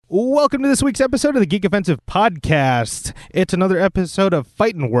Welcome to this week's episode of the Geek Offensive Podcast. It's another episode of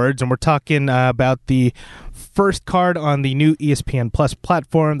Fighting Words, and we're talking about the first card on the new ESPN Plus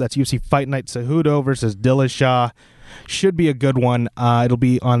platform. That's UFC Fight Night Cejudo versus Dillashaw. Should be a good one. It'll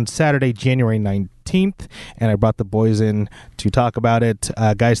be on Saturday, January 19th, and I brought the boys in to talk about it.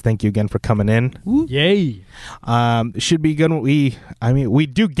 Guys, thank you again for coming in. Yay. Should be good. We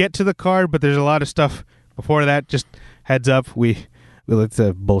do get to the card, but there's a lot of stuff before that. Just heads up, we like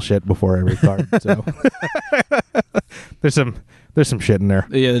to bullshit before every card. So there's some shit in there.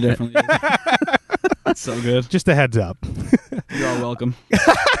 Yeah, there definitely is. That's so good. Just a heads up. You're all welcome.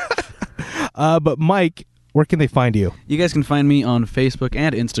 But Mike, where can they find you? You guys can find me on Facebook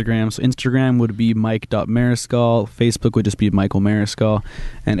and Instagram. So Instagram would be Mike.Mariscal. Facebook would just be Michael Mariscal.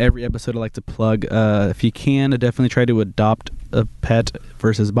 And every episode I like to plug, if you can, definitely try to adopt a pet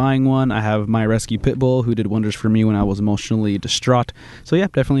versus buying one. I have my rescue pit bull who did wonders for me when I was emotionally distraught. So yeah,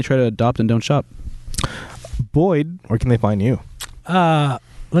 definitely try to adopt and don't shop. Boyd, where can they find you?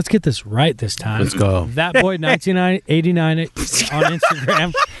 Let's get this right this time. Let's go. That Boyd 1989 on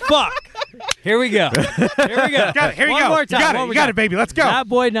Instagram. Fuck. Here we go. Got it. Here you One go. more time. You got it, baby. Let's go. That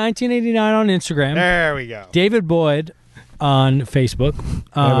Boyd 1989 on Instagram. There we go. David Boyd on Facebook.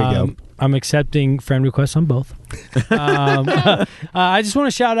 There we go. I'm accepting friend requests on both. I just want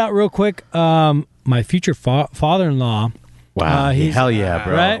to shout out real quick my future father-in-law. Wow. Hell yeah,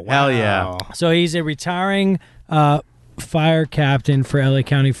 bro. Right? Hell yeah. So he's a retiring fire captain for LA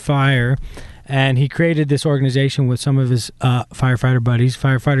County Fire, and he created this organization with some of his firefighter buddies,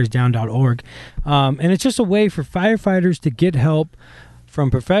 firefightersdown.org. And it's just a way for firefighters to get help from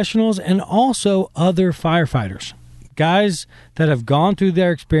professionals and also other firefighters. Guys that have gone through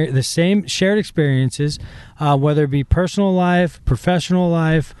their experience, the same shared experiences, whether it be personal life, professional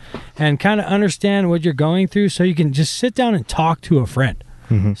life, and kind of understand what you're going through so you can just sit down and talk to a friend.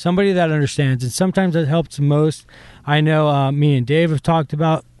 Mm-hmm. Somebody that understands. And sometimes that helps the most. I know me and Dave have talked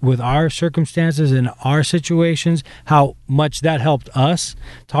about with our circumstances and our situations, how much that helped us,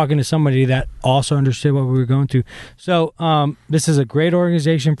 talking to somebody that also understood what we were going through. So this is a great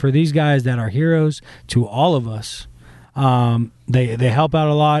organization for these guys that are heroes to all of us. They help out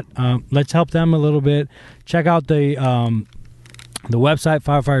a lot. Let's help them a little bit. Check out the website,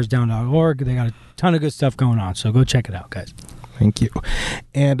 firefightersdown.org. They got a ton of good stuff going on, so go check it out, guys. Thank you.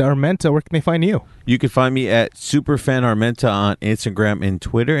 And Armenta, where can they find you? You can find me at Superfan Armenta on Instagram and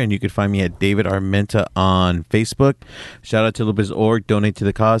Twitter, and you can find me at David Armenta on Facebook. Shout out to LuBiz.org, donate to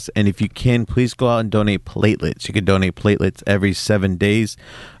the cause, and if you can, please go out and donate platelets. You can donate platelets every 7 days,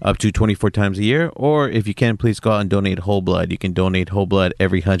 up to 24 times a year, or if you can, please go out and donate whole blood. You can donate whole blood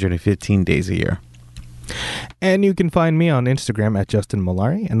every 115 days a year. And you can find me on Instagram at Justin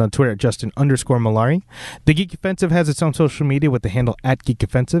Malari and on Twitter at Justin_Malari. The Geek Offensive has its own social media with the handle at Geek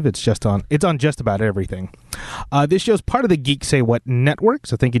Offensive. It's on just about everything. This show is part of the Geek Say What network,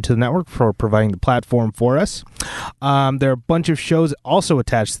 so thank you to the network for providing the platform for us. There are a bunch of shows also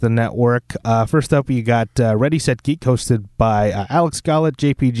attached to the network. First up, you got Ready, Set, Geek, hosted by Alex Gollett,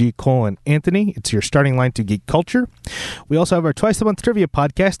 JPG, Cole, and Anthony. It's your starting line to geek culture. We also have our twice-a-month trivia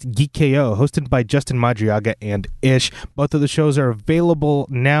podcast, Geek KO, hosted by Justin Madriaga and Ish. Both of the shows are available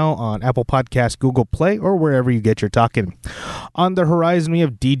now on Apple Podcasts, Google Play, or wherever you get your talking. On the horizon, we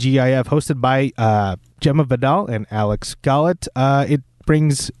have DGIF, hosted by Gemma Vidal and Alex Gollett.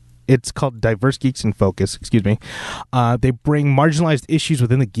 It's called Diverse Geeks in Focus, They bring marginalized issues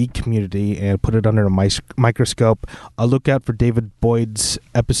within the geek community and put it under a microscope. Look out for David Boyd's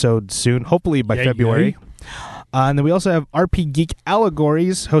episode soon, hopefully by February. And then we also have RP Geek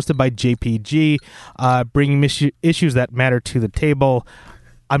Allegories, hosted by JPG, bringing issues that matter to the table.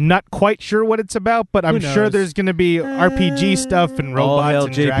 I'm not quite sure what it's about, but I'm sure there's going to be RPG stuff and robots all hail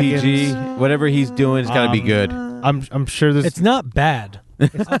and JPG. dragons. Whatever he's doing, it's got to be good. I'm sure there's... It's not bad.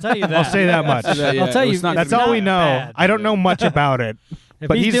 I'll tell you that. I'll say that much. I'll tell you. That's all we know. Bad. I don't know much about it.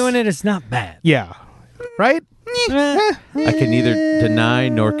 But he's doing it, it's not bad. Yeah. Right? I can neither deny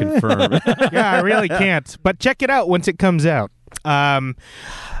nor confirm. Yeah, I really can't. But check it out once it comes out.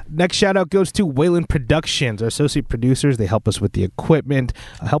 Next shout out goes to Wayland Productions, our associate producers. They help us with the equipment,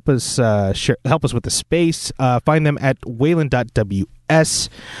 help us with the space. Find them at wayland.ws.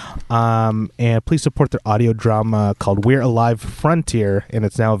 And please support their audio drama called We're Alive Frontier, and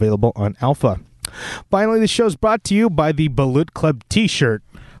it's now available on Alpha. Finally, the show is brought to you by the Balut Club t-shirt.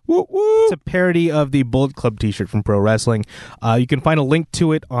 Woo, woo. It's a parody of the Bullet Club t-shirt from Pro Wrestling. You can find a link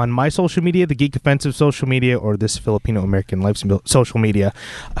to it on my social media, the Geek Offensive social media, or this Filipino American Life social media.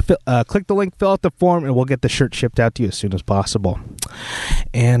 Click the link, fill out the form, and we'll get the shirt shipped out to you as soon as possible.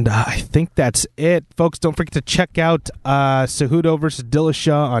 And I think that's it. Folks, don't forget to check out Cejudo versus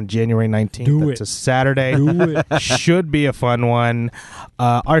Dillashaw on January 19th. That's a Saturday. Do it. Should be a fun one.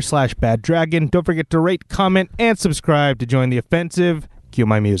 r/Bad Dragon. Don't forget to rate, comment, and subscribe to join the offensive. Cue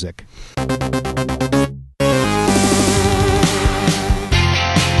my music.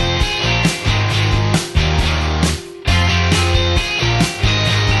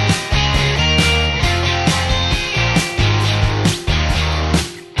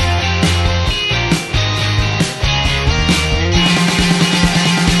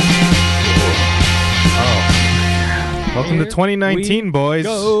 Welcome to 2019, boys.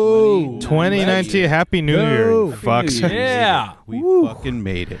 Go. 2019. Happy New Year, you fucks. Yeah. We fucking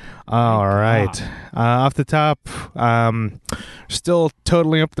made it. All right. Off the top, still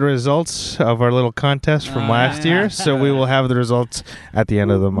totaling up the results of our little contest from last year. So we will have the results at the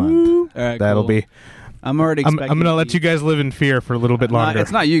end of the month. All right, That'll cool. be. I'm already. I'm going to let you guys live in fear for a little bit longer. It's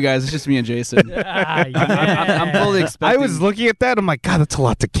not you guys. It's just me and Jason. I'm fully I expecting. was looking at that. I'm like, God, that's a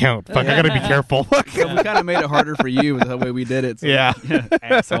lot to count. Fuck, I got to be careful. So we kind of made it harder for you with the way we did it. So. Yeah.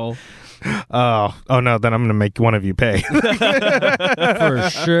 Asshole. Oh no, then I'm going to make one of you pay. For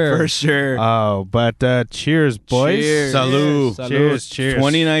sure. For sure. Oh, but cheers, boys. Cheers. Salud. Salud. Cheers, cheers.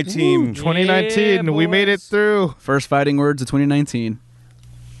 2019. 2019, Yeah, we made it boys. through. First fighting words of 2019.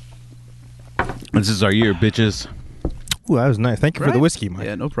 This is our year, bitches. Ooh, that was nice. Thank you for the Right? whiskey, Mike.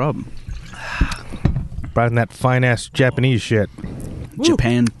 Yeah, no problem. Brought in that fine-ass Japanese shit.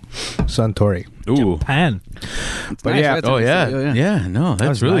 Japan. Suntory. Ooh. Pan. But Nice, yeah. right? Oh, yeah. Yeah. Yeah, no, that's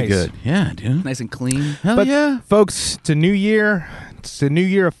was really nice. good. Yeah, dude. Nice and clean. Hell But yeah. folks, it's a new year. It's a new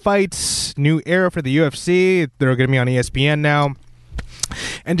year of fights, new era for the UFC. They're going to be on ESPN now.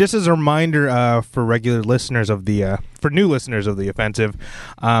 And just as a reminder for regular listeners of the, for new listeners of the offensive,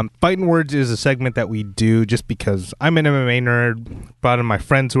 Fighting Words is a segment that we do just because I'm an MMA nerd, brought in my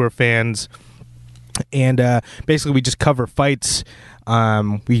friends who are fans, and basically we just cover fights.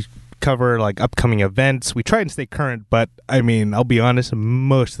 We cover like upcoming events. We try and stay current, but I mean, I'll be honest,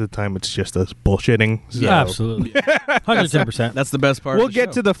 most of the time it's just us bullshitting. So. Yeah, absolutely. 110%. That's the best part. We'll of the get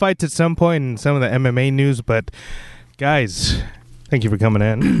show. to the fights at some point and some of the MMA news, but guys, thank you for coming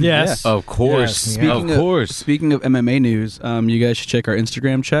in. Yes. Of course. Yes. Of course. Speaking of MMA news, you guys should check our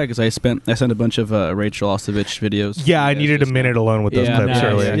Instagram chat because I sent a bunch of Rachel Ostovich videos. Yeah, I You guys needed a just minute know. alone with those Yeah, clips nice.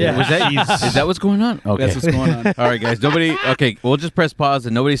 earlier. Yeah. Was that is that what's going on? Okay. That's what's going on. All right, guys. Nobody. Okay, we'll just press pause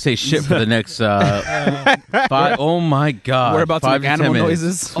and nobody say shit for the next 5. Oh my god. We're about to 5 make 10 animal minutes.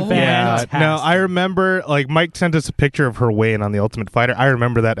 noises. Oh, Yeah, fantastic. no, I remember, like, Mike sent us a picture of her weigh-in on The Ultimate Fighter. I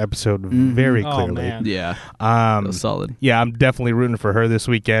remember that episode very Oh, clearly. man. Yeah, that Um, was solid. yeah, I'm definitely rooting for her this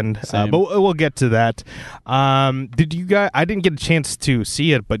weekend, Same. but we'll get to that. Did you guys? I didn't get a chance to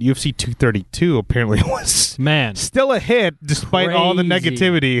see it, but UFC 232 apparently was Man. still a hit despite all the Crazy.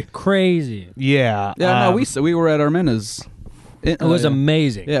 negativity. Crazy. Yeah, Yeah, no, we were at Armena's. It was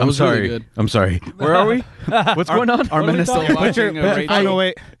amazing. Yeah, it I'm was sorry. really good. I'm sorry. Where are we? What's going on? Armena's still talking about? Put your, watching. put your phone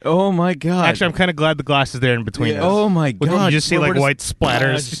away. Oh my god. Actually, I'm kind of glad the glass is there in between Yeah. us. Oh my Well, god. you just see we're like just- white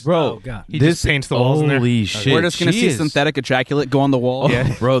splatters. Just- Bro, Oh, God. He just paints the walls in there. Holy shit. We're just gonna she see is- synthetic ejaculate go on the wall.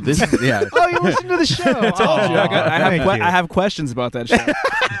 Yeah. Bro, this is yeah. Oh, you listened to the show. I have questions about that show.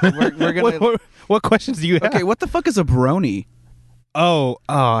 we're gonna. What questions do you have? Okay, what the fuck is a brony? Oh,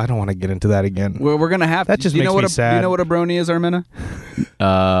 I don't want to get into that again. We're gonna have. That just do you makes know what me a, sad. Do you know what a brony is, Armena?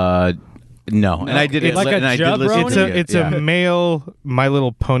 No. And I did It's like a and I did listen jabroni? It's to a it. it's yeah. a male My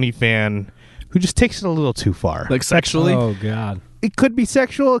Little Pony fan who just takes it a little too far. Like sexually? Oh, God. It could be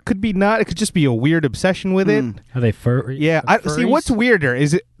sexual, it could be not. It could just be a weird obsession with it. Are they fur? Yeah, I see. What's furries? weirder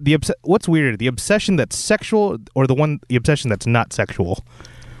is it what's weirder, the obsession that's sexual or the obsession that's not sexual?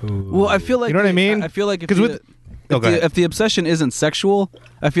 Well, I feel like You know what I mean? I feel like if 'Cause with- the, Oh, go ahead. if the obsession isn't sexual,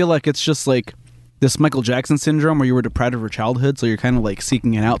 I feel like it's just like this Michael Jackson syndrome where you were deprived of your childhood, so you're kind of like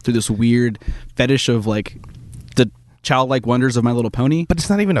seeking it out through this weird fetish of like the childlike wonders of My Little Pony. But it's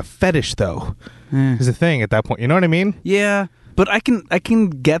not even a fetish though. Eh. Is the thing at that point. You know what I mean? Yeah, but I can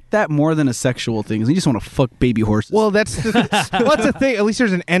get that more than a sexual thing. 'Cause you just want to fuck baby horses. Well, that's the thing. At least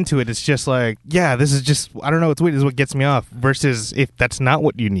there's an end to it. It's just like, yeah, this is just, I don't know, it's weird. This is what gets me off. Versus if that's not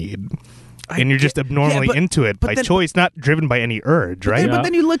what you need. And you're just abnormally but- into it but by then- choice, not driven by any urge, right? But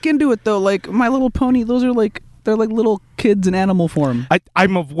then you look into it though, like My Little Pony. Those are like they're like little kids in animal form.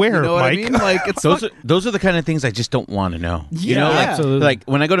 I'm aware, You know what Mike. I mean? Like it's Those are the kind of things I just don't want to know. You know, Yeah. like, Absolutely. like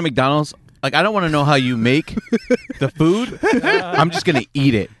when I go to McDonald's, Like, I don't want to know how you make the food. I'm just gonna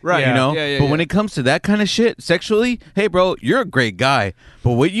eat it, Right. You know. Yeah, but when it comes to that kind of shit, sexually, hey, bro, you're a great guy.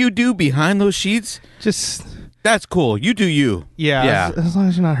 But what you do behind those sheets, Just that's cool. You do you. yeah. As long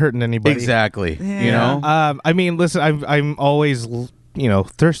as you're not hurting anybody. Exactly. Yeah. You know. I mean, listen, I'm always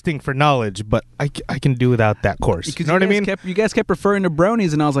thirsting for knowledge, but I can do without that course. You know what I mean? You guys kept referring to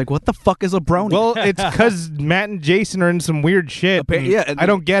bronies, and I was like, "What the fuck is a brony?" Well, it's because Matt and Jason are in some weird shit. Yeah, I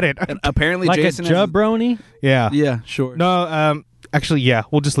don't get it. and apparently Like Jason a has- jabroni? Yeah. Yeah, sure. No. Actually, yeah.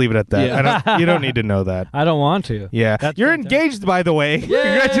 We'll just leave it at that. Yeah. You don't need to know that. I don't want to. Yeah. That's You're fantastic. engaged, by the way.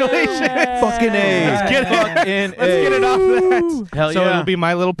 Congratulations. Fucking A. Let's get it. Fucking Let's get it off that. Hell So yeah. it'll be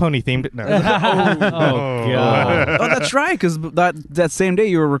My Little Pony themed. No. Oh, God. Oh, that's right. Because that same day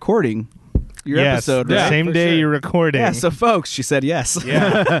you were recording your Yes, episode. the right? same for day sure. you're recording. Yeah. So, folks, she said yes.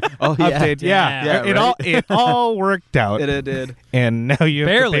 Yeah. Oh yeah. Update. Yeah. Yeah, It right. it all worked out, It did. and now you have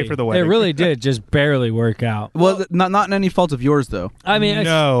Barely. to pay for the wedding. It really did just barely work out. Well, not in any fault of yours though. I mean, it's-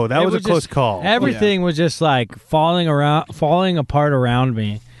 No, that it was a close just- call. Everything was just like falling apart around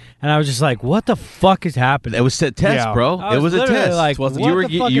me, and I was just like, "What the fuck is happening?" It was a test, Yeah. bro. I It was was a literally test. like, Well, what you were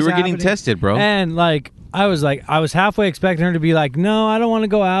the fuck you is were getting happening? tested, bro. And like, I was halfway expecting her to be like, "No, I don't want to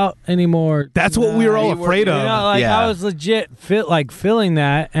go out anymore." That's what we were all afraid You of. know, like Yeah. I was legit feeling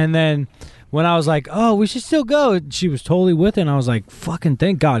that, and then when I was like, "Oh, we should still go," she was totally with it. And I was like, "Fucking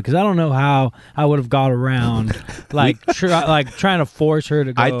thank God," because I don't know how I would have got around like trying to force her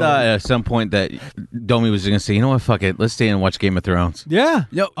to go. I thought at some point that Domi was going to say, you know what, fuck it. Let's stay and watch Game of Thrones. yeah.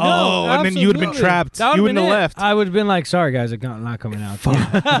 Yo, Oh, and then you would've been absolutely. trapped. That You would've wouldn't been have it. left. I would have been like, "Sorry, guys, I'm not coming out."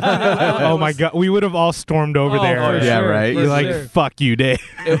 Oh my God. We would have all stormed over Oh, there. for Yeah, sure, right. for You're like, sure. fuck you, Dave.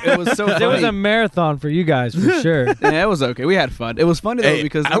 it was so funny. It was a marathon for you guys for sure. Yeah, it was okay. We had fun. It was funny though Hey,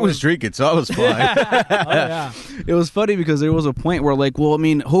 because I was drinking, so I was fine. Oh yeah. it was funny because there was a point where like, well, I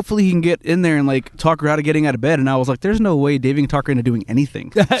mean, hopefully he can get in there and like talk her out of getting out of bed, and I was like, there's no way Dave can talk her into doing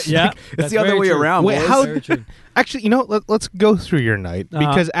anything. Yeah, It's the other way around. Wait, boys. how- Very true. Actually, let's go through your night Uh-huh.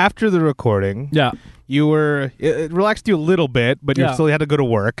 because after the recording, Yeah. you were it relaxed you a little bit, but you Yeah. still had to go to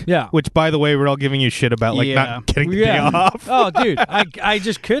work. Yeah. Which, by the way, we're all giving you shit about like Yeah. not getting the Yeah. day off. Oh, dude, I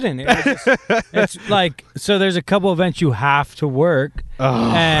just couldn't. It's like, so there's a couple events you have to work,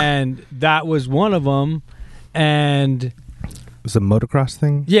 Oh. and that was one of them. And Was the motocross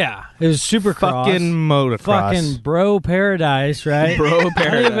thing? yeah, it was super Fucking motocross. fucking bro paradise, right? Bro I don't even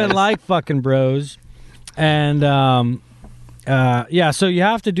paradise. like fucking bros. And yeah, so you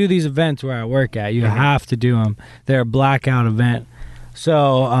have to do these events where I work at. You have to do them. They're a blackout event.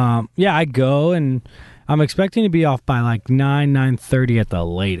 So yeah, I go and I'm expecting to be off by like 9:30 at the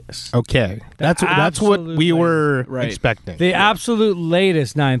latest. Okay, that's what absolute we were Right. expecting. The absolute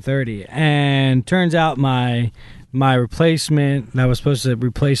latest 9:30, and turns out my replacement that was supposed to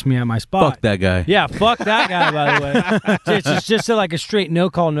replace me at my spot. Fuck that guy. Yeah, fuck that guy. By the way, it's just like a straight no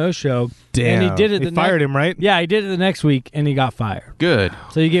call, no show. Damn, And he did it. They the fired him, right? Yeah, he did it the next week, and he got fired. Good.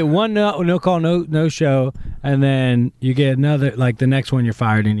 So you get one no call, no show, and then you get another like the next one you're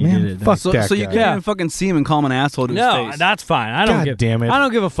fired, and you Man, did it. fuck So, that so you guy. can't even fucking see him and call him an asshole to his No, face. that's fine. I don't God give. damn it. I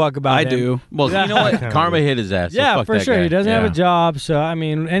don't give a fuck about. I him. do. Well, Yeah. you know what? Karma hit his ass. So Yeah, fuck for that sure. guy. He doesn't Yeah. have a job, so I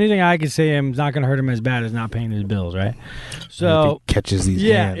mean, anything I could say him is not going to hurt him as bad as not paying his bills, right? So If he catches these.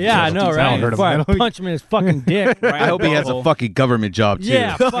 yeah, hands, yeah, I that'll know, right? hurt him. Before I punch him in his fucking dick. Right? I hope he has a fucking government job too.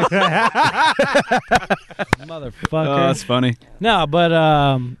 Yeah, fuck. Motherfucker. Oh, that's funny. No, but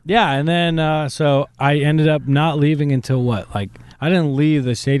yeah, and then so I ended up not leaving until what? Like I didn't leave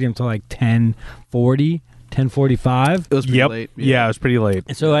the stadium till like 10:40, 10:45. It was pretty Yep. late. Yeah, it was pretty late.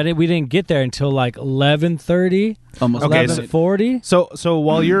 And so we didn't get there until like 11:30, Almost. Okay, so- 11:40. So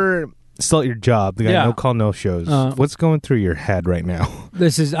while you're still at your job, the guy Yeah. no call no shows. What's going through your head right now?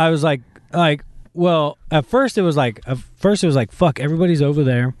 I was like well, at first it was like fuck, everybody's over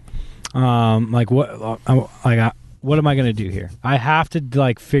there. Like what what am I going to do here? I have to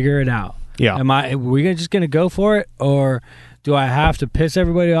like figure it out. Yeah. Are we just going to go for it, or do I have to piss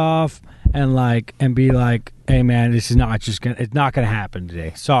everybody off and be like, hey man, it's not going to happen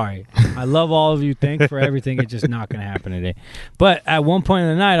today. Sorry. I love all of you. Thanks for everything. It's just not going to happen today. But at one point in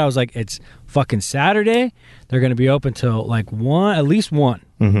the night I was like, it's fucking Saturday. They're going to be open till like 1, at least 1.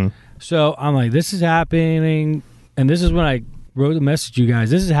 Mm-hmm. So I'm like, this is happening, and this is when I wrote the message to you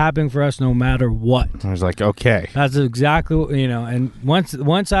guys. This is happening for us no matter what. I was like, okay. That's exactly what, and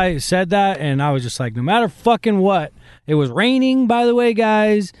once I said that, and I was just like, no matter fucking what. It was raining, by the way,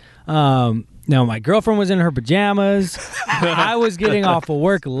 guys. Now my girlfriend was in her pajamas. I was getting off of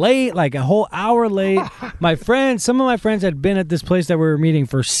work late, like a whole hour late. Some of my friends had been at this place that we were meeting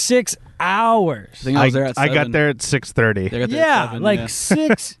for 6 hours. I think I was there at 7. I got there at 6:30. They got there at Yeah, 7, like yeah.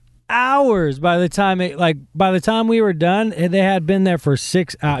 6 hours by the time we were done. They had been there for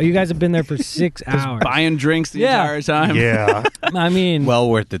 6 hours. You guys have been there for 6 hours. Buying drinks the entire time. Yeah. I mean, Well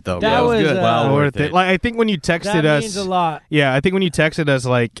worth it though. that bro. was good. well Worth it. Like I think when you texted that us, means a lot. yeah, I think when you texted us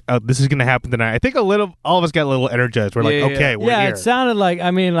like, this is gonna happen tonight. I think all of us got a little energized. We're like, Yeah, yeah, okay, we're Yeah, here. it sounded like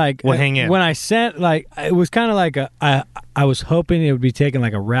We'll hang in. when I sent it was kind of like I was hoping it would be taking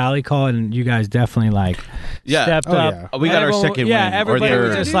like a rally call, and you guys definitely Yeah. stepped Oh, up. yeah. We got our Everyone- second yeah, win, or everybody was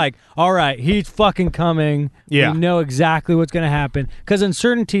third. just like, all right, he's fucking coming. Yeah. We know exactly what's going to happen, because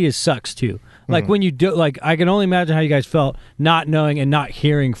uncertainty sucks too. Like when you do, like I can only imagine how you guys felt not knowing and not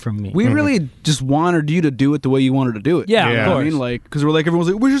hearing from me. We really just wanted you to do it the way you wanted to do it. Yeah, of You know what I course. mean, like, because we're like, everyone's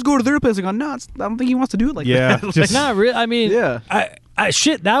like, we just go to their place. Like, oh, no, I don't think he wants to do it like Yeah, that. Like, just- Not really. I mean, Yeah. I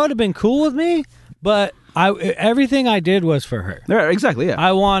shit, that would have been cool with me, but everything I did was for her. yeah, exactly. Yeah.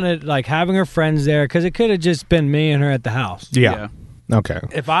 I wanted like having her friends there, because it could have just been me and her at the house. yeah. Okay.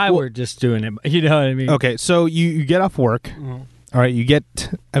 If I were just doing it, you know what I mean? Okay. So you get off work. Mm-hmm. All right. You get.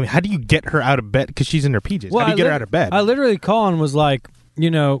 I mean, how do you get her out of bed? Because she's in her PJs. How do you get her out of bed? I literally called and was like,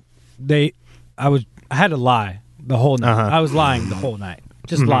 I had to lie the whole night. Uh-huh. I was lying the whole night,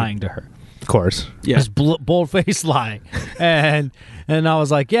 just lying to her, of course. Yeah. just bold faced lying, and I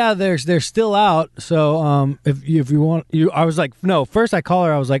was like, yeah, they're still out. So if you want I was like, no. First I call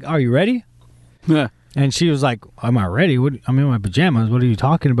her. I was like, are you ready? Yeah. And she was like, am I ready? I'm in my pajamas. What are you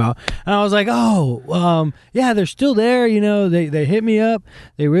talking about? And I was like, yeah, they're still there. They hit me up.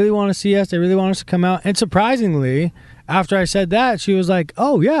 They really want to see us. They really want us to come out. And surprisingly, after I said that, she was like,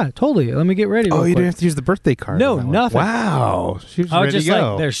 oh, yeah, totally. Let me get ready. Oh, real you quick." didn't have to use the birthday card. No, on that one. nothing. Wow. She was I was ready just to go.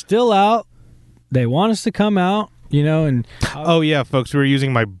 like, they're still out. They want us to come out, and Oh yeah, folks, we were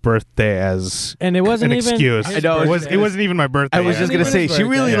using my birthday as and it wasn't an even excuse. his It birthday. wasn't even my birthday. I was yet. just gonna even say his she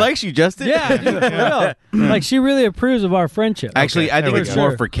really birthday. likes you, Justin. Yeah, dude, for real. Like she really approves of our friendship. Actually, I think there we it's go.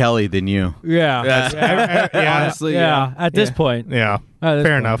 more for Kelly than you. Yeah. Yeah. Honestly, Yeah, at this Yeah. point. Yeah. At this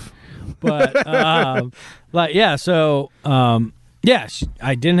Fair point. enough. But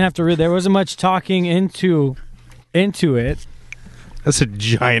I didn't have to there wasn't much talking into it. That's a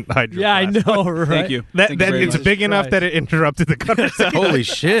giant hydro. Yeah, I flask. know, right? Thank you. That Thank you very it's much. big enough Christ. that it interrupted the conversation. Holy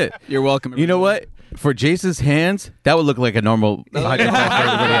shit! You're welcome. You know what? For Jason's hands, that would look like a normal hydro flask for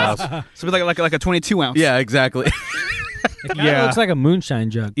everybody else. So it's like a 22 ounce. Yeah, exactly. It kinda Yeah. looks like a moonshine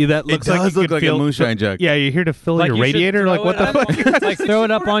jug. Yeah, that looks It does you look could like a feel- moonshine jug. Yeah, you're here to fill your you should radiator. Like throw what it the up fuck? like throw it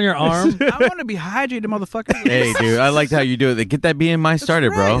up on your arm. I want to be hydrated, motherfucker. Hey, dude, I liked how you do it. Get that BMI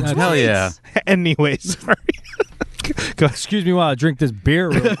started, bro. right, that's Hell right. yeah. Anyway, sorry. Go ahead. Excuse me while I drink this beer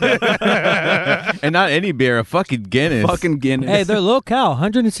real quick. And not any beer, a fucking Guinness. Fucking Guinness. Hey, they're low cal,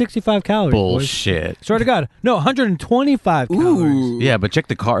 165 calories. Boys. bullshit. Swear to God. No, 125 calories. Ooh. Yeah, but check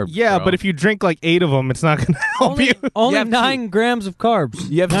the carbs. Yeah, bro. but if you drink like 8 of them, it's not going to help Only, you. only You have 9 grams of carbs.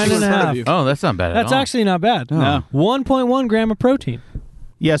 You have 9 two and a in front of half. you. Oh, that's not bad at That's all. actually not bad. No. 1.1 gram of protein.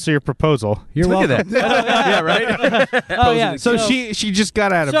 Yeah, so your proposal. You're Look welcome. at that. Yeah, right? Oh yeah. So she just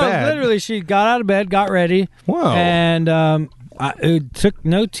got out of bed. literally, she got out of bed, got ready, Whoa. and it took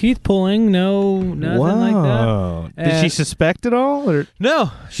no teeth pulling, nothing like that. Whoa. Did she And- suspect it all? Or? No,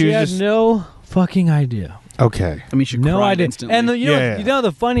 she was had just- no fucking idea. Okay. I mean, she No cried idea. instantly. And Yeah. you know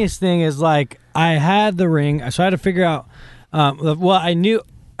the funniest thing is like I had the ring, so I had to figure out. Well, I knew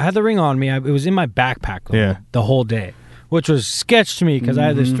I had the ring on me. It was in my backpack the whole day, which was sketch to me because I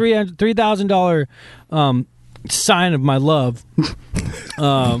had this $3,000 sign of my love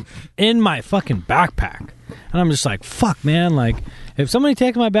in my fucking backpack, and I'm just like, fuck, man. Like, if somebody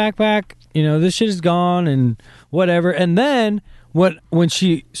takes my backpack, this shit is gone and whatever. And then we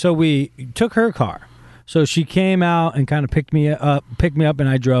took her car. So she came out and kind of picked me up, and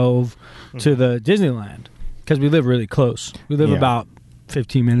I drove to the Disneyland because we live really close. We live Yeah. about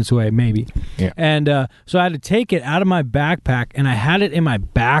 15 minutes away, maybe. Yeah. And so I had to take it out of my backpack, and I had it in my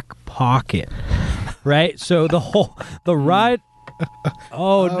back pocket. Right? So the ride.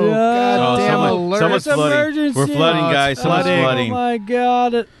 Oh, no. God damn someone's alert. It's flooding. emergency. We're flooding, Oh, guys. it's Someone's flooding. Oh, my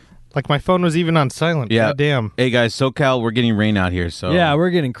God. Like my phone was even on silent. Yeah. God damn. Hey, guys, SoCal, we're getting rain out here, so. Yeah, we're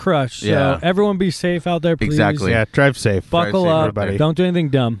getting crushed. So Yeah. everyone be safe out there, please. Exactly. Yeah, drive safe. Buckle safe, up. everybody. Don't do anything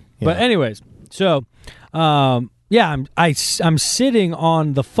dumb. But Yeah. anyways, so I'm sitting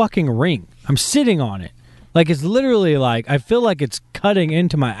on the fucking ring. I'm sitting on it. Like it's literally like I feel like it's cutting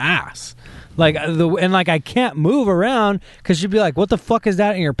into my ass. Like I can't move around because she'd be like, "What the fuck is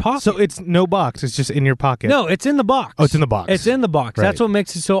that in your pocket?" So it's no box. It's just in your pocket. no, it's in the box. Oh, it's in the box. It's in the box. Right. That's what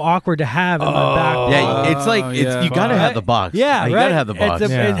makes it so awkward to have in my back. Yeah, it's like, yeah. you gotta have the box. Yeah, You right. gotta have the box. It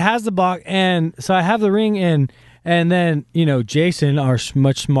has the box, and so I have the ring in, And then, Jason, our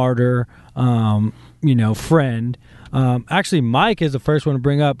much smarter, friend, actually, Mike is the first one to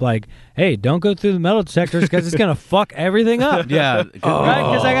bring up, like, hey, don't go through the metal detectors because it's going to fuck everything up. Yeah. Right?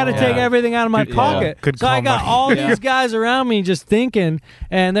 Because I got to take everything out of my pocket. Good So I call, got Mike. all these guys around me just thinking,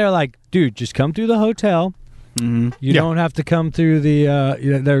 and they're like, dude, just come through the hotel. You don't have to come through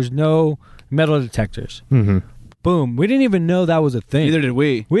the, there's no metal detectors. Mm-hmm. Boom. We didn't even know that was a thing. Neither did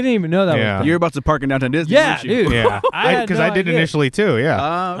we. We didn't even know that was Yeah. a thing. You're about to park in downtown Disney. Yeah, weren't you? dude. Yeah, I had because no I did idea. initially too. Yeah.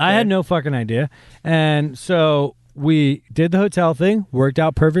 Okay. I had no fucking idea. And so we did the hotel thing, worked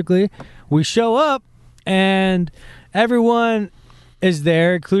out perfectly. We show up, and everyone is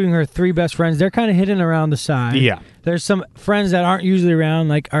there, including her 3 best friends. They're kind of hidden around the side. Yeah. There's some friends that aren't usually around,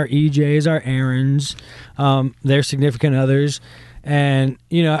 like our EJs, our Aarons, their significant others. And,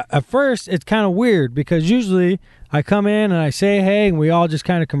 at first, it's kind of weird because usually I come in and I say, hey, and we all just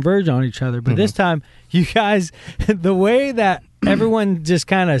kind of converge on each other. But this time, you guys, the way that everyone just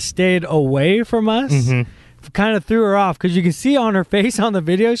kind of stayed away from us kind of threw her off because you can see on her face on the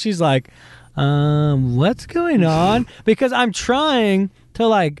video, she's like, what's going on? Because I'm trying to,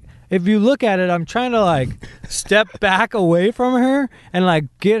 like, if you look at it, I'm trying to, like, step back away from her and, like,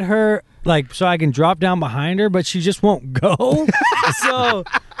 get her, like, so I can drop down behind her, but she just won't go. So,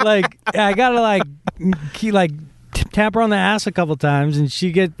 like, I gotta, like, tap her on the ass a couple times, and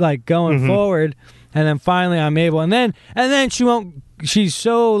she get, like, going forward, and then finally I'm able, and then she won't. She's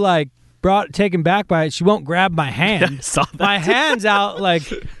so, like, taken back by it, she won't grab my hand. Saw that. My hand's out, like,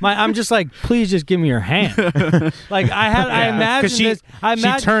 I'm just like, please just give me your hand. Like, I imagined 'Cause she- this. I she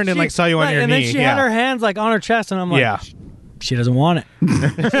imagined turned and, like, saw you on your and knee, then she had yeah. her hands, like, on her chest, and I'm like, Yeah. she doesn't want it. She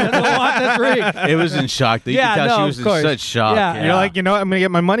doesn't want this ring. It was in shock. You Yeah, could tell no, she of was in course. such shock. Yeah. You're like, I'm gonna get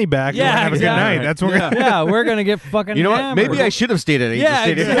my money back. Yeah, We're gonna have exactly. a good night. That's what we're gonna. Yeah, we're gonna get fucking. You know what? hammered. Maybe I should have stayed at Angel Yeah,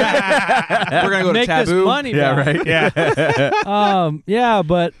 Stadium. exactly. We're gonna go to Make this Taboo. money Yeah, back. right. Yeah. Yeah,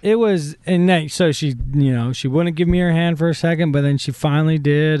 but it was, and then, so she, she wouldn't give me her hand for a second, but then she finally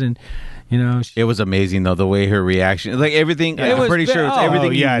did, and It was amazing though, the way her reaction, like everything. It I'm was pretty sure it's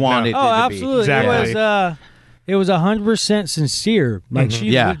everything yeah, you no. wanted. oh, it to absolutely, Exactly. it was 100% sincere. Like she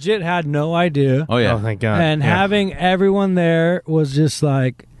Yeah. legit had no idea, Be. Oh yeah. Oh, thank God. and Yeah. having everyone there was just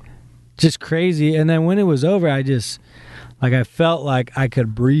crazy. And then when it was over, I felt like I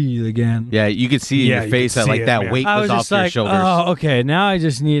could breathe again. Yeah, you could see Yeah, in you your face could that see like it, that man. weight I was was off just your like, shoulders. oh, okay, now I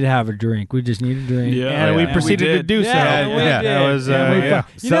just need to have a drink. We just need a drink. Yeah. and we yeah. proceeded We to did. do so. Yeah, we yeah, did. that was. Yeah, we Yeah.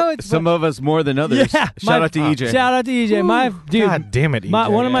 fuck- Some of us more than others. Yeah, Shout out to EJ. Shout out to EJ. My dude, God damn it,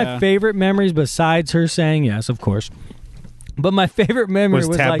 EJ. one of my Yeah. favorite memories, besides her saying yes, of course, but my favorite memory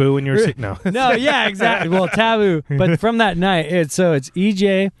was taboo like, when you were no. No, yeah, exactly. Well, taboo. But from that night, it's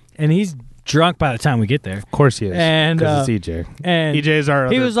EJ, and he's drunk by the time we get there. Of course he is. And, 'cause it's EJ. And EJ is our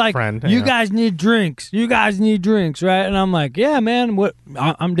he other was like, friend. "You guys need drinks. You guys need drinks, right?" And I'm like, "Yeah, man. What?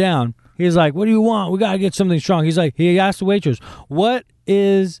 I'm down." He's like, "What do you want? We gotta get something strong." He's like, he asked the waitress, "What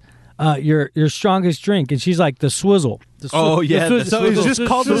is your strongest drink?" And she's like, "The Swizzle." Oh, yeah, the So it's just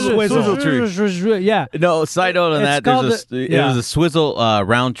called the Swizzle. Tree. Yeah. No, side note on It's that. called It was a swizzle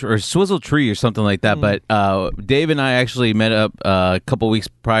or swizzle tree or something like that. But Dave and I actually met up a couple weeks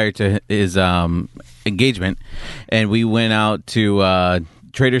prior to his engagement, and we went out to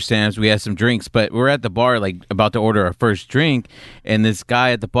Trader Sam's. We had some drinks, but we're at the bar, like about to order our first drink, and this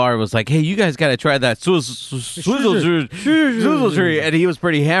guy at the bar was like, "Hey, you guys got to try that swizzle tree," and he was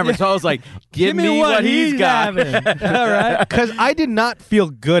pretty hammered. So I was like, "Give me what he's got." having. All right. Because I did not feel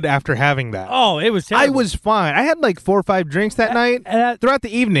good after having that. Oh, it was I terrible. was fine. I had like 4 or 5 drinks that night. Throughout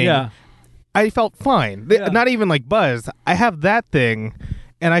the evening, Yeah. I felt fine. Yeah. Not even like buzzed. I have that thing,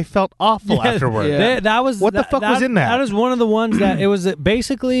 and I felt awful afterwards. Yeah. That was What the fuck was in that? That was one of the ones that it was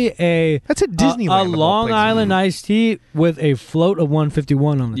basically That's a Disneyland. a of all Long places. Island iced tea with a float of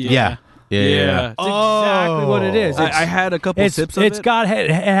 151 on the top. Yeah. That's exactly what it is. I It's- had a couple it's sips of it's it. got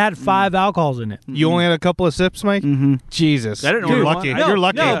it had 5 alcohols in it. You only had a couple of sips, Mike. Mm-hmm. Jesus, I didn't you're order lucky. one. You're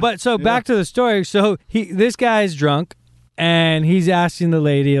lucky. No, but so back to the story. So this guy is drunk, and he's asking the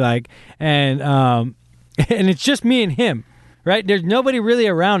lady and and it's just me and him, right? There's nobody really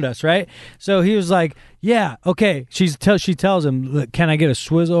around us, right? So he was like, "Yeah, okay." She tells him, "Look, can I get a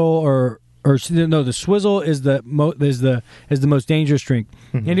swizzle or no? The swizzle is the most dangerous drink."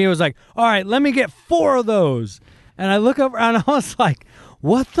 And he was like, "All right, let me get 4 of those." And I look over and I was like,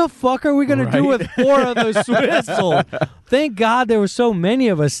 what the fuck are we going to do with 4 of those Swizzles? Thank God there were so many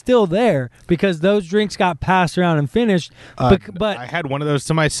of us still there because those drinks got passed around and finished. But I had one of those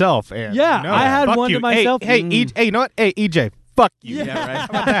to myself. And Yeah, I had fuck one to you. myself. Hey, hey, you know what? Hey, EJ, Fuck you. Yeah, right. How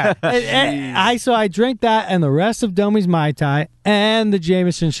about that? And I drank that and the rest of Domi's Mai Tai and the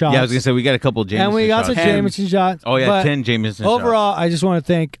Jameson shots. Yeah, I was gonna say we got a couple Jameson and we got the shots. Jameson shots. Oh yeah, but 10 Jameson overall, I just want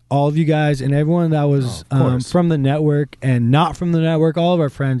to thank all of you guys and everyone that was Oh, of course. from the network and not from the network. All of our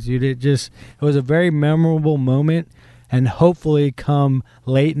friends, dude. It was a very memorable moment, and hopefully, come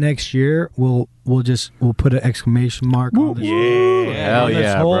late next year, we'll put an exclamation mark on this. Hell on this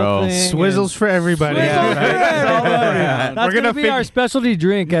yeah, whole bro. thing. Swizzles for everybody. Swizzles Yeah, for right? everybody. Yeah. That's We're gonna be fig- our specialty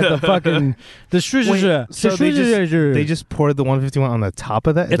drink at the fucking the Shrizzer. Wait, so they just poured the 151 on the top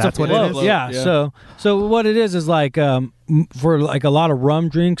of that? It's That's a what float. it is? Yeah. Yeah. So what it is like for like a lot of rum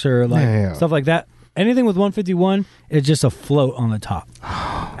drinks or like Yeah. stuff like that. Anything with 151 is just a float on the top,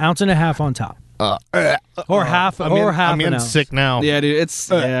 ounce and a half on top, or half I'm an getting ounce. sick now. Yeah, dude, it's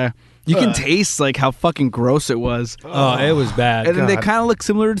yeah. You can taste like how fucking gross it was. Oh, it was bad. And then they God. kind of look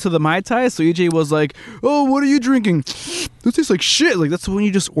similar to the Mai Tai. So EJ was like, "Oh, what are you drinking? This tastes like shit. Like that's the one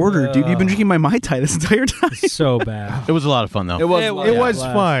you just ordered, dude. You've been drinking my Mai Tai this entire time." So bad. It was a lot of fun though. It was. It It was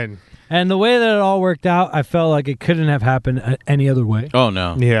Yeah. fun. And the way that it all worked out, I felt like it couldn't have happened any other way. Oh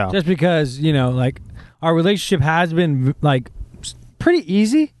no. Yeah. Just because, like our relationship has been like pretty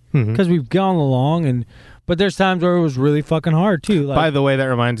easy Mhm. because we've gone along but there's times where it was really fucking hard too. Like, By the way, that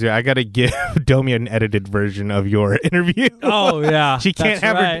reminds me, I got to give Domi an edited version of your interview. oh yeah, She can't that's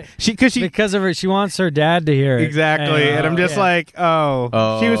have right. her because she because of her. She wants her dad to hear it. exactly, and I'm just yeah. like,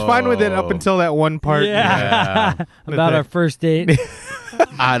 she was fine with it up until that one part. Yeah. About our first date.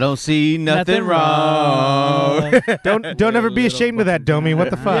 I don't see nothing wrong. Don't ever be ashamed of that, Domi. What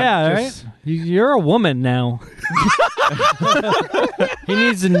the fuck? Yeah, Just- right. You're a woman now. he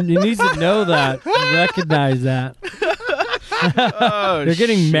needs to know that, recognize that. Oh, You're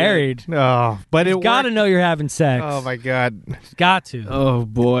getting shit. married. Oh, but it Got to worked. know you're having sex. Oh my god! Got to. Oh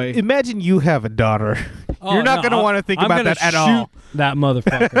boy. Imagine you have a daughter. Oh, You're not no, going to I'll- want to think I'm about gonna that at shoot all. That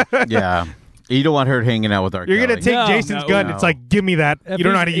motherfucker. Yeah. You don't want her hanging out with our. You're going to take No, Jason's no, gun. no. It's like, give me that. If You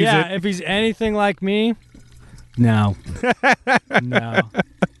don't know how he's- to use yeah, it. if he's anything like me, no. No.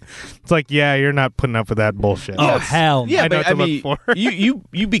 It's like, yeah, you're not putting up with that bullshit. Oh, hell no. Yeah, I know but what I to look mean, for.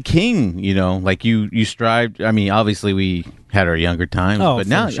 you became, like you strived. I mean, obviously we had our younger times, Oh, but for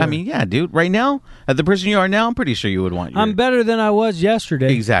now, sure. I mean, yeah, dude. Right now, at the person you are now, I'm pretty sure you would want. Your, I'm better than I was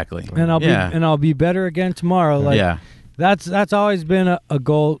yesterday. Exactly, And yeah. I'll be better again tomorrow. Like yeah. that's always been a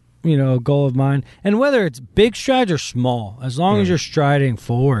goal, a goal of mine. And whether it's big strides or small, as long as you're striding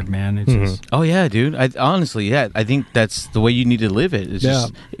forward, man, it's just Oh yeah, dude. I honestly, yeah, I think that's the way you need to live it. It's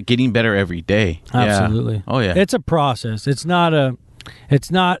just getting better every day. Yeah. absolutely. Oh yeah. It's a process. It's not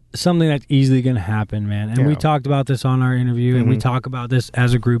something that's easily going to happen, man. And we Yeah. talked about this on our interview, and we talk about this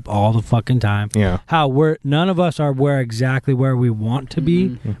as a group all the fucking time. Yeah. How none of us are exactly where we want to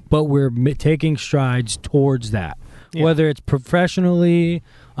be, but we're taking strides towards that. Yeah. Whether it's professionally,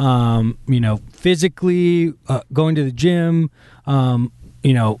 physically, going to the gym,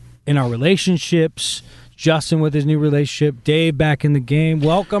 in our relationships. Justin with his new relationship, Dave back in the game.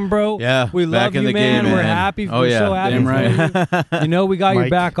 Welcome, bro. Yeah, we back love in you, the man. game, We're man. happy. Oh, We're yeah. so happy Damn for you. We got your Mike.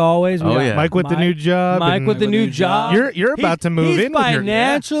 back always. We Oh, got yeah. Mike with the new job. Mike and- with the new job. You're about to move he's in with your-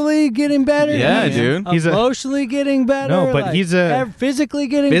 financially getting better. Yeah, He's dude. He's a- emotionally getting better. No, but he's physically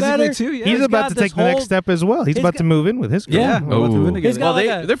getting Physically better too, yeah. He's about got to this take the next whole- step as well. He's he's about got- to move in with his girl. Yeah. We're about to move in He's together. got Well,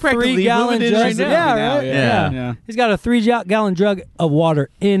 like they're a practically 3-gallon moving in jug. right now. Yeah, right. Yeah. Yeah. He's got a 3-gallon jug of water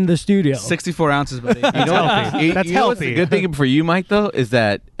in the studio. 64 ounces, buddy. You know, healthy. That's you know what's healthy. the good thing for you, Mike, though, is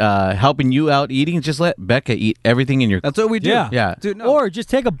that helping you out eating, just let Becca eat everything in your. That's what we do. Yeah. Yeah. Dude, no. Or just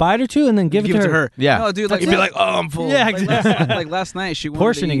take a bite or two and then give it to her. Yeah. No, dude, like That's you'd be it. like, oh, I'm full. Yeah, like, exactly. like last night, she wanted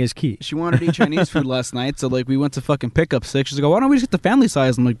Portioning to eat, is key. She wanted to eat Chinese food last night, so like we went to fucking Pickup 6. She's like, why don't we just get the family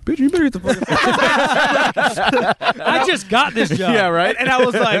size? I'm like, bitch, you better get the fucking. I just got this job. Yeah, right. And I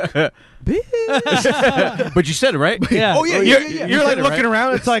was like, But you said it right. Yeah. oh yeah, You're like looking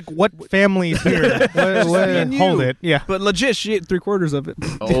around. It's like, what family's here? me and you. Hold it. Yeah. But legit, she ate 3/4 of it.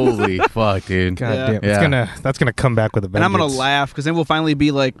 Holy fuck, dude. God Yeah. damn. Yeah. That's gonna come back with a And I'm vengeance. gonna laugh because then we'll finally be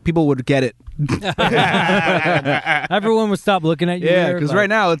like, people would get it. Everyone would stop looking at you. Yeah, weird, because like, right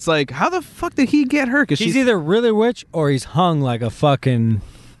now it's like, how the fuck did he get her? Because he's she's either really rich or he's hung like a fucking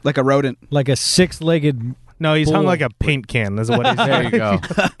like a rodent. like a 6-legged. No, he's hung Bull. like a paint can. That's what he's There you go.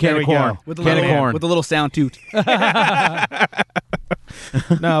 There Can we of corn. go. With a Can little of corn. with a little sound toot.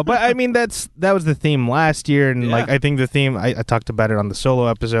 No, but I mean that was the theme last year, and Yeah. like I think the theme I talked about it on the solo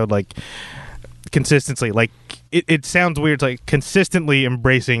episode, like consistency. Like it sounds weird, it's like consistently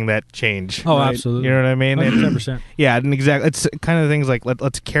embracing that change. Oh, Right. absolutely. You know what I mean? And- 110%. Yeah, and exactly. It's kind of things like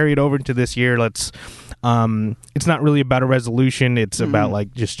let's carry it over into this year. Let's it's not really about a resolution. It's about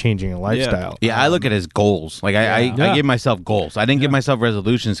like just changing a lifestyle. Yeah, I look at it as goals. Like I give myself goals. I didn't give myself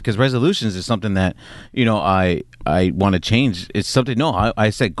resolutions because resolutions is something that I want to change. It's something. No, I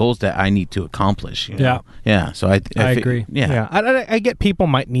set goals that I need to accomplish. Yeah. So I agree. Yeah. I get people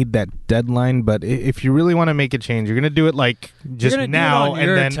might need that deadline, but if you really want to make a change, you're gonna do it like just now and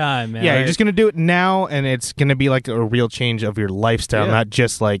then time, man. Yeah, you're just gonna do it now, and it's gonna be like a real change of your lifestyle, not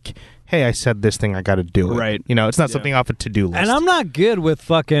just like, hey, I said this thing, I got to do it. Right. It's not something off a to-do list. And I'm not good with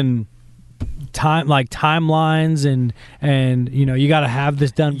fucking timelines and you got to have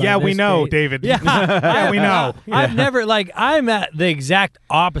this done by we this know, date. David. Yeah, we know. I've never I'm at the exact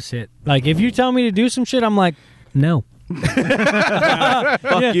opposite. Like if you tell me to do some shit, I'm like, no.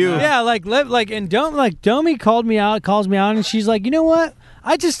 Fuck you. Yeah, and Domi calls me out, and she's like, you know what?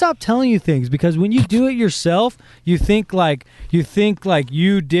 I just stopped telling you things because when you do it yourself, you think like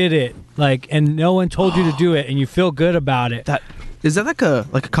you did it, and no one told you to do it, and you feel good about it. Is that like a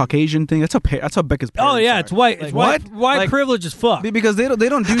Caucasian thing? That's how Becca's parents Oh yeah, it's white. It's white Like- privilege as fuck. because they don't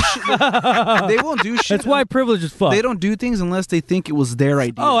do shit. They won't do shit. It's white privilege as fuck. They don't do things unless they think it was their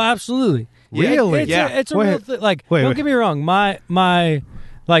idea. Oh, absolutely. Really? It's a Wait. real thing. Like, Wait. don't get me wrong. My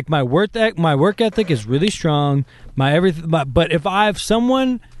work ethic is really strong. But if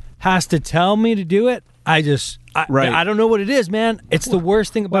someone has to tell me to do it, I don't know what it is, man. It's the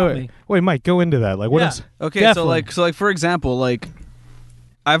worst thing about me. Wait, Mike, go into that. Like, what Yeah. else? Okay, Definitely. so for example, like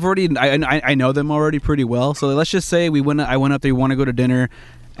I've already I know them already pretty well. So let's just say I went up there, we want to go to dinner,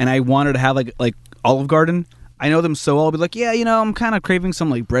 and I wanted to have like Olive Garden. I know them so well. I'll be like, yeah, I'm kind of craving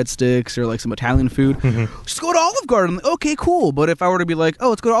some like breadsticks or like some Italian food. Just go to Olive Garden. Okay, cool. But if I were to be like, oh,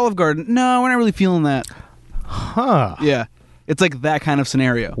 let's go to Olive Garden, no, we're not really feeling that. Huh. Yeah. It's like that kind of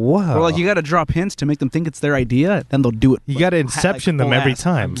scenario. Wow. Or like you got to drop hints to make them think it's their idea, then they'll do it. You got to inception them full every ass.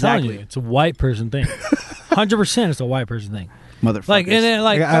 time. I'm telling Exactly. you, it's a white person thing. 100%, it's a white person thing. Motherfuckers. Like, and then,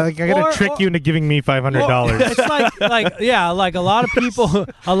 like, I got to trick you into giving me $500. It's like a lot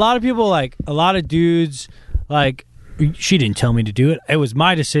of people, like a lot of dudes, like. She didn't tell me to do it. It was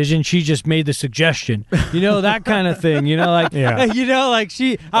my decision. She just made the suggestion. That kind of thing. I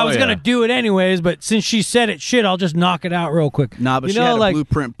was going to do it anyways, but since she said it, shit, I'll just knock it out real quick. Nah, but she had a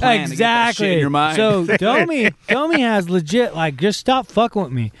blueprint plan to get that shit in your mind. So Domi has legit, just stop fucking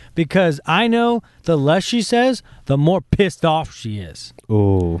with me because I know the less she says, the more pissed off she is.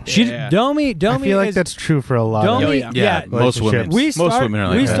 Ooh. Domi I feel like that's true for a lot of Domi, yeah. Most women. We women are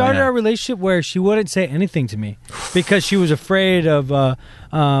like we that. started Yeah. our relationship where she wouldn't say anything to me because she was afraid of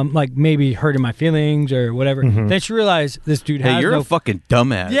maybe hurting my feelings or whatever. Then she realized this dude has Hey, you're no a fucking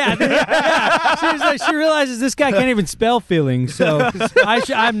dumbass. yeah. She realizes this guy can't even spell feelings, so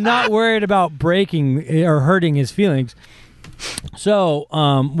I'm not worried about breaking or hurting his feelings. So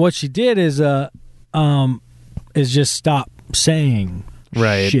what she did is just stop saying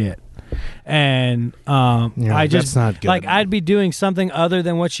shit. And I just that's not good. like I'd be doing something other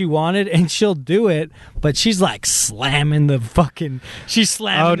than what she wanted, and she'll do it, but she's like slamming the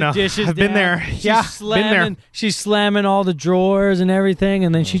dishes. I've been down. there. She's Yeah, slamming, been there. She's slamming all the drawers and everything,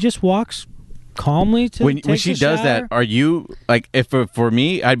 and then she just walks calmly to When takes she a does shower. that, are you like if for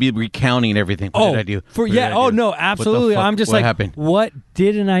me, I'd be recounting everything. What did I do? What did I do? no, What the absolutely. fuck? I'm just what like, happened? what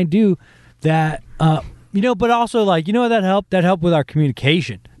didn't I do that? But also like, what that helped? That helped with our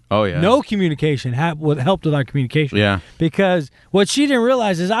communication. Oh yeah. No communication helped with our communication. Yeah. Because what she didn't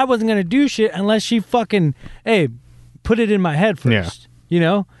realize is I wasn't gonna do shit unless she fucking put it in my head first.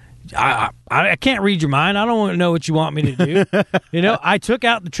 I can't read your mind. I don't want to know what you want me to do. I took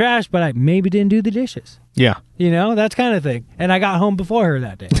out the trash, but I maybe didn't do the dishes. Yeah. That kind of thing. And I got home before her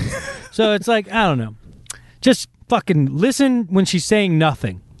that day. So it's like, I don't know. Just fucking listen when she's saying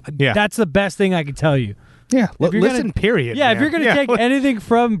nothing. Yeah. That's the best thing I can tell you. Yeah. If you're Listen, gonna- period. Yeah, man. if you're going to take anything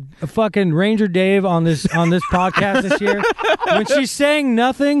from fucking Ranger Dave on this podcast this year, when she's saying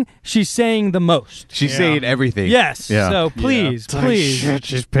nothing, she's saying the most. She's saying everything. Yes. Yeah. So please, please, Shit,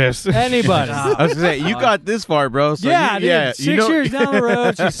 she's pissed. anybody. I was gonna say you got this far, bro. So yeah, you, dude, 6 years down the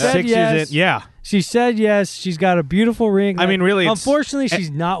road, she said 6 yes. years in. Yeah. She said yes. She's got a beautiful ring. I mean, really, it's- Unfortunately,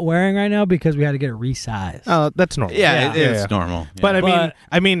 she's not wearing right now because we had to get it resized. Oh, that's normal. Yeah, Yeah. it's normal. Yeah. But But-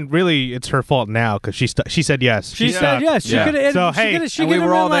 I mean, really, it's her fault now because she said yes. She said yes. She Yeah. could have. So, hey, she and we could've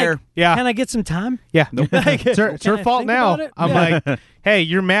were been all like, there. Yeah. Can I get some time? Yeah, Like, it's her can I fault think now. about it? I'm Yeah. like, hey,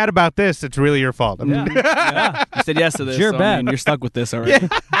 you're mad about this. It's really your fault. You said yes to this. Your so, bet. I mean, you're stuck with this already.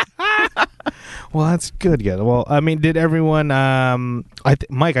 Well, that's good. Yeah. Well, I mean, did everyone?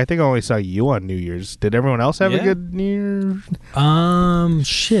 Mike, I think I only saw you on New Year's. Did everyone else have a Yeah. good New Year's?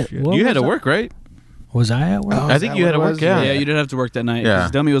 Shit. What You was had to I- work, right? Was I at work? I think you had to work. Yeah, Yeah. you didn't have to work that night. Yeah.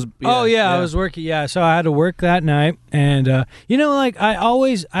 'cause Dummy was. Oh yeah, I was working. Yeah, so I had to work that night, and like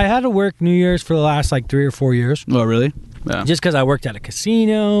I had to work New Year's for the last like 3 or 4 years, Oh really? Yeah. just because I worked at a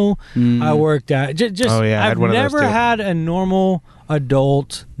casino. I worked at just. Oh, yeah, I had I've one of those, never too. had a normal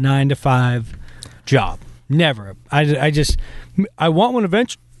adult 9 to 5 job. Never. I want one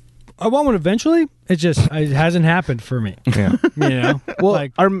eventually. It hasn't happened for me. Yeah. You know. Well,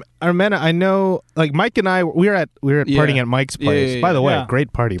 like, Armena, I know, like Mike and I, we were at partying at Mike's place. yeah, By the way, yeah.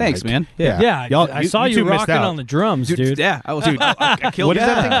 great party. Thanks, Mike. man. yeah, I saw you two missed rocking out. on the drums, dude. Yeah, I was. I killed What is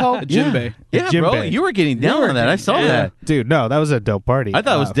that thing called? A djembe. Yeah, Jim bro. Bay. You were getting down on that. I saw that. Dude, no, that was a dope party. I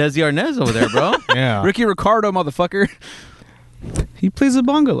thought it was Desi Arnaz over there, bro. Yeah. Ricky Ricardo, motherfucker. He plays the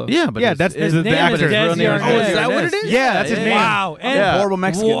bongolo. Yeah, but Yeah, it's- that's it's- the name is actor. Desi real name is Arnaz. Desi Oh, is that what it Arnaz. is? Yeah, that's his name. Wow. And Yeah. Horrible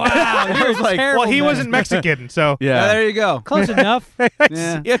Mexican. Wow. You're like, terrible, Well, he man. wasn't Mexican, so Yeah, Yeah. there you go. Close enough.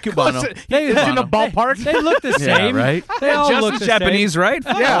 Yeah. Yeah, Cubano. It's in a ballpark. They look the Yeah, same. right? They all look Justin's the Japanese, right?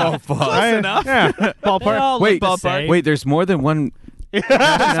 Yeah. Oh, fuck. Close enough. Yeah, same. They ballpark. all Wait, look the same. wait, there's more than one.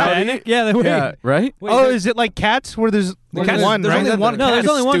 Hispanic? Yeah, they were. Yeah, right? Wait, Oh, there- is it like cats where there's Cats- one, there's right? only one. No, there's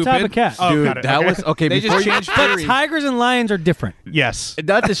only one type of cat. Oh, Dude, got it. that Okay. was okay. They Before just you, changed But furry. tigers and lions are different. Yes.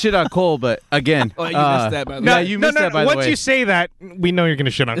 not to shit on Cole, but again, Oh, you missed that, by the No, way. you missed that by the Once way. you say that, we know you're going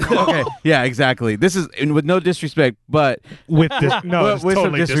to shit on Cole. Okay, yeah, exactly. This is and with no disrespect, but With this, no, but it's with some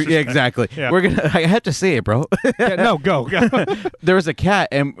totally disre- yeah, exactly. Yeah. We're gonna. I have to say it, bro. Yeah, no, go. There was a cat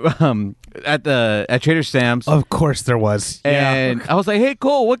and at Trader Sam's, Of course there was. and I was like, "Hey,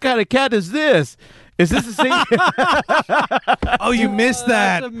 Cole, what kind of cat is this? Is this the same?" Oh, you missed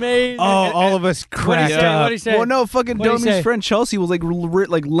That's that. amazing. Oh, all of us What do you cracked say? up. What do you say? Well, no, fucking What'd he say? Domi's friend Chelsea was like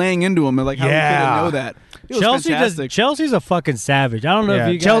like laying into him, and like how he Yeah. couldn't know that. It was Chelsea fantastic. Chelsea's a fucking savage. I don't know Yeah.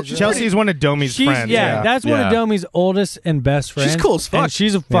 if you guys. Chelsea's one of Domi's She's, friends. yeah, that's one of Yeah. Domi's oldest and best friends. cool as fuck. And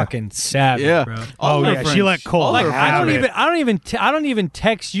she's a fucking savage, Yeah. bro. Oh, her yeah, she friends. let Cole. All Like her I friends. don't even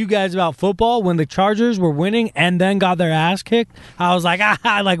text you guys about football when the Chargers were winning and then got their ass kicked. I was like,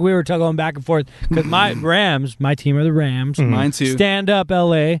 like we were going back and forth because my Rams, my team are the Rams. Mine too. Stand up,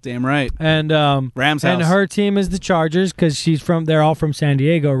 LA, Damn right. and Rams and house. her team is the Chargers because they're all from San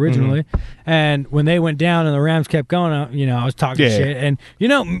Diego originally. And when they went down and the Rams kept going, I was talking Yeah. shit, and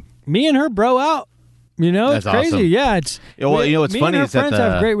me and her bro out. That's it's crazy. awesome. Yeah, it's. Yeah, well, you know what's me funny and her is that friends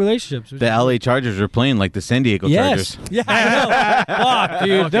have great relationships. the LA Chargers are playing like the San Diego Yes. Chargers. Yeah, I know. Fuck,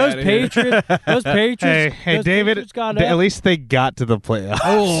 dude. Fuck Those outta here. Patriots. Those Patriots. Hey, those David. Patriots got At up. least they got to the playoffs.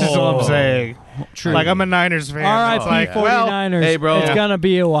 That's what I'm saying. True. Like I'm a Niners fan. R.I.P. It's like, 49ers. hey, bro. It's gonna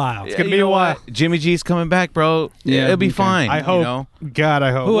be a while. It's gonna be a while. Jimmy G's coming back, bro. Yeah, it'll be okay. fine. I hope. You know? God,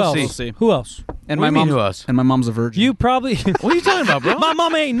 I hope. Who We'll else? see. We'll see. Who else? And What my do you mean, mom's who else? And my mom's a virgin. You probably. What are you talking about, bro? My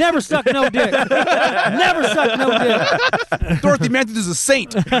mama ain't never sucked no dick. Never sucked no dick. Dorothy Matthews is a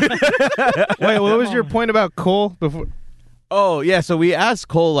saint. Wait, what was your point about Cole before? Oh yeah, so we asked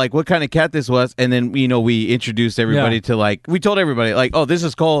Cole like what kind of cat this was, and then we introduced everybody Yeah. to we told everybody like, oh, this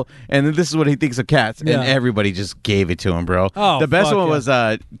is Cole, and then this is what he thinks of cats, Yeah. and everybody just gave it to him, bro. Oh, the best fuck one yeah.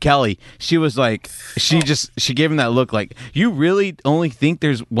 was Kelly. She was like, she gave him that look like, you really only think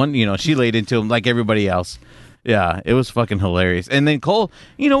there's one, she laid into him like everybody else. Yeah, it was fucking hilarious. And then Cole,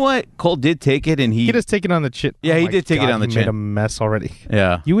 you know what? Cole did take it, and He just take it on the chin. Yeah, Oh he my did take it God, on the he chin. Made a mess already.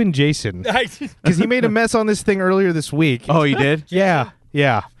 yeah. You and Jason, because he made a mess on this thing earlier this week. Oh, he did. yeah.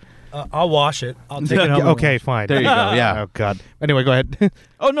 I'll wash it. I'll take it home. Okay, fine. There you go, yeah. Oh God. Anyway, go ahead.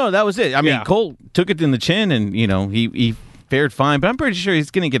 Oh no, that was it. I mean, Yeah. Cole took it in the chin, and he fared fine. But I'm pretty sure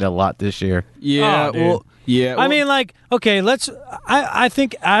he's gonna get a lot this year. Yeah. Oh, dude. well. Yeah. I mean, okay, let's. I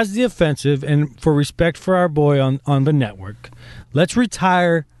think as the offensive and for respect for our boy on the network, let's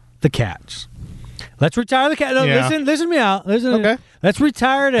retire the cats. Let's retire the cat. No, Yeah. listen me out. Okay. Let's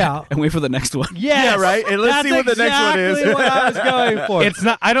retire it out. and wait for the next one. Yes. Yeah, right? And let's That's see what the next one is. exactly what I was going for. It's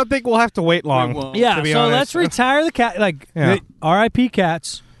not. I don't think we'll have to wait long. We won't. Yeah, to be so honest. let's retire the cat. Yeah. R.I.P.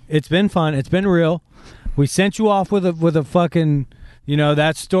 cats. It's been fun. It's been real. We sent you off with a fucking.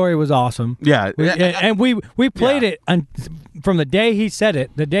 That story was awesome. Yeah, And we played it from the day he said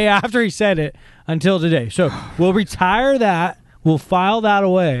it, the day after he said it, until today. So we'll retire that. We'll file that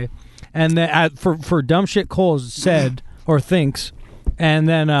away, and then for dumb shit Cole said or thinks, and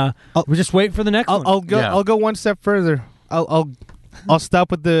then we'll just wait for the next one. I'll go. Yeah. I'll go one step further. I'll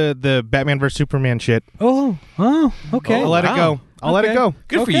stop with the Batman vs Superman shit. Oh, okay. I'll let it go. I'll let it Okay. go.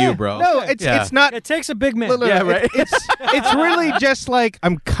 good for Okay. you, bro. No, it's Yeah. it's not. It takes a big man. Look, Yeah, right. It's really just like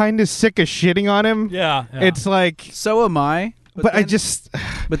I'm kind of sick of shitting on him. Yeah. It's like So am I. but I just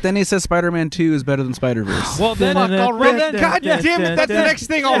But then he says Spider-Man 2 is better than Spider-Verse. Well, then, fuck already. God then- damn it, that's the next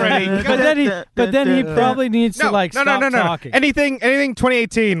thing already. But then he probably needs to like stop talking. Anything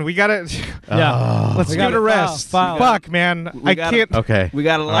 2018. We gotta. Yeah. Let's We give it gotta a rest. file. Fuck, man. I gotta- can't. Okay. We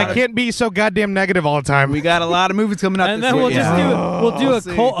got a lot. I can't be so goddamn negative all the time. We got a lot of movies coming out And this then year. we'll just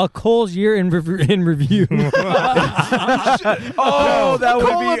do see. a Cole's year in review. Oh, that would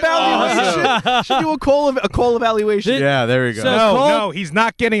Cole be evaluation. awesome. Should do a Cole evaluation. Yeah, there we go. So- No, Cole- no, he's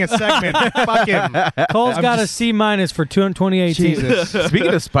not getting a segment. Fuck him. Cole's got a C- for 2018. Jesus.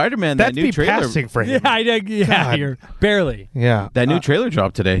 Speaking of Spider-Man, that That's new be trailer. passing for Yeah, him. yeah, you're barely. Yeah. That new trailer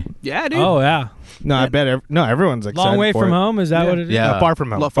dropped today. Yeah, dude. Oh yeah, No, I bet. Everyone's excited. long way for from it. home. Is that what it is? Yeah. Far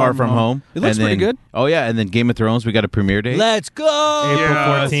from home. Far from home. It looks And pretty then- good. Oh yeah, and then Game of Thrones, we got a premiere date. Let's go, April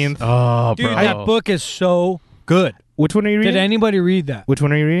Yes. 14th. Oh, dude. bro. That book is so good. Which one are you reading? Did anybody read that? Which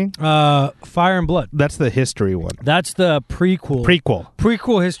one are you reading? Fire and Blood. That's the history one. That's the prequel.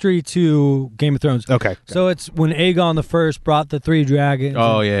 Prequel. History to Game of Thrones. Okay. So it's when Aegon the First brought the three dragons.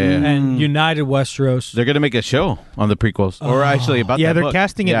 Oh yeah, yeah. and united Westeros. They're gonna make a show on the prequels, or actually about Yeah, that they're book.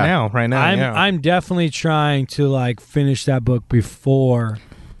 casting it Yeah. now, right now. I'm definitely trying to like finish that book before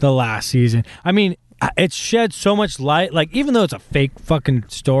the last season. I mean, it sheds so much light. Like even though it's a fake fucking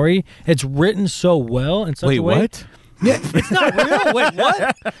story, it's written so well in such Wait, a way. what? Yeah, it's not real. Wait,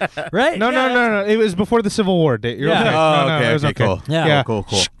 what? Right? No, Yeah. no. It was before the Civil War. You're Yeah. okay. Oh, No, okay, it was okay, cool. Yeah. Yeah. Cool.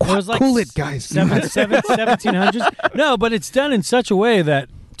 It was like Cool it, guys. 1700s. No, but it's done in such a way that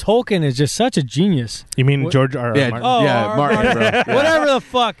Tolkien is just such a genius. You mean What- George R. R. Yeah, Martin? Oh, yeah, Martin, bro. Yeah. Whatever the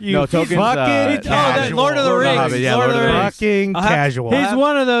fuck you. No, he's Tolkien's, fucking that Lord of the Lord of the Rings. Hobbit, yeah, Lord of the Rings. Fucking I'll have- casual. He's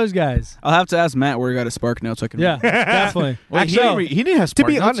one of those guys. I'll have to ask Matt where he got his Spark Notes. So I can Yeah, definitely. Wait, he, Actually, didn't he didn't have to Spark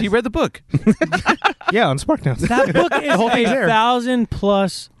be Notes. honest- He read the book. Yeah, on SparkNotes. That book is whole thing's there.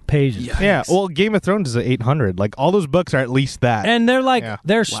 1,000+ pages. Yeah, well, Game of Thrones is 800. Like all those books are at least that. And they're like Yeah.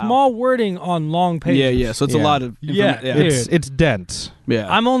 they're small wording on long pages. Yeah. So it's a Yeah. lot of. Yeah, yeah. dude. it's dense. Yeah.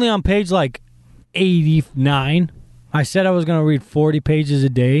 I'm only on page like 89. I said I was going to read 40 pages a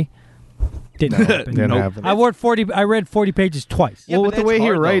day. Didn't happen. Didn't Nope. happen. I read 40 pages twice. Yeah, well, but with the that's way he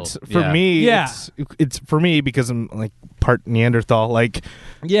hard, though. writes, for Yeah. me, Yeah. it's for me because I'm like part Neanderthal. Like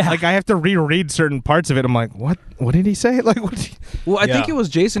Yeah. I have to reread certain parts of it. I'm like, what? What did he say? Like, what? Well, I think Yeah. it was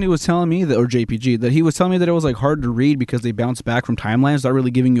Jason who was telling me that, or JPG, that he was telling me that it was like hard to read because they bounce back from timelines, not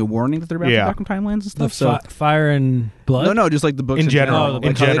really giving you a warning that they're bouncing Yeah. back from timelines and the stuff. So Fire and Blood. no, just like the books In general. Like In how they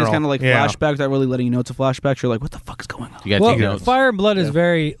just general. kind of like Yeah. flashbacks, not really letting you know it's a flashback. You're like, what the fuck is going on? You gotta Well, take notes. Fire and Blood is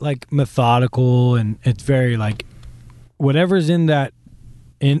very like methodical, and it's very like whatever's in that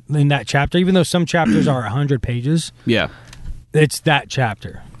chapter. Even though some chapters are 100 pages, Yeah. it's that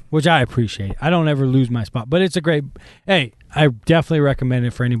chapter, which I appreciate. I don't ever lose my spot, but it's a great. Hey, I definitely recommend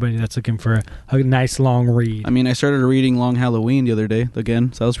it for anybody that's looking for a nice long read. I mean, I started reading Long Halloween the other day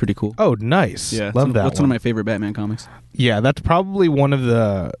again, so that was pretty cool. Oh, nice. Yeah, Love that. That's one of my favorite Batman comics. Yeah, that's probably one of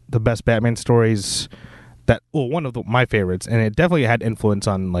the best Batman stories. One of my favorites, and it definitely had influence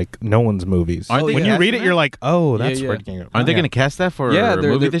on like Nolan's movies. Aren't they when you read it, casting you're like, oh, that's Yeah, where yeah. it came from. Aren't they Yeah. going to cast that for Yeah, a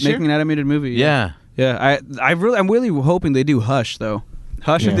they're movie this making year? an animated movie. Yeah. Yeah. I'm really hoping they do Hush though.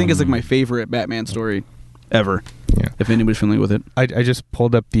 Hush, I Yeah. think, is like my favorite Batman story ever. Yeah. If anybody's familiar with it. I just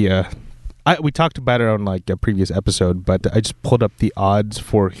pulled up the. We talked about it on like a previous episode, but I just pulled up the odds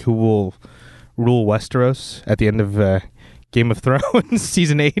for who will rule Westeros at the end of Game of Thrones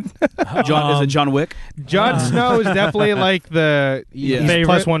season 8. John, is it John Wick? Jon Snow is definitely like the Yeah. he's Favorite?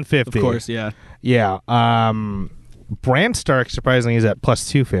 plus 150. Of course, yeah. Yeah. Bran Stark surprisingly is at plus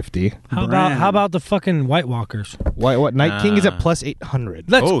 250. How about the fucking White Walkers? What Night King is at Ah. plus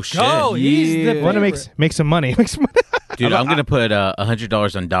 800. Let's Oh, shit. go. He's the Yeah. Want to favorite. make some money? Make some money. Dude, I'm going to put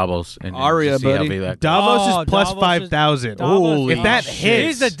 $100 on Davos. And Aria, see how buddy. big that goes. Davos Oh, is plus Davos is- 5,000. Davos If is- that He's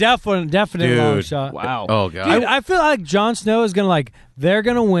hits, the definite long Dude. shot. Wow. Oh, God. Dude, I feel like Jon Snow is gonna they're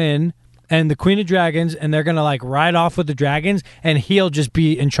gonna win, and the Queen of Dragons, and they're gonna ride off with the dragons, and he'll just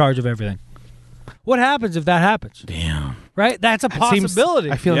be in charge of everything. What happens if that happens? Damn. Right? That's a That seems- possibility.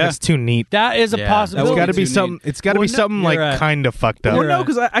 I feel like Yeah. it's too neat. that is a Yeah. It's possibility. got to be too something. neat. It's got to Well, be no, something like you're right. kind of fucked up. Well, You're no, right.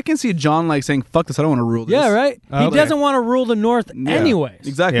 because I can see John saying, "Fuck this, I don't want to rule this." Yeah, right. Okay. He doesn't want to rule the North Yeah. anyways.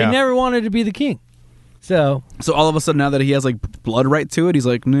 Exactly. Yeah. He never wanted to be the king. So So all of a sudden, now that he has blood right to it, he's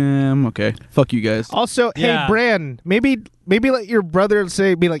like, "Nah, I'm okay. Fuck you guys." Also, Yeah. hey, Bran, maybe let your brother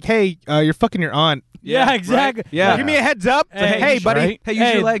be like, hey, you're fucking your aunt. Yeah, exactly. Right? Yeah. Give me a heads up. Hey, buddy. right? Hey,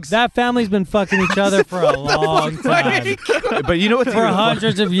 use your legs. That family's been fucking each other for a long time. But you know what's For even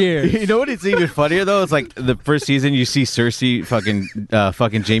hundreds of years. You know what? It's even funnier though. It's like the first season you see Cersei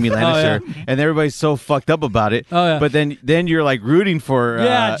fucking Jamie Lannister, and everybody's so fucked up about it. Oh, yeah. But then you're like rooting for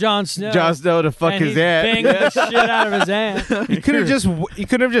Jon Snow. Jon Snow to fuck and his he's aunt. banging the shit out of his aunt. You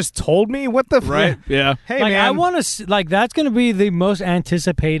could have just told me what the Right? Yeah. Hey Like man, I want to like that's going to be the most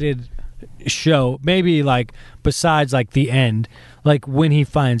anticipated show, maybe like besides like the end, like when he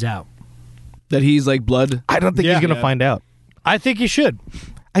finds out. That he's like blood. I don't think Yeah. he's gonna Yeah. find out. I think he should.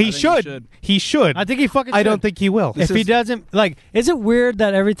 He think should. He should. I think he fucking. I don't should. think he will. If he doesn't, like, is it weird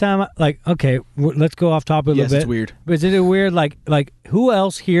that every time, like, okay, let's go off topic a Yes, little bit. it's weird. But is it weird, like, who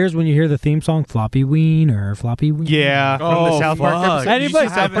else hears when you hear the theme song, Floppy Wiener, Floppy Wiener? Yeah, from the Oh, South Park fuck. episode. Anybody? You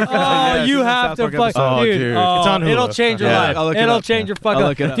see South Park Oh, episode? you it's a have South to Park fuck, episode. Oh, dude. dude. Oh, It's on Hulu. it'll change your Yeah, life. I'll look it It'll up. change your fuck I'll up,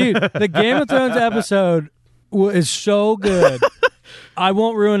 look it up. dude. The Game of Thrones episode is so good. I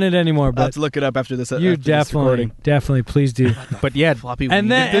won't ruin it anymore, Let's but look it up after this. you definitely, please do. But yeah, Floppy And wiener.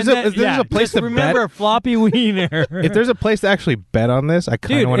 then, If there's a place just to remember Floppy Wiener. if there's a place to actually bet on this, I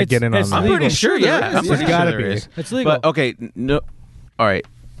kind Dude, of want to it's- get in on it's that. I'm legal. pretty sure. Yeah, I'm There's pretty gotta sure be. there is. It's legal. But okay, no. All right,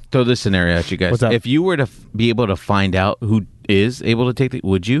 throw this scenario at you guys. What's up? If you were to be able to find out who is able to take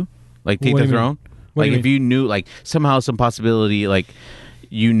would you take What the do you throne? What do Like you if you knew, like somehow some possibility, like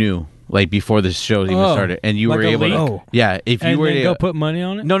you knew, like before the show even Oh, started, and you like were a able leak? to, Oh. yeah. If you and were then to go put money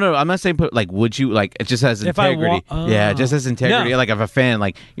on it. No, I'm not saying put like would you like it just has If I integrity. wa- Yeah, just as integrity. No. Like if a fan,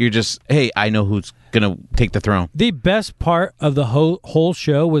 like you're just, hey, I know who's gonna take the throne. The best part of the whole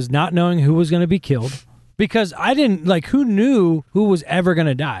show was not knowing who was going to be killed, because I didn't like who knew who was ever going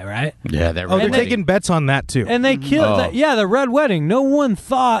to die, right? Yeah, they're Oh, they're And taking bets on that too. And they killed, Oh. the Red Wedding. No one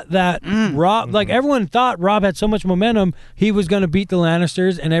thought that Rob, like everyone thought Rob had so much momentum, he was going to beat the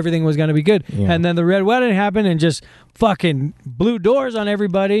Lannisters and everything was going to be good. Yeah. And then the Red Wedding happened and just fucking blew doors on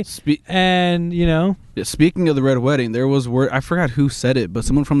everybody. And Speaking of the Red Wedding, there was word. I forgot who said it, but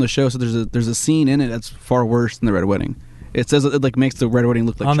someone from the show said there's a scene in it that's far worse than the Red Wedding. It says it like makes the Red Wedding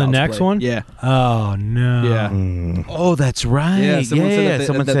look like on the child's next play. one. Yeah, Oh no. yeah. Oh, that's right. Yeah, someone said, that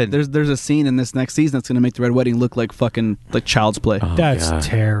someone that said. there's a scene in this next season that's going to make the Red Wedding look like fucking like child's play. Oh, That's God.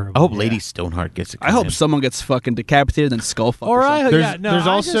 terrible. I hope Lady Stoneheart gets it. I hope someone gets fucking decapitated and skull fucked. Or something. There's- yeah, no, there's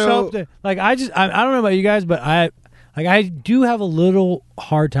I just also- hope that, like I don't know about you guys, but I do have a little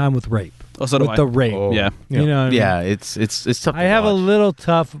hard time with rape. Oh, so do with I. the rape. Oh. Yeah. You know what I mean? Yeah, it's tough. I to have a watch. little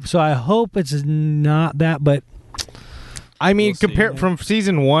tough, so I hope it's not that, but I mean, We'll see. compare from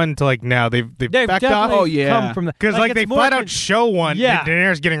season 1 to like now, they've they've backed definitely off. Oh, yeah. come from Because like they it's more flat out show one, Yeah.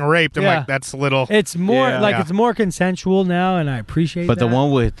 Daenerys getting raped. I'm Yeah. like, that's a little. it's more Yeah. like Yeah. it's more consensual now, and I appreciate. But the that. one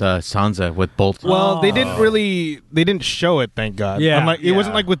with Sansa with Bolton. Well, they didn't show it. Thank God. Yeah. I'm like, it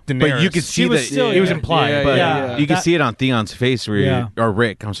wasn't like with Daenerys. but you could see was that still- it was yeah. implied. Yeah, but yeah. you can That- see it on Theon's face, where Yeah. or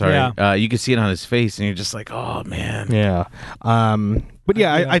Rick. I'm sorry. Yeah. You can see it on his face, and you're just like, oh man. Yeah. But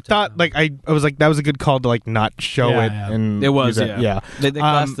yeah, I do I have to thought like I was like that was a good call to like not show Yeah, it. yeah. And It was, use it. yeah. They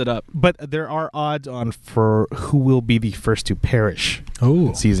classed it up. But there are odds on for who will be the first to perish Ooh.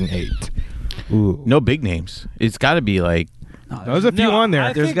 in season 8. Ooh. No big names. It's got to be like There's a few on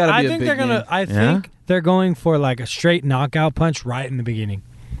there. There's gotta be a I think big they're gonna. name. I think they're going for like a straight knockout punch right in the beginning.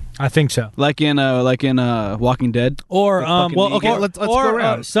 I think so. Like in Walking Dead. Or Like fucking well, okay, Negan. let's or, go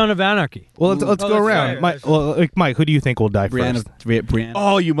around. Son of Anarchy. Well, let's Oh, go that's around. right, Mike, that's right. Mike, who do you think will die Brienne. first? Brienne.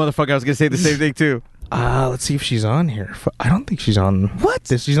 oh, you motherfucker! I was gonna say the same thing too. Let's see if she's on here. I don't think she's on. What?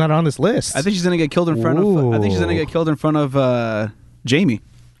 She's not on this list. I think she's gonna get killed in front of. I think she's gonna Ooh. get killed in front of Jamie.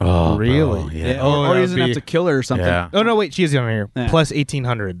 Oh, Really? bro, yeah. Oh, or that he's would gonna be- have to kill her or something. Yeah. Oh no, wait, she is on here. Yeah. Plus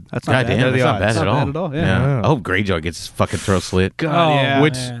 1800. That's not God bad. damn, They're that's the not odds. bad That's at not all. bad at all, yeah. Yeah. I hope Greyjoy gets his fucking throat slit. God, Oh, yeah.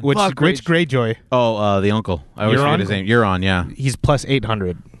 Which man. which Greyjoy? Oh, the uncle. I always Euron? forget his name. Euron, yeah. He's plus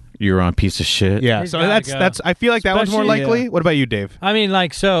 800. Euron, piece of shit. Yeah. He's So gotta that's go. that's. I feel like that one's more Especially- likely. What about you, Dave? I mean,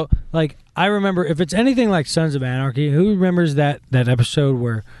 like so, like I remember if it's anything like Sons of Anarchy. Who remembers that episode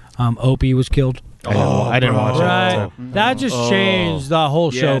where Opie was killed? I didn't watch it. Right. That just changed the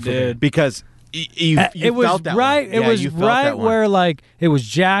whole Yeah, show it for me. did. Because you It was felt that right. one. It Yeah, was you felt right that one. where like it was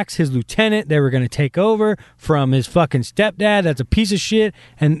Jax, his lieutenant. They were going to take over from his fucking stepdad. That's a piece of shit.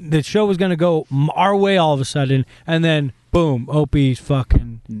 And the show was going to go our way all of a sudden. And then boom, Opie's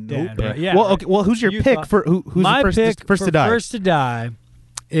fucking dead. Right? Yeah. Well, right. okay. Well, who's your You pick thought- for who's My the pick first for to die? First to die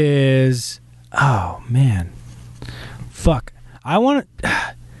is man, fuck. I want to.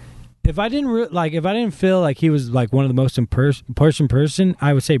 If I didn't if I didn't feel like he was like one of the most important person,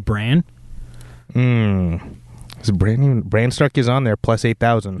 I would say Bran. Is Bran Stark is on there plus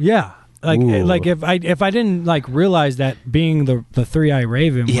 8,000. Yeah. Ooh. like if I didn't like realize that being the 3-Eye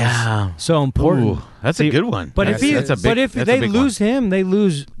Raven was so important. Ooh, that's a good one. But That's- if that's a big- if that's a they big lose him, they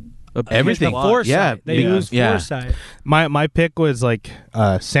lose Everything. Foresight. Yeah, They lose yeah. foresight. My pick was like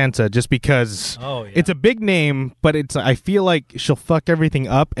Sansa, just because Oh, yeah. it's a big name, but I feel like she'll fuck everything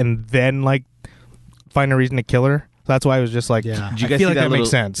up and then like find a reason to kill her. That's why I was just like, Yeah. Did you I guys feel see like that little, makes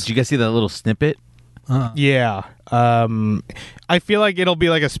sense. Did you guys see that little snippet? Yeah. I feel like it'll be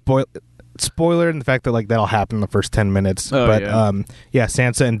like a spoiler in the fact that like that'll happen in the first 10 minutes. Oh, but yeah.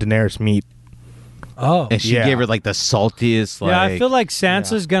 Sansa and Daenerys meet. Oh, And she Yeah. gave her like the saltiest. Like, yeah. I feel like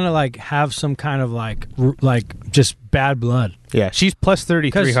Sansa's gonna like have some kind of like just bad blood. Yeah, she's plus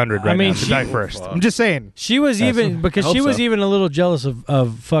 3,300 right I mean, now to she- die first. I'm just saying. She was even because hope she was so. even a little jealous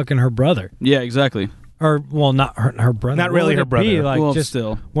of fucking her brother, Yeah, exactly. or well, not her brother. Not What really would her it be? brother. Like Well, just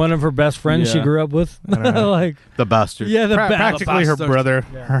still. one of her best friends she Yeah. grew up with. like the bastard. yeah, the best. Practically her bastard. brother.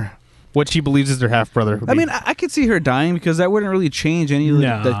 Yeah. What she believes is her half brother. I mean, I could see her dying because that wouldn't really change any of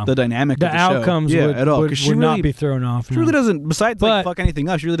No. the dynamic The of the outcomes show. Yeah, would, at all. would, 'Cause she would really, not be thrown off. she no. really doesn't. Besides, But- like fuck anything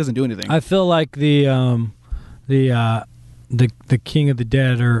else, she really doesn't do anything. I feel like the King of the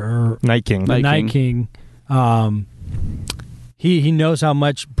Dead or Night King. the Night King, he knows how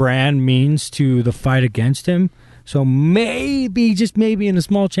much Bran means to the fight against him. So maybe, just maybe, in a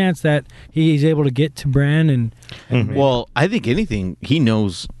small chance that he's able to get to Bran and Well, I think anything he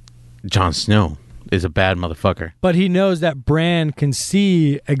knows. Jon Snow is a bad motherfucker. but he knows that Bran can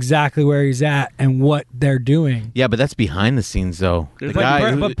see exactly where he's at and what they're doing. Yeah, but that's behind the scenes though. The But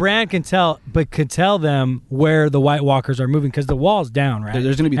guy. But Bran can tell them where the White Walkers are moving because the wall's down, right?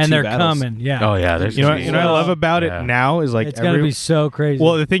 There's gonna be and two they're battles. coming. Yeah, oh yeah, there's. You know, gonna what, be- you know what I love about Yeah. it now is like it's gonna be so crazy.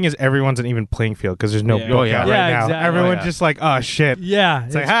 Well, the thing is, everyone's an even playing field because there's no Yeah. book Oh, yeah. out Yeah, right now. exactly. Everyone's Oh, yeah. just like, oh shit. yeah,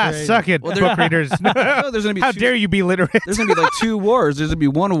 It's like, suck it, Well, book readers. No, there's gonna be How two- dare you be literate? There's gonna be like two wars. There's gonna be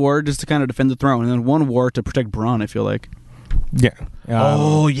one war just to kind of defend the throne, and then one war to protect Bronn. I feel like. Yeah.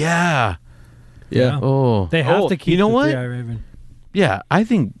 Oh yeah. Yeah. Oh, They have Oh, to keep. You know the what? Three-Eyed Raven. Yeah, I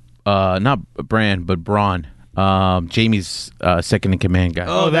think not Bran, but Braun. Jamie's second in command guy.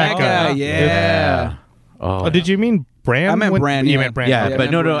 Oh, that guy. Yeah. Oh, Oh, did you mean Bran? I meant Bran, You yeah. meant Bran. Yeah, okay.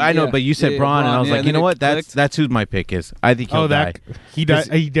 but no, I know, Yeah. but you said Yeah, Braun, and I Bronn, was yeah, like, and you know then what? it That's clicked. who my pick is. I think he'll Oh, that die. he dies.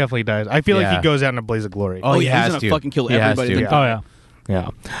 He definitely dies. I feel like Yeah. he goes out in a blaze of glory. Oh, he he's has gonna to. fucking kill He has everybody. to. then- Oh yeah.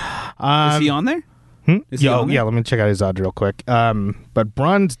 yeah. Is he on there? Is he Yeah, on there? yeah. Let me check out his odds real quick. But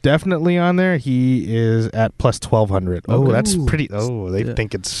Braun's definitely on there. He is at plus 1,200. Oh, Okay. that's Ooh. pretty. Oh, they Yeah.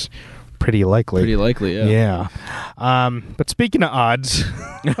 think it's pretty likely. Pretty likely, yeah. Yeah. But speaking of odds,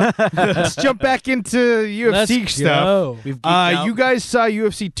 let's jump back into UFC Let's stuff. go. We've geeked out. You guys saw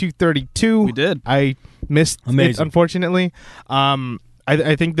UFC 232. We did. I missed it, Amazing. unfortunately.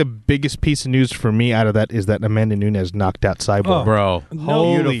 I think the biggest piece of news for me out of that is that Amanda Nunes knocked out Cyborg. Oh. Bro.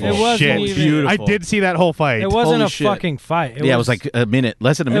 Holy it wasn't shit! even- I did see that whole fight. It wasn't Holy a shit. fucking fight. Yeah, it was like a minute,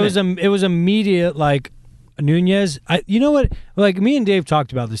 less than a minute. It was immediate. Like Nunez. You know what? Like me and Dave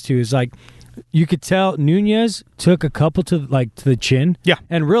talked about this too. Is like you could tell Nunez took a couple to the chin. Yeah.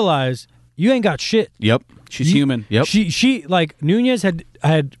 and realized you ain't got shit. Yep. She's You- human. Yep. She like Nunez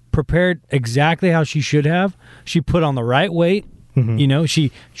had prepared exactly how she should have. She put on the right weight. You know,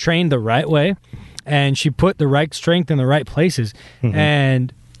 she trained the right way, and she put the right strength in the right places.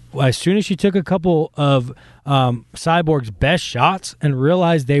 And as soon as she took a couple of Cyborg's best shots and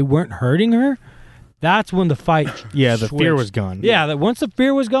realized they weren't hurting her, that's when the fight. Yeah, the fear switched. was gone. Yeah, that once the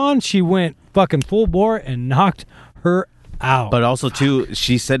fear was gone, she went fucking full bore and knocked her out. But also too,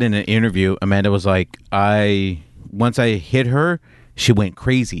 she said in an interview, Amanda was like, once I hit her, she went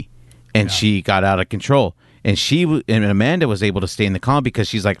crazy, and she got out of control. And and Amanda was able to stay in the calm because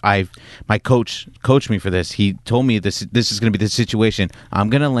she's like, my coach coached me for this. He told me this is going to be the situation.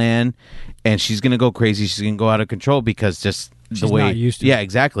 I'm going to land, and she's going to go crazy. She's going to go out of control because just She's the way. not used to yeah, it.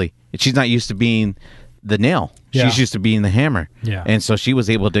 exactly. She's not used to being the nail. Yeah. She's used to being the hammer. Yeah. And so she was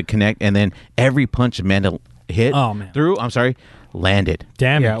able to connect, and then every punch Amanda hit Oh, man. landed.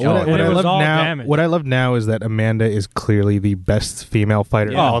 damage. Yeah, And what it I was love all now, damage. what I love now is that Amanda is clearly the best female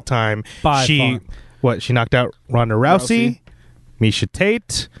fighter of Yeah. all time. By she far. she knocked out Ronda Rousey, Misha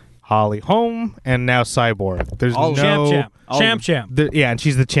Tate, Holly Holm, and now Cyborg. There's All no champ. Yeah, and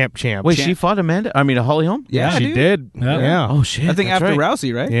she's the champ. Wait, Champ. she fought Amanda? I mean, Holly Holm? Yeah, she dude. did. Yeah. Yeah. Oh shit! I think that's after right.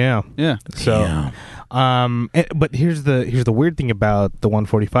 Rousey, right? Yeah. Yeah. So, but here's the weird thing about the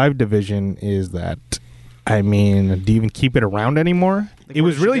 145 division is that, I mean, do you even keep it around anymore? It where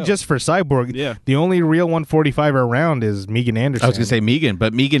was does she really go? just for Cyborg. Yeah. The only real 145 around is Megan Anderson. I was gonna say Megan,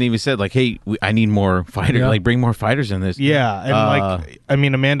 but Megan even said like, "Hey, I need more fighters. Yeah. Like, bring more fighters in this." Yeah, and like, I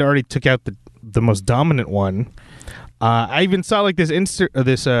mean, Amanda already took out the most dominant one. I even saw like this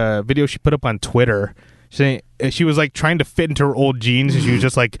video she put up on Twitter. She was like trying to fit into her old jeans, and she was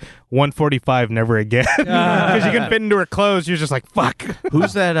just like 145, never again, because she couldn't fit into her clothes. She was just like, "Fuck."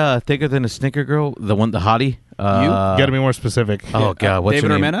 Who's that thicker than a Snicker girl? The hottie? You gotta be more specific. Oh God, what's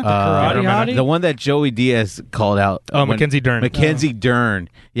David her name? Armenta? Karate hottie? The one that Joey Diaz called out. Oh, Mackenzie Dern. Mackenzie Dern.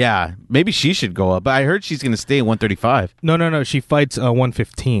 Yeah, maybe she should go up. But I heard she's going to stay at 135. No. She fights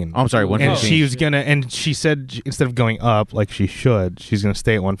 115. Oh, I'm sorry, And 115. she was gonna, and she said instead of going up like she should, she's gonna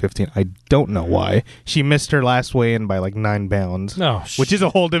stay at 115. I don't know why. She missed her last weigh-in by like 9 pounds, No, which is a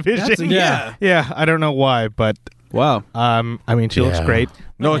whole division. yeah. Yeah. I don't know why, but Wow. I mean, she looks Yeah. great.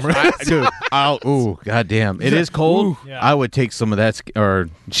 No, dude. Ooh, goddamn. It is cold. Yeah. I would take some of that. Or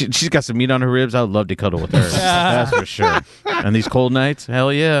she's got some meat on her ribs. I would love to cuddle with her. That's for sure. And these cold nights,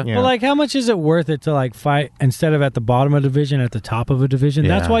 hell yeah. Yeah. Well, like, how much is it worth it to like fight instead of at the bottom of a division, at the top of a division?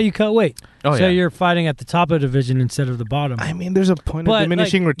 That's Yeah. why you cut weight. Oh, so yeah. you're fighting at the top of a division instead of the bottom. I mean, there's a point But, of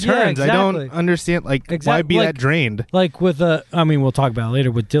diminishing like, yeah, returns. I don't exactly. understand, like, why Exact- be like- that drained? Like with I mean, we'll talk about it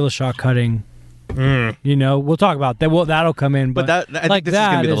later with Dillashaw cutting. You know, we'll talk about that. Well, that'll come in, But but, that I like think this is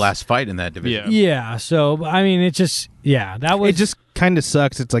going that to be the is- last fight in that division. Yeah. So I mean, it just that was It just kind of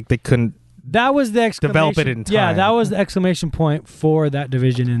sucks. It's like they couldn't. that was the exclamation. Develop it in Yeah, time. that was the exclamation point for that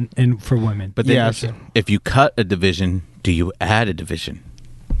division and for women. But then Yes. if you cut a division, do you add a division?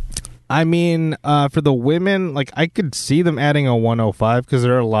 I mean, for the women, like, I could see them adding a 105 because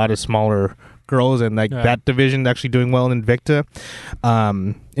there are a lot of smaller girls, and like Yeah. that division actually doing well in Invicta.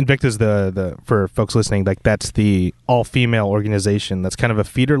 Invicta's the for folks listening, like that's the all-female organization. That's kind of a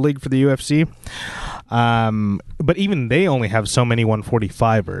feeder league for the UFC. But even they only have so many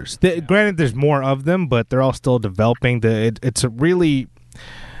 145ers. Granted, there's more of them, but they're all still developing. It's a really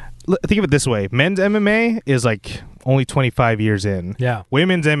think of it this way: men's MMA is like only 25 years in. Yeah.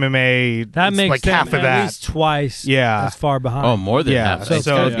 Women's MMA, That it's makes like them half of at that. least twice Yeah. as far behind. Oh, more than Yeah, that. so It's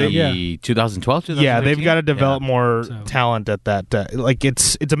gotta they- be 2012, 2013? Yeah, they've got to develop more So- talent at that. Like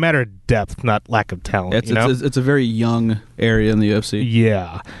it's a matter of depth, not lack of talent. It's, you know? it's a very young area in the UFC.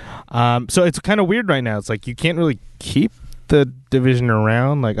 Yeah. So it's kind of weird right now. It's like you can't really keep the division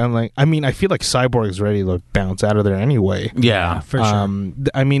around. Like I mean, I feel like Cyborg's ready to bounce out of there anyway. Yeah. for sure.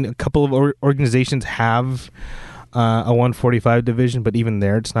 I mean, a couple of organizations have a 145 division, but even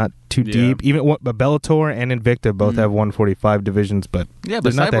there, it's not too Yeah. deep. Even Bellator and Invicta both have 145 divisions, but Yeah,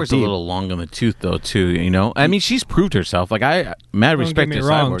 but they're not that Cyborg's a deep. little long on the tooth, though, too, you know? I mean, she's proved herself. Like, I mad Don't respect get to me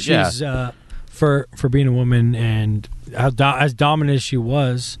wrong. Cyborg. Yeah. She's for being a woman and as dominant as she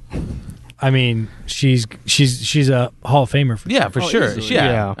was. I mean, she's a Hall of Famer. Yeah, for Oh, sure. easily. Yeah.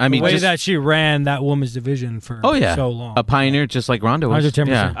 Yeah. I mean, the way just that she ran that women's division for so long. a pioneer just like Ronda was. 110%.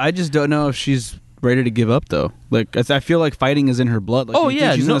 Yeah. I just don't know if she's ready to give up though. Like I feel like fighting is in her blood. Like, Oh, do you yeah,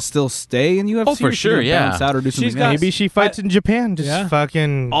 think she's no- gonna still stay in UFC. Oh, for or she's sure, gonna yeah. bounce out or do something got- else? Maybe she fights in Japan. Just Yeah.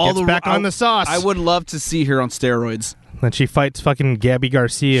 fucking gets back on the sauce. I would love to see her on steroids. Then she fights fucking Gabby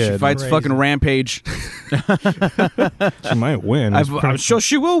Garcia. She fights Crazy. fucking Rampage. She might win. I'm sure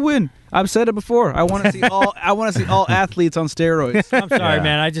she will win. I've said it before. I want to see all. I want to see all athletes on steroids. I'm sorry, Yeah.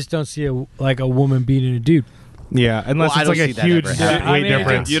 man. I just don't see a woman beating a dude. Yeah, unless Well, I it's like don't a see that huge ever happening. weight I mean, it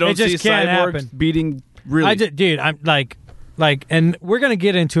difference. just- It just can't Cyborg happen. beating really. Dude, I'm like, and we're gonna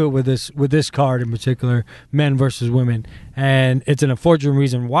get into it with this card in particular, men versus women, and it's an unfortunate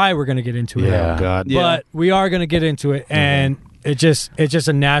reason why we're gonna get into it. Yeah. God. Yeah. But we are gonna get into it, and it's just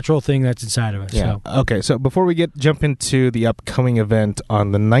a natural thing that's inside of us. Yeah. So. Okay, so before we jump into the upcoming event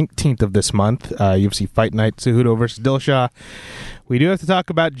on the 19th of this month, UFC Fight Night, Cejudo versus Dillashaw, we do have to talk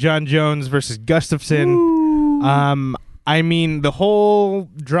about John Jones versus Gustafsson. I mean, the whole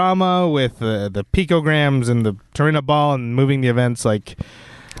drama with the picograms and the Torino ball and moving the events, like,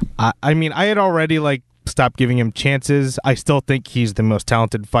 I mean, I had already, like, stopped giving him chances. I still think he's the most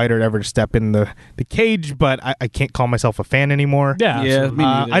talented fighter to ever step in the cage, but I can't call myself a fan anymore. Yeah. Yeah, absolutely. me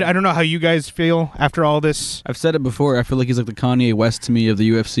neither. I don't know how you guys feel after all this. I've said it before. I feel like he's like the Kanye West to me of the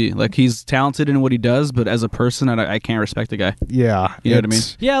UFC. Like he's talented in what he does, but as a person, I can't respect the guy. Yeah. You know what I mean?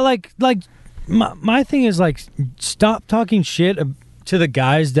 it's- Yeah, like my thing is like stop talking shit to the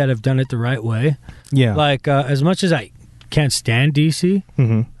guys that have done it the right way. Yeah. Like as much as I can't stand DC,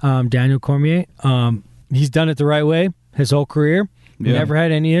 Mhm. Daniel Cormier, he's done it the right way his whole career. Yeah. Never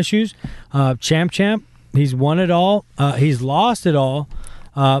had any issues. Champ, he's won it all. He's lost it all.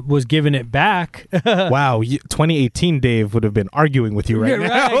 Was giving it back. Wow. 2018 Dave would have been arguing with you right Yeah,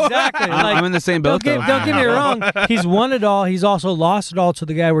 now. right, exactly. Like, I'm in the same boat. Don't get me wrong. He's won it all. He's also lost it all to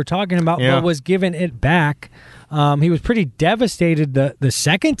the guy we're talking about, Yeah. but was given it back. He was pretty devastated the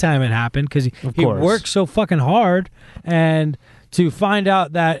second time it happened because he course. worked so fucking hard and to find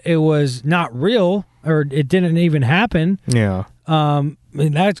out that it was not real or it didn't even happen. Yeah.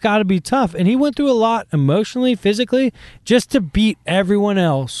 That's got to be tough. And he went through a lot emotionally, physically, just to beat everyone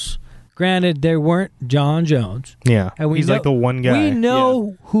else. Granted, they weren't John Jones. Yeah. And He's like the one guy. We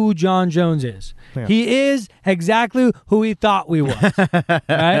know who John Jones is. Yeah. He is exactly who we thought we was.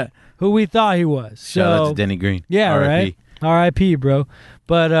 Right? Who we thought he was. Shout out So, to Denny Green. yeah, RIP. right? R.I.P., bro.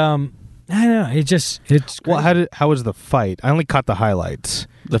 But, I don't know. It's Well, crazy. how was the fight? I only caught the highlights.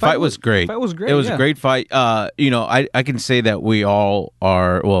 The fight was great. Fight was great. It was yeah. a great fight. I can say that we all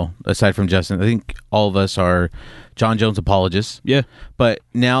are, well, aside from Justin, I think all of us are John Jones apologists. Yeah. But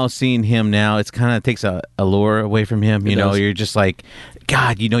now seeing him now, it's kind of takes a allure away from him. You It know, does. you're just like,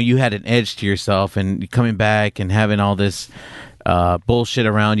 God, you had an edge to yourself, and coming back and having all this bullshit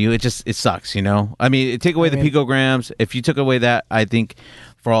around you, it sucks. I mean, take away the picograms. If you took away that, I think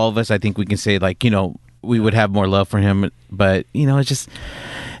for all of us, I think we can say like, we would have more love for him. But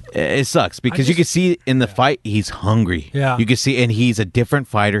it sucks because you can see in the fight he's hungry. Yeah. You can see, and he's a different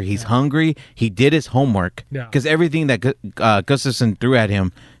fighter. He's hungry. He did his homework. Yeah. Because everything that Gustafsson threw at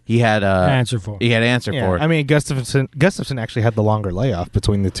him, he had Answer for. He had an answer Yeah. for it. I mean, Gustafsson actually had the longer layoff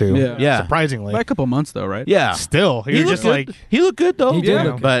between the two. Yeah. Yeah. Surprisingly. By a couple months though, right? Yeah. Still, He you're looked just good. like, He looked good though. He did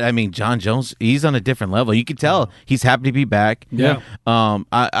look good. But I mean, John Jones, he's on a different level. You can tell he's happy to be back. Yeah.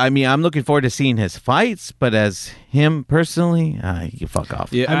 I mean, I'm looking forward to seeing his fights, but as him personally, you can fuck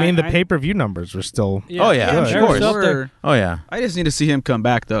off. Yeah. I mean, the pay-per-view numbers were still. Oh, yeah, of they're course. still up there. Oh yeah. I just need to see him come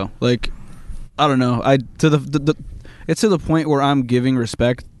back though. Like, I don't know. It's to the point where I'm giving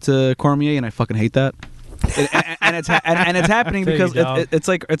respect to Cormier, and I fucking hate that. and it's happening Feel you, because dog.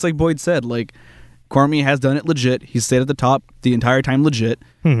 it's like Boyd said. Like, Cormier has done it legit. He's stayed at the top the entire time legit.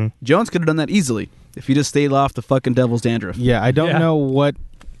 Mhm. Jones could have done that easily if he just stayed off the fucking devil's dandruff. Yeah, I don't Yeah. know what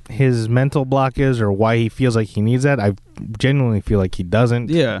his mental block is or why he feels like he needs that. I genuinely feel like he doesn't.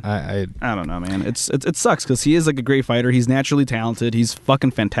 Yeah. I I don't know, man. It sucks because he is like a great fighter. He's naturally talented. He's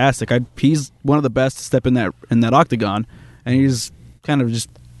fucking fantastic. He's one of the best to step in that octagon, and he's kind of just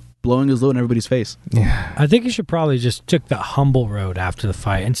blowing his load in everybody's face. yeah. I think he should probably just took the humble road after the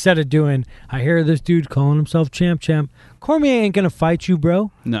fight instead of doing. I hear this dude calling himself champ. Cormier ain't gonna fight you,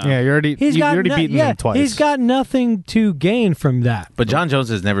 bro. No. Yeah, you already beaten him twice. He's got nothing to gain from that. But John Jones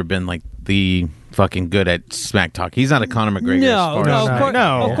has never been like the fucking good at smack talk. He's not a Conor McGregor. No, as far no, as of course,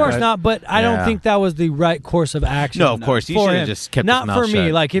 No, of course but- not. But I don't Yeah. think that was the right course of action. No, of course. He for should have him. just kept Not his mouth for me.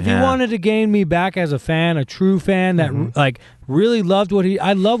 shut. Like if he Yeah. wanted to gain me back as a fan, a true fan that like really loved what he.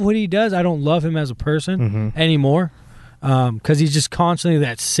 I love what he does. I don't love him as a person anymore because he's just constantly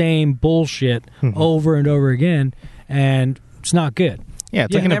that same bullshit over and over again, and it's not good. Yeah,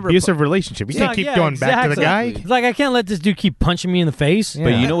 it's Yeah, like an never abusive relationship. You can't keep going back to the guy. It's like I can't let this dude keep punching me in the face. Yeah.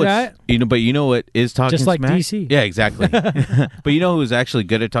 But you know what's, Right? you know what is talking Just like smack? DC. Yeah, exactly. But you know who's actually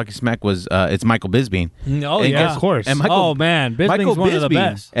good at talking smack was it's Michael Bisping. Oh And yeah, guess- of course. And Michael, oh man, Bisping's Michael one of the Bisping,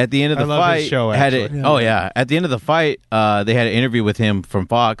 best. At the end of I the love his fight, show, had actually. it. Oh yeah, at the end of the fight, they had an interview with him from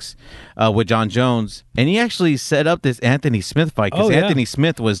Fox with John Jones, and he actually set up this Anthony Smith fight because Oh, yeah. Anthony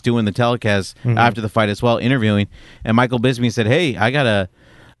Smith was doing the telecast after the fight as well, interviewing, and Michael Bisping said, "Hey, I got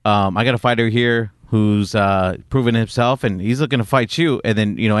a fighter here." Who's proven himself, and he's looking to fight you. And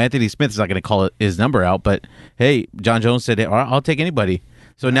then, Anthony Smith is not going to call his number out, but hey, John Jones said, hey, I'll take anybody.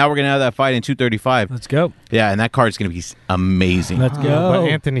 So now we're going to have that fight in 235. Let's go. Yeah, and that card's going to be amazing. Let's go. But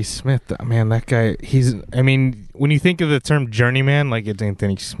Anthony Smith, man, that guy, I mean, when you think of the term journeyman, like it's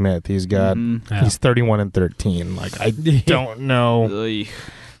Anthony Smith. He's got, Yeah. he's 31-13. Like, I don't know Ugh.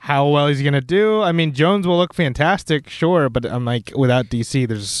 how well he's going to do. I mean, Jones will look fantastic, sure, but I'm like, without DC,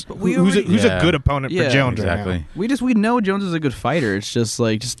 there's, we who's already- a Yeah. good opponent Yeah, for Jones exactly. right now? We know Jones is a good fighter. It's just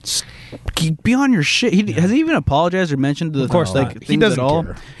like just be on your shit. Has he even apologized or mentioned the Of course like not. He things doesn't at all?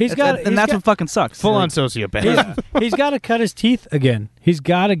 care. He's got, and that's what fucking sucks. Full Like, on sociopath. he's got to cut his teeth again. He's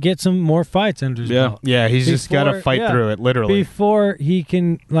got to get some more fights under his Yeah. belt. Yeah, he's just got to Before- fight yeah. through it, literally. Before he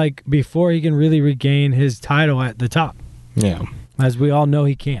can really regain his title at the top, Yeah. as we all know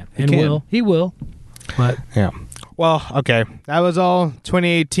he can and can. he will. But Yeah. Well, okay. That was all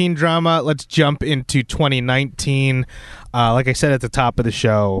 2018 drama. Let's jump into 2019. Like I said at the top of the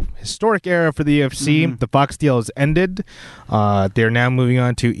show, historic era for the UFC. The Fox deal has ended. They're now moving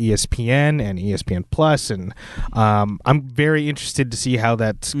on to ESPN and ESPN Plus, and I'm very interested to see how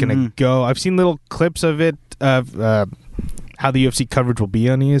that's going to go. I've seen little clips of it, of how the UFC coverage will be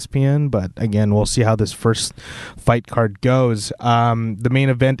on ESPN, but again, we'll see how this first fight card goes. The main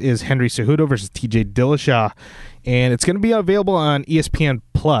event is Henry Cejudo versus TJ Dillashaw, and it's going to be available on ESPN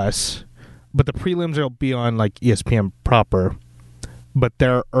Plus, but the prelims will be on like ESPN proper. But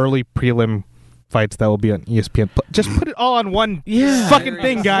their early prelim fights that will be on ESPN. Just put it all on one fucking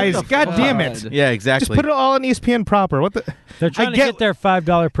thing, guys. God damn it. Yeah, exactly. Just put it all on ESPN proper. What the? They're trying to get their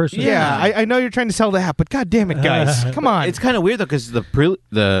 $5 person. Yeah, I know you're trying to sell the app, but god damn it, guys. Come on. It's kind of weird though because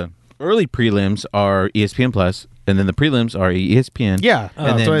the early prelims are ESPN Plus, and then the prelims are ESPN. Yeah, and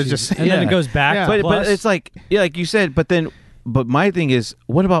that's then, what I was just saying. And then it goes back Yeah. to but it's like like you said. But my thing is,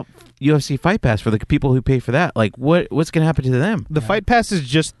 what about UFC Fight Pass for the people who pay for that? Like, what's going to happen to them? The Fight Pass is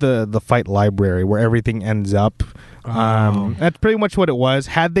just the fight library where everything ends up. That's pretty much what it was.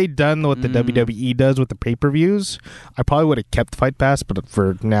 Had they done what the WWE does with the pay-per-views, I probably would have kept Fight Pass, but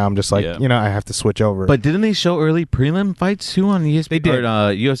for now I'm just like, I have to switch over. But didn't they show early prelim fights too on ESPN? They did.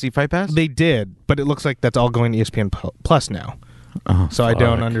 Or, UFC Fight Pass? They did, but it looks like that's all going to ESPN Plus now. Oh, so I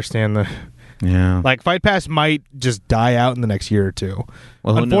don't understand the... Yeah. Like, Fight Pass might just die out in the next year or two.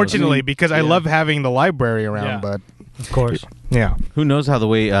 Well, who unfortunately, knows? because I love having the library around, Yeah. but... Of course. Yeah. Who knows how the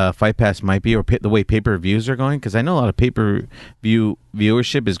way Fight Pass might be or the way pay-per-views are going? Because I know a lot of pay-per-view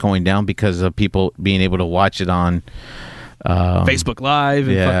viewership is going down because of people being able to watch it on... Facebook Live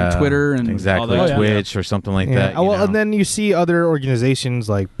and fucking Twitter and exactly all that. Twitch or something like that. Well, and then you see other organizations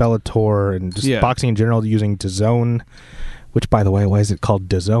like Bellator and just boxing in general using DAZN, which, by the way, why is it called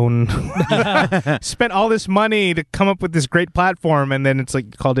DAZN? Spent all this money to come up with this great platform, and then it's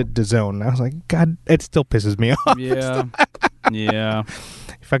like called it DAZN. I was like, God, it still pisses me off. Yeah. Yeah.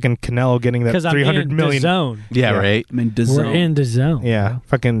 Fucking Canelo getting that Because I'm $300 in million. the zone. Yeah, right. I mean, We're in the zone. Yeah,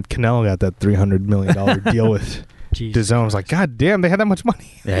 fucking Canelo got that $300 million deal with Jesus DAZN. I was like, God damn, they had that much money.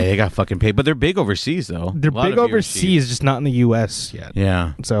 Yeah, they got fucking paid. But they're big overseas, though. They're A lot big of overseas, just not in the U.S. yet.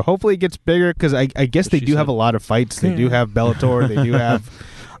 Yeah. So hopefully it gets bigger because I guess they do have a lot of fights. They do have Bellator. They do have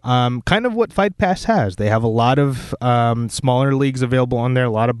kind of what Fight Pass has. They have a lot of smaller leagues available on there, a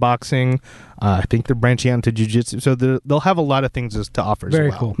lot of boxing. I think they're branching out into jiu-jitsu. So they'll have a lot of things to offer as well.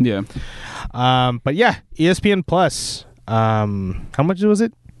 Very cool. Yeah. But yeah, ESPN Plus. How much was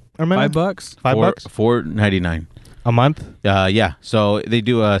it? Armando? $5. $5? $4.99 a month? Yeah. So they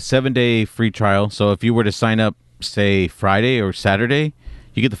do a 7-day free trial. So if you were to sign up, say Friday or Saturday,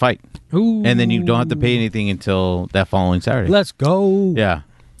 you get the fight, Ooh. and then you don't have to pay anything until that following Saturday. Let's go. Yeah.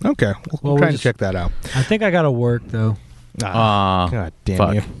 Okay. We'll Well, try we'll and check that out. I think I got to work, though. God damn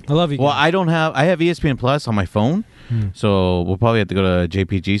fuck. you. I love you Well, guys. I have ESPN Plus on my phone, so we'll probably have to go to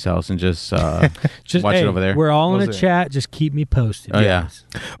JPG's house and just Just watch hey, it over there. We're all in What a was it? chat. Just keep me posted. Oh, yeah.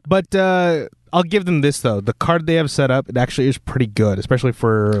 But I'll give them this, though. The card they have set up, it actually is pretty good, especially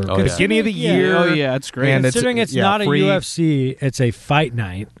for Oh, the yeah. beginning of the Yeah. year. Oh, yeah. It's great. And Considering it's not free. a UFC, it's a fight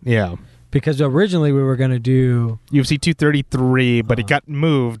night. Yeah. Because originally we were going to do... UFC 233, but it got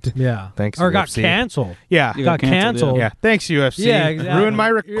moved. Yeah. Thanks, Or got UFC. canceled. Yeah. You Got canceled. Yeah. Thanks, UFC. Yeah, exactly. Ruined my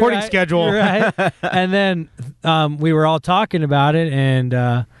You're recording right. schedule. You're right. And then we were all talking about it,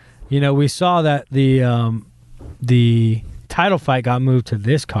 and we saw that the title fight got moved to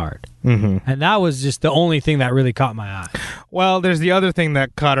this card, and that was just the only thing that really caught my eye. Well, there's the other thing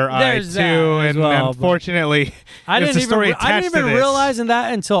that caught our eye, There's too, that as and well, unfortunately, I there's didn't a story even attached to this. realize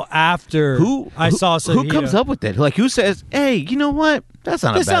that until after I saw who comes up with that? Like, who says, "Hey, you know what? That's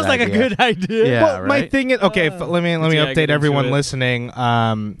not This a bad sounds like idea." a good idea. Yeah. Well, my right? thing is, okay, let me get update into everyone it. listening.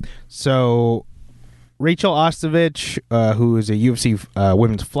 So Rachel Ostovich, who is a UFC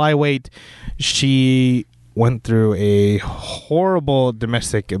women's flyweight, she went through a horrible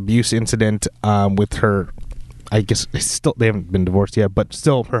domestic abuse incident with her. I guess still they haven't been divorced yet, but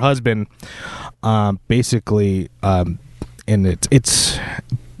still her husband, basically, and it's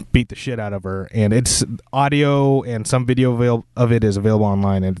beat the shit out of her, and it's audio and some video of it is available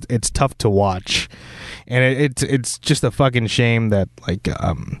online, and it's tough to watch, and it's just a fucking shame that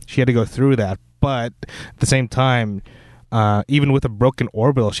she had to go through that, but at the same time, even with a broken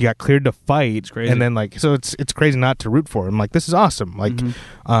orbital, she got cleared to fight. It's crazy. And then so it's crazy not to root for her. I'm like, this is awesome.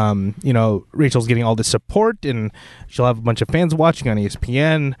 Rachel's getting all this support, and she'll have a bunch of fans watching on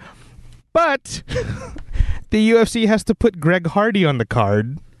ESPN, but the UFC has to put Greg Hardy on the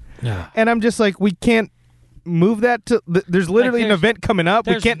card. Yeah. And I'm just like, we can't move that to. There's literally an event coming up.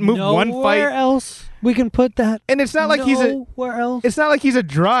 We can't move one Nowhere fight, else we can put that. and it's not like he's a. Nowhere else. It's not like he's a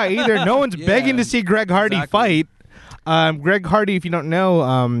draw either. No one's Yeah, begging to see Greg Hardy exactly. fight. Greg Hardy, if you don't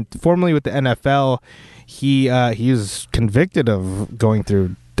know, formerly with the NFL, he was convicted of going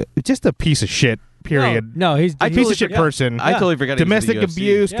through just a piece of shit. Period. No, he's A piece of shit person. I totally forgot. he was in Domestic the UFC.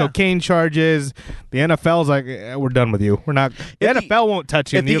 abuse, Yeah. cocaine charges. The NFL's like, we're done with you. We're not. The If the- NFL won't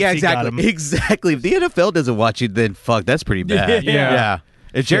touch you. And the UFC got him. Exactly. If the NFL doesn't watch you, then fuck, that's pretty bad. Yeah.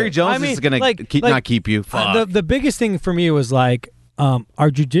 If Jerry Jones I mean, is gonna not keep you, fuck. the biggest thing for me was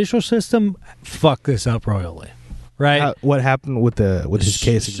our judicial system fucked this up royally, right? What happened with his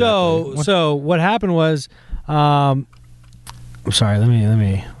case? Exactly? So what happened was, I'm sorry. Let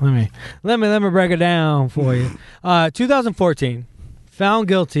me break it down for you. 2014, found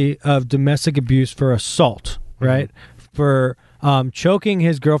guilty of domestic abuse for assault, right? For choking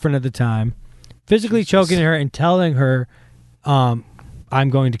his girlfriend at the time, physically choking her and telling her, "I'm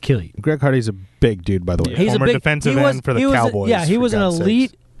going to kill you." Greg Hardy's a big dude, by the way. He's Former a big defensive end for the Cowboys. He for was an God's elite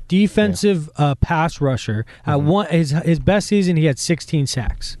sakes. defensive pass rusher. At his best season, he had 16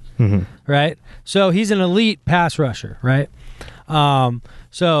 sacks. Right, so he's an elite pass rusher. Right,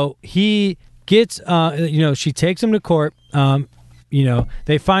 so he gets, she takes him to court.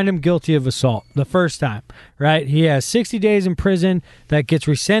 They find him guilty of assault the first time, right? He has 60 days in prison that gets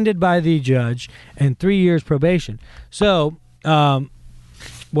rescinded by the judge and 3 years probation. So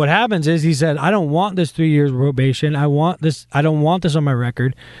what happens is he said, I don't want this 3 years probation. I don't want this on my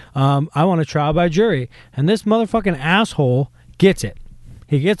record. I want a trial by jury. And this motherfucking asshole gets it.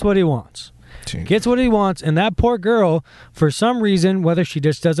 He gets what he wants. Gets what he wants, and that poor girl, for some reason, whether she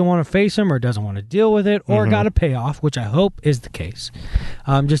just doesn't want to face him or doesn't want to deal with it or got a payoff, which I hope is the case,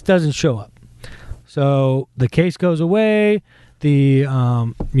 just doesn't show up. So the case goes away.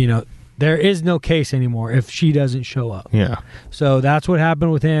 There is no case anymore if she doesn't show up. Yeah. So that's what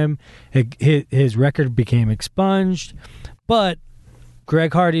happened with him. His record became expunged, but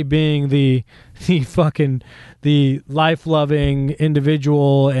Greg Hardy, being the life-loving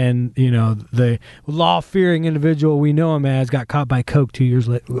individual and the law-fearing individual we know him as, got caught by coke 2 years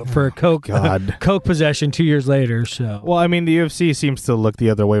later for coke possession 2 years later. So Well, I mean, the UFC seems to look the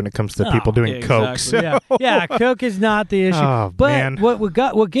other way when it comes to people doing yeah, coke. exactly. So. yeah, coke is not the issue. Oh, but man.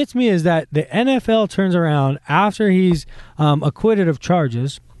 what gets me is that the NFL turns around after he's acquitted of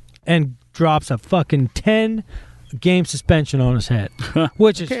charges and drops a fucking 10-game suspension on his head,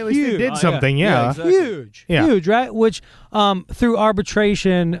 which is Okay, at least they huge. did something, yeah. exactly. Huge, right? Which through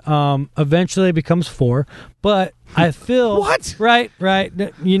arbitration eventually becomes 4. But I feel What? Right.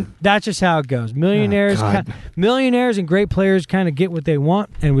 That's just how it goes. Millionaires and great players kind of get what they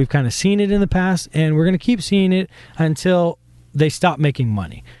want, and we've kind of seen it in the past, and we're going to keep seeing it until they stop making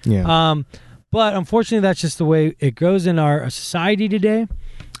money. Yeah. But unfortunately, that's just the way it goes in our society today.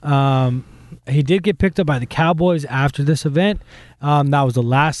 He did get picked up by the Cowboys after this event. That was the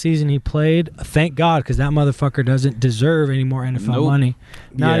last season he played. Thank God, because that motherfucker doesn't deserve any more NFL money.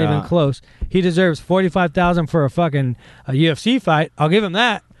 Not Yeah. even close. He deserves $45,000 for a fucking UFC fight. I'll give him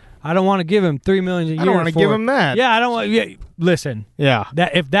that. I don't want to give him $3 million a year. I don't want to give him that. Yeah, I don't want. Yeah, listen, Yeah.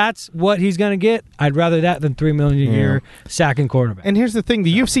 that if that's what he's gonna get, I'd rather that than $3 million a year sacking quarterback. And here's the thing: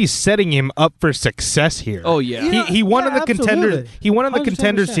 the UFC is setting him up for success here. Oh yeah. He won in the contender. absolutely. He won in the 100%.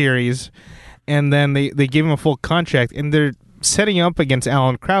 contender series, and then they gave him a full contract, and they're setting up against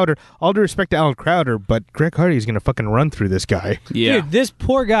Alan Crowder. All due respect to Alan Crowder, but Greg Hardy is going to fucking run through this guy. Yeah. Dude, this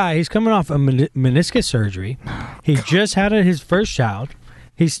poor guy, he's coming off a meniscus surgery. He just had his first child.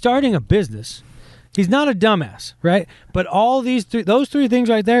 He's starting a business. He's not a dumbass, right? But all those three things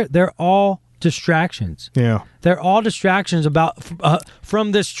right there, they're all distractions. Yeah. They're all distractions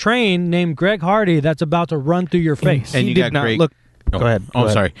from this train named Greg Hardy that's about to run through your face. And He you did got not Greg. look. Oh, Go ahead. Oh, Go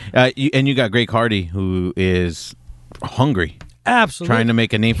ahead. sorry. You got Greg Hardy, who is hungry, Absolutely. trying to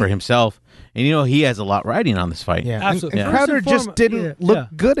make a name for himself. And he has a lot riding on this fight. Yeah. Absolutely. And First Crowder and just foremost- didn't yeah, look yeah.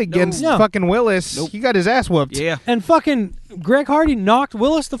 good against No. fucking Willis. Nope. He got his ass whooped. Yeah. And fucking Greg Hardy knocked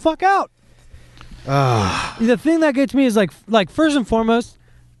Willis the fuck out. The thing that gets me is like first and foremost,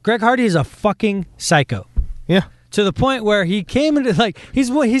 Greg Hardy is a fucking psycho. Yeah. To the point where he came into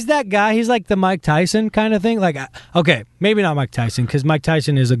he's that guy. He's like the Mike Tyson kind of thing. Like, okay, maybe not Mike Tyson because Mike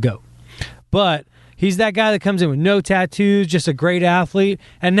Tyson is a goat, but he's that guy that comes in with no tattoos, just a great athlete,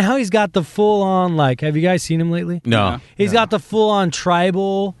 and now he's got the full on have you guys seen him lately? No. He's got the full on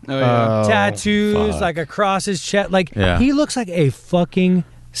tribal Oh yeah. tattoos fuck. like across his chest. Yeah. He looks like a fucking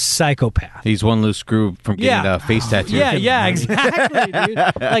psychopath. He's one loose screw from getting Yeah. a face tattoo. Yeah, exactly, dude.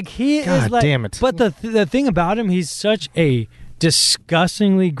 Like he God is like, damn it. But the thing about him, he's such a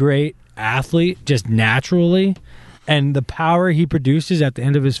disgustingly great athlete, just naturally, and the power he produces at the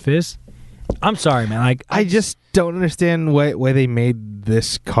end of his fist. I'm sorry, man. Like I just don't understand why they made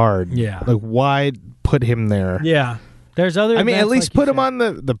this card. Yeah. Like, why put him there? yeah. There's other. I mean, at events, least like you put him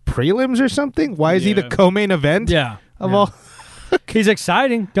said. on the prelims or something. Why is he the Yeah. co-main event? Yeah. Of yeah. all. He's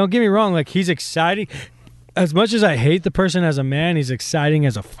exciting. Don't get me wrong. Like he's exciting. As much as I hate the person as a man, he's exciting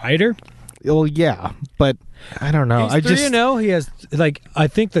as a fighter. Well, yeah, but I don't know. He's 3-0. He has I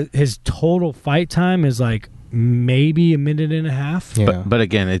think that his total fight time is maybe a minute and a half. Yeah. But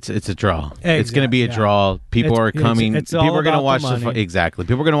again, it's a draw. It's going to be a yeah. draw. People are coming. It's all people are going to about watch the the money. fight. Exactly.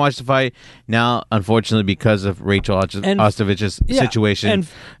 People are going to watch the fight. Now, unfortunately, because of Rachel Ostovich's Yeah, situation, and-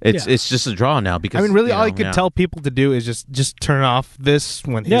 it's just a draw now. Because I mean, really, you all know, you could yeah. tell people to do is just turn off this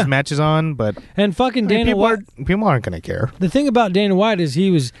when his Yeah. match is on. But And fucking I mean, Dana White. people aren't going to care. The thing about Dana White is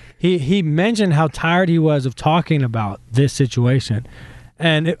he mentioned how tired he was of talking about this situation,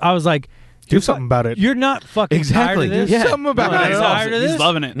 and I was like, Do something about it. You're not fucking Exactly. tired of this. Yeah. Something about You're it. not tired of He's this?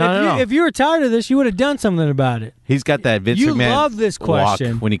 loving it. No. If you were tired of this, you would have done something about it. He's got that Vince You McMahon love this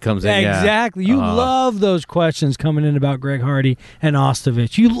question walk when he comes in. Yeah. Exactly. You love those questions coming in about Greg Hardy and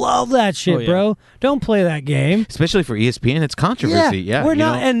Ostovich. You love that shit, Oh, yeah. bro. Don't play that game. Especially for ESPN, it's controversy. Yeah, we're you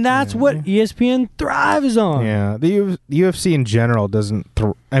not, know? and that's what ESPN thrives on. Yeah, the UFC in general doesn't.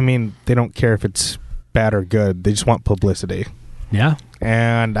 I mean, they don't care if it's bad or good. They just want publicity, Yeah,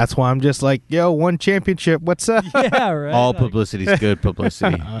 and that's why I'm just like, yo, one championship. What's up? yeah, right. all Like, publicity is good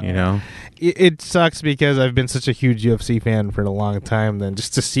publicity. You know. It sucks because I've been such a huge UFC fan for a long time. Then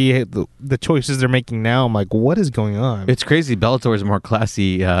just to see the choices they're making now, I'm like, what is going on? It's crazy. Bellator is a more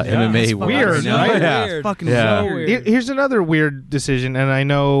classy MMA. it's weird, so right? weird. It's fucking Yeah. weird. Here's another weird decision, and I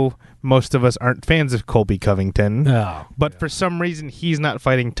know most of us aren't fans of Colby Covington, Oh, but for some reason he's not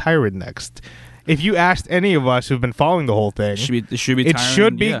fighting Tyron next. If you asked any of us who've been following the whole thing, It should be it Tyron,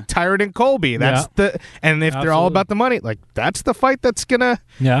 should be yeah. Tyron and Colby. That's and if they're all Absolutely. about the money, like that's the fight that's gonna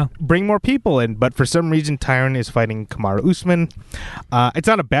yeah. bring more people in. But for some reason, Tyron is fighting Kamaru Usman. It's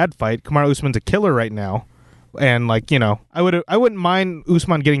not a bad fight. Kamaru Usman's a killer right now, and like I wouldn't mind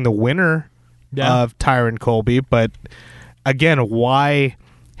Usman getting the winner of Tyron Colby, but again, why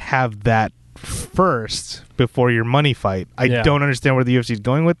have that first before your money fight? I Yeah. don't understand where the UFC is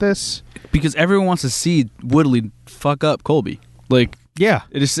going with this. Because everyone wants to see Woodley fuck up Colby. Like, Yeah,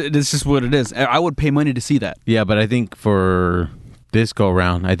 it's just what it is. I would pay money to see that. Yeah, but I think for this go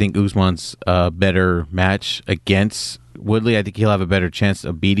round, I think Usman's a better match against Woodley. I think he'll have a better chance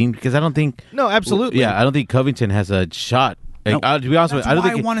of beating because I don't think. no, absolutely. Yeah, I don't think Covington has a shot. Like, No, to be honest with that's you, I don't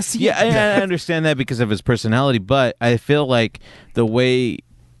why think I wanna see Yeah, it. I understand that because of his personality, but I feel like the way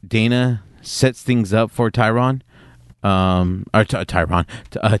Dana sets things up for Tyrone. Tyrone, yeah,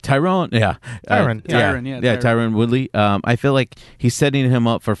 Tyron, yeah. Tyron Woodley. I feel like he's setting him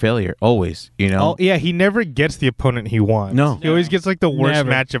up for failure always. You know, Oh, yeah, he never gets the opponent he wants. No. He always gets like the worst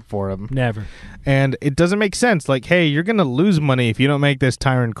Never. matchup for him. Never. And it doesn't make sense. Like, hey, you're going to lose money if you don't make this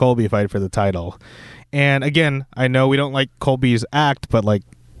Tyron Colby fight for the title. And again, I know we don't like Colby's act, but like,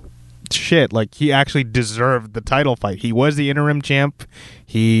 shit, like he actually deserved the title fight. He was the interim champ.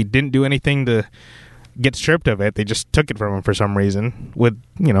 He didn't do anything to get stripped of it. They just took it from him for some reason with,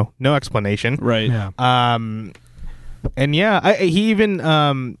 no explanation. Right. Yeah. And yeah, he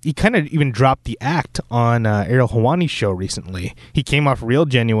kind of even dropped the act on Ariel Helwani's show recently. He came off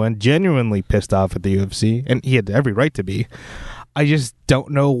genuinely pissed off at the UFC, and he had every right to be. I just don't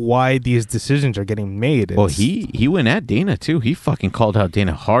know why these decisions are getting made. well, It's- he went at Dana too. He fucking called out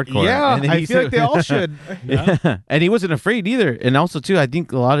Dana hardcore. yeah, And then I he feel said- like they all should. Yeah. And he wasn't afraid either. And also, too, I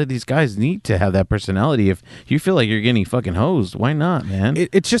think a lot of these guys need to have that personality. If you feel like you're getting fucking hosed, why not, man?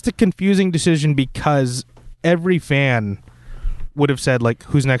 It's just a confusing decision because every fan would have said, like,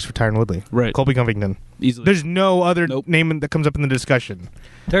 who's next for Tyron Woodley? Right. Colby Covington. Easily. There's no other Nope. name that comes up in the discussion.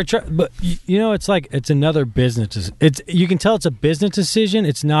 But it's like it's another business. You can tell it's a business decision.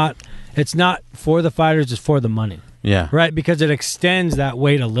 It's not for the fighters. It's for the money, yeah. right? Because it extends that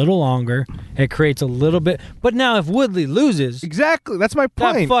wait a little longer. It creates a little bit. But now, if Woodley loses, Exactly. That's my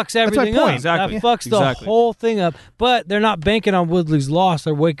that point. fucks That's my everything point. up. Exactly. That fucks the Exactly. whole thing up. But they're not banking on Woodley's loss.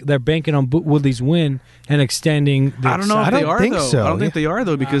 They're banking on Woodley's win and extending. The I don't know if I they don't are think though. so. I don't think they are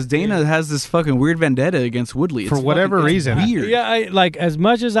though because Dana has this fucking weird vendetta against Woodley For whatever reason. Weird. Yeah, as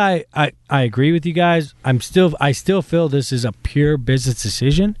much as I agree with you guys, I still feel this is a pure business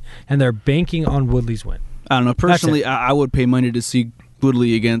decision, and they're banking on Woodley's win. I don't know. Personally, I would pay money to see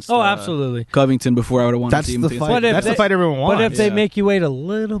Woodley against. Oh, absolutely. Covington before I would have wanted That's to see him. the against fight. But if That's the they- fight everyone wants. But if they Yeah. make you wait a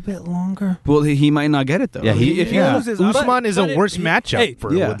little bit longer, Well, he might not get it though. Yeah, if he Yeah. loses, Usman is but a worse it- matchup hey,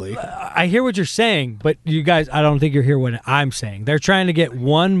 for yeah. Woodley. I hear what you're saying, but you guys, I don't think you're hearing what I'm saying. They're trying to get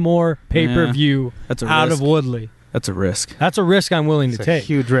one more pay-per-view That's a out risk. of Woodley. that's a risk. That's a risk I'm willing It's to a take.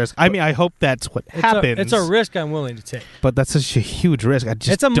 huge risk. I mean, I hope that's what happens. It's a risk I'm willing to take. but that's such a huge risk. I just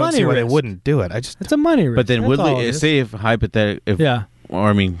It's a don't money see why they risk. wouldn't do it. It's a money risk. But then That's all it Woodley, is. say if hypothetically, Yeah. or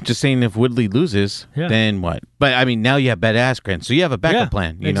I mean, just saying if Woodley loses, Yeah. then what? But I mean, now you have Bet Askren, so you have a backup Yeah,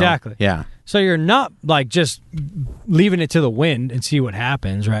 plan. You know? exactly. Yeah. So you're not like just leaving it to the wind and see what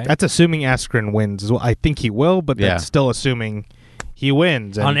happens, right? That's assuming Askren wins. As well. I think he will, but Yeah. that's still assuming he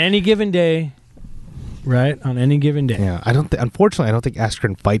wins. And On any given day, right? On any given day. Yeah, unfortunately, I don't think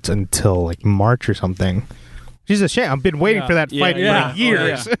Askren fights until like March or something. Which is a shame. I've been waiting for that fight Yeah. for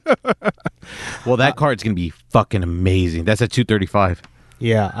years. Well, that card's gonna be fucking amazing. That's at 235.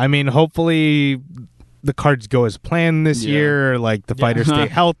 Yeah, I mean, hopefully the cards go as planned this year. Like the fighters stay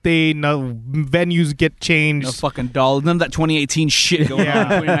healthy. No venues get changed. No fucking doll. None of that 2018 shit going on in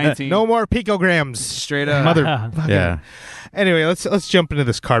 2019. No more picograms. Straight up. Mother. Yeah. Anyway, let's jump into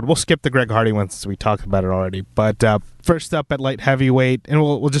this card. We'll skip the Greg Hardy one since we talked about it already. But first up at light heavyweight, and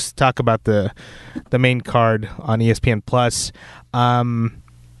we'll just talk about the main card on ESPN Plus.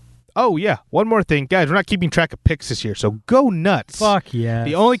 Oh yeah, one more thing, guys. We're not keeping track of picks this year, so go nuts. Fuck yeah.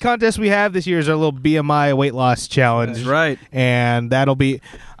 The only contest we have this year is our little BMI weight loss challenge. That's right. And that'll be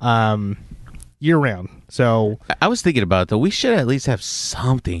year round. So I was thinking about it, though. We should at least have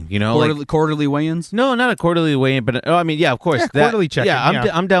something, you know, Quarterly weigh-ins? No, not a quarterly weigh-in, but I mean, yeah, of course, Yeah, quarterly check-in, Yeah,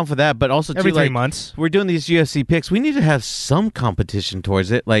 yeah. I'm down for that, but also every too, 3 like, months. we're doing these UFC picks. We need to have some competition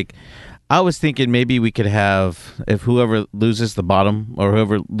towards it. Like, I was thinking maybe we could have, if whoever loses the bottom or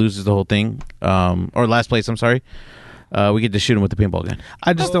whoever loses the whole thing, or last place, I'm sorry, we get to shoot him with the paintball gun.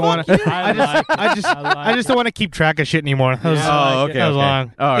 I just don't want to. I just don't want to keep track of shit anymore. That was, that was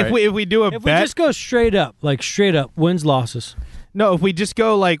long. All right. If we do a If we bet, just go straight up, wins, losses. no. If we just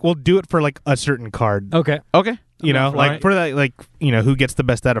go like, we'll do it for like a certain card. Okay. Okay. You know, like Right. for that, like who gets the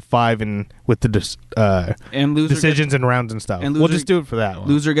best out of 5 and with the And loser decisions and rounds and stuff. and We'll loser- just do it for that one.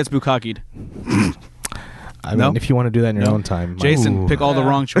 Loser gets bukakied. I mean, No? if you want to do that in your No. own time, Jason, pick all the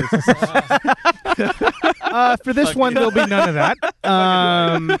wrong choices. For this one, there'll be none of that.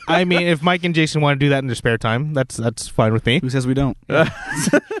 I mean, if Mike and Jason want to do that in their spare time, that's fine with me. Who says we don't?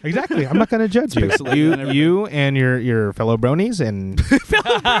 Exactly. I'm not going to judge you. Pixelated and You and your fellow bronies and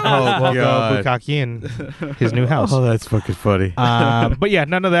Oh, we'll go Bukaki in his new house. Oh, that's fucking funny. But yeah,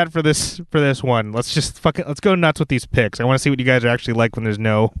 none of that for this one. Let's go nuts with these picks. I want to see what you guys are actually like when there's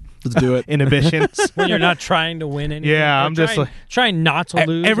no Let's do it. inhibitions. When you're not trying to win anything. Yeah, Or I'm just trying not to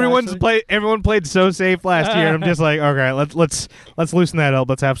lose. Everyone played so safe last year. I'm just like, okay, let's loosen that up.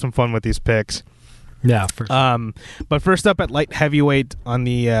 Let's have some fun with these picks. Yeah, for sure. But first up at light heavyweight on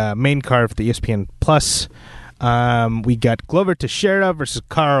the main card for the ESPN Plus, we got Glover Teixeira versus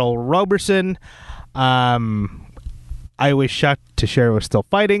Carl Roberson. I was shocked Teixeira was still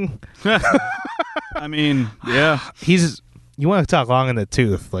fighting. I mean, yeah. You want to talk long in the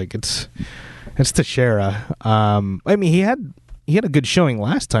tooth, like it's Teixeira. I mean, he had a good showing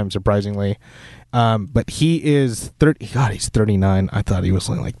last time, surprisingly. But he is 30. God, he's 39. I thought he was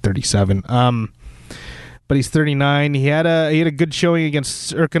only like 37. But he's 39. He had a good showing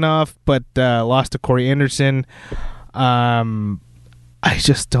against Urkanov, but lost to Corey Anderson. I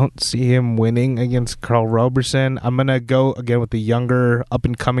just don't see him winning against Carl Roberson. I'm gonna go again with the younger, up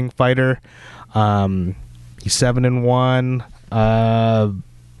and coming fighter. He's 7-1. I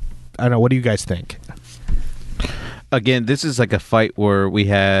don't know. What do you guys think? Again, this is like a fight where we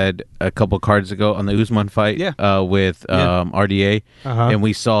had a couple cards ago on the Usman fight with RDA, and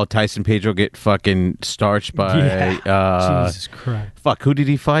we saw Tyson Pedro get fucking starched by Jesus Christ. fuck, who did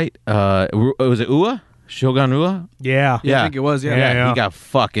he fight? Was it Ua? Shogun Ua? Yeah. I think it was. Yeah. Yeah. He got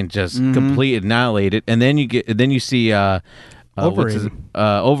fucking just completely annihilated, and then you see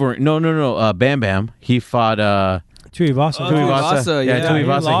Overeem. Bam Bam. He fought Tuivasa. Tuivasa, yeah.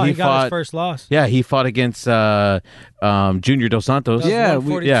 Tuivasa. He got his first loss. Yeah, he fought against Junior Dos Santos. Yeah,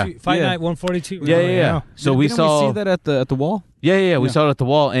 142. Fight yeah. night 142. Yeah. So we Didn't saw we see that at the wall. Yeah. We saw it at the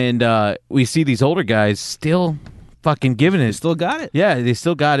wall, and we see these older guys still fucking giving it. Still got it. Yeah, they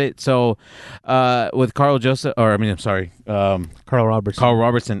still got it. So with Carl Robertson.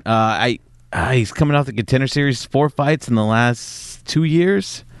 He's coming off the Contender Series, 4 fights in the last 2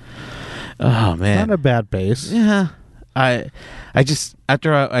 years. Oh man, Not a bad base. yeah. I just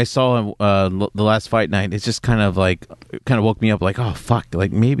after I saw the last fight night, it's just kind of woke me up like, oh fuck,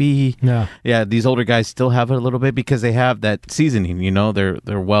 like maybe these older guys still have it a little bit because they have that seasoning,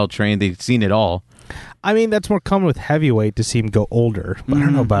 they're well trained, they've seen it all. I mean, that's more common with heavyweight to see him go older. But I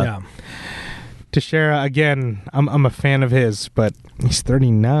don't know about Teixeira. Again, I'm a fan of his, but he's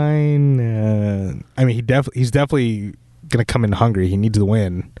 39. I mean, he's definitely gonna come in hungry. He needs to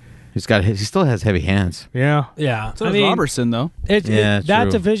win. He still has heavy hands. Yeah. Yeah. So does Robertson, though. That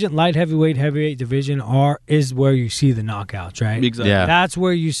true. division, light heavyweight division, is where you see the knockouts, right? Exactly. Yeah. That's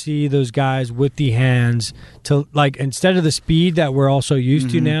where you see those guys with the hands to, like, instead of the speed that we're also used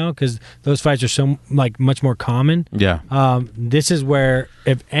to now, because those fights are so much more common. Yeah. This is where,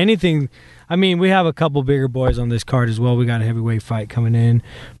 if anything, I mean, we have a couple bigger boys on this card as well. We got a heavyweight fight coming in,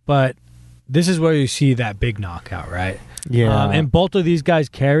 but this is where you see that big knockout, right? Yeah. And both of these guys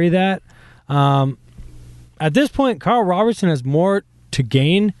carry that. at this point, Carl Robertson has more to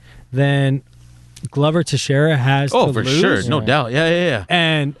gain than Glover Teixeira has Oh, to for lose. sure. No doubt. Yeah.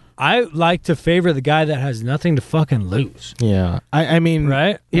 And I like to favor the guy that has nothing to fucking lose. Yeah, I mean,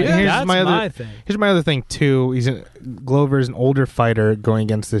 Right? Here's That's my other thing. Here's my other thing too. Glover's an older fighter going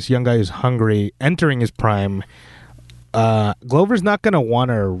against this young guy who's hungry, entering his prime. Glover's not gonna want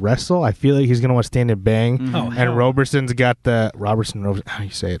to wrestle. I feel like he's gonna want to stand and bang. Oh, and hell. Roberson's got Roberson. How do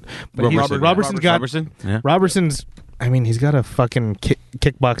you say it? But Roberson's got Robertson. Yeah. Robertson's. I mean, he's got a fucking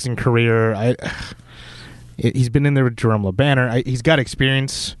kickboxing career. He's been in there with Jerome LeBanner. He's got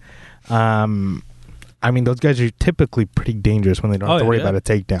experience. I mean, those guys are typically pretty dangerous when they don't have to worry about a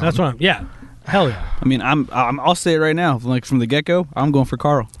takedown. That's what yeah. Hell yeah. I mean, I'll say it right now. Like from the get go, I'm going for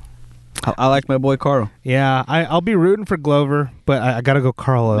Carl. I like my boy Carl. Yeah, I'll be rooting for Glover, but I got to go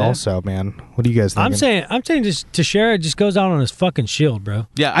Carl also, man. What do you guys think? I'm saying just Teixeira just goes out on his fucking shield, bro.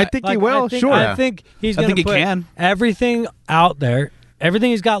 Yeah, I think he will. Sure. I think he's I going think to he put can. everything out there, everything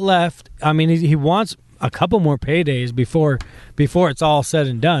he's got left. I mean, he wants a couple more paydays before it's all said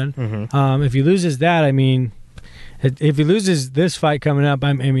and done. Mm-hmm. If he loses that, I mean, if he loses this fight coming up,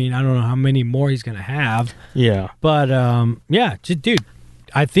 I mean, I don't know how many more he's going to have. Yeah. But dude,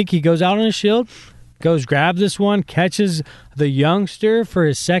 I think he goes out on his shield, goes grab this one, catches the youngster for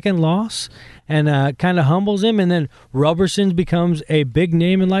his second loss, and kind of humbles him, and then Roberson becomes a big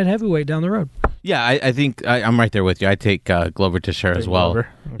name in light heavyweight down the road. Yeah, I think I'm right there with you. I take Glover Teixeira as well. Glover?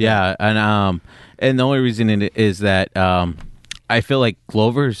 Okay. Yeah, and the only reason it is that I feel like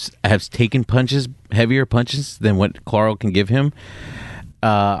Glover's has taken heavier punches than what Carl can give him,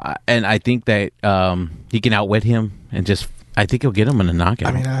 and I think that he can outwit him and just. I think he'll get him in a knockout.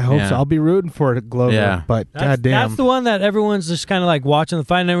 I mean, I hope so. I'll be rooting for it, Glover, but goddamn. That's the one that everyone's just kind of like watching the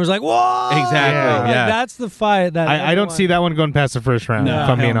fight, and everyone's like, whoa! Exactly, Like, yeah. that's the fight that I don't see that one going past the first round, No, if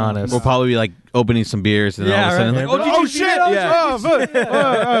I'm being hell no. honest. We'll probably be like opening some beers and all of a sudden, right. like, Oh, shit!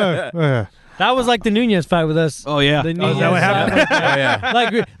 Yeah. That was like the Nunez fight with us. Oh yeah. The is Nunez that what happened?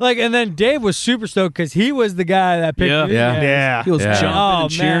 yeah. like, and then Dave was super stoked because he was the guy that picked Yeah. Nunez. Yeah. He was Yeah. jumping Oh,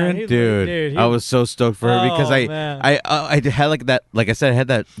 and cheering. man. He- Dude, he- I was so stoked for her because Oh, man. I had like that, like I said, I had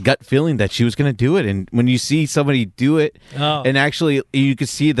that gut feeling that she was going to do it. And when you see somebody do it, Oh. and actually you could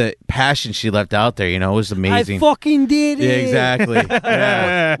see the passion she left out there, it was amazing. I fucking did it. Yeah, exactly.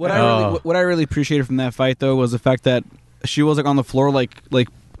 Yeah. What I really appreciated from that fight though was the fact that she was like on the floor like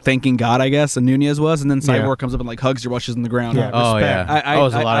thanking God, I guess, and Nunez was, and then Cyborg Yeah. comes up and like hugs her while she's on the ground. Yeah. Oh Respect. yeah, I- that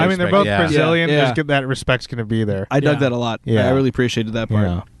was a I- lot of I mean, they're respect, both yeah. Brazilian. Yeah. There's good, that respect's going to be there. I dug Yeah. that a lot. Yeah. I really appreciated that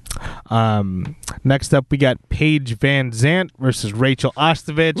part. Yeah. Next up, we got Paige Van Zant versus Rachel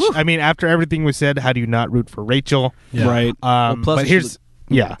Ostovich. I mean, after everything was said, how do you not root for Rachel? Right. Well, plus But she here's was-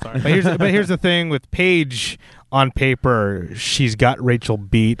 yeah. But here's the thing with Paige. On paper, she's got Rachel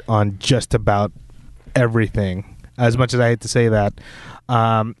beat on just about everything. As much as I hate to say that.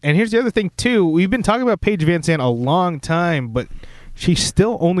 And here's the other thing too. We've been talking about Paige Van Zant a long time, but she's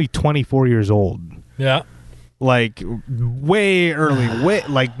still only 24 years old. Yeah. Like way early,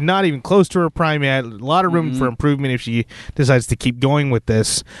 like not even close to her prime yet. A lot of room for improvement if she decides to keep going with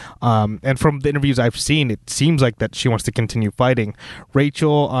this. And from the interviews I've seen, it seems like that she wants to continue fighting.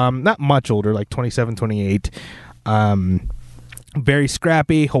 Rachel, not much older, like 27, 28. Very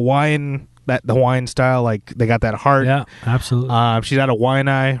scrappy, Hawaiian, the Hawaiian style. Like they got that heart. Yeah, absolutely. She's out of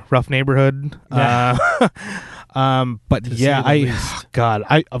Waianae, rough neighborhood. Yeah. But To yeah, say the least. God,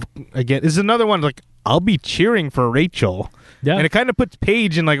 again, this is another one. Like I'll be cheering for Rachel, Yeah. and it kind of puts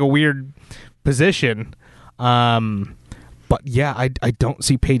Paige in like a weird position. But yeah, I don't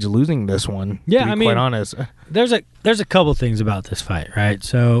see Paige losing this one. Yeah, to be I mean- quite honest. There's a couple things about this fight, right?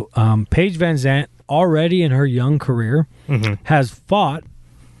 So Paige Van Zant already in her young career Mhm. has fought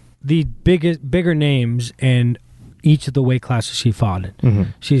the bigger names in each of the weight classes she fought in. Mhm.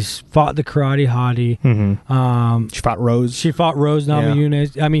 She's fought the Karate Hottie. Mhm. She fought Rose. She fought Rose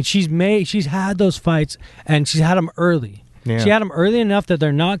Namajunas. I mean, she's had those fights and she's had them early. Yeah. She had them early enough that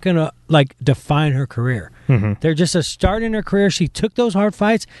they're not gonna like define her career. Mhm. They're just a start in her career. She took those hard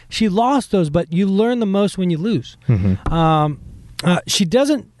fights. She lost those, but you learn the most when you lose. Mhm. She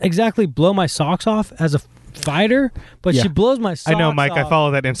doesn't exactly blow my socks off as a fighter, but Yeah. she blows my socks I know, Mike. I off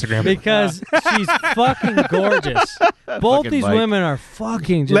follow that Instagram. because she's fucking gorgeous. Both Fucking these Mike. women are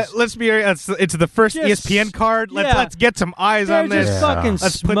fucking just. Let's be it's the first Just- ESPN card. yeah. Let's get some eyes they're on this. just fucking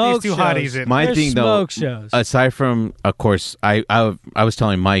Let's put smoke these two shows. hotties in. My They're thing though, smoke shows. aside from, of course, I was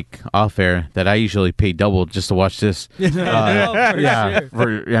telling Mike off air that I usually pay double just to watch this. Oh, for Yeah, sure.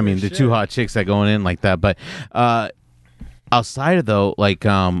 for I mean the two hot chicks that going in like that. But outside of though, like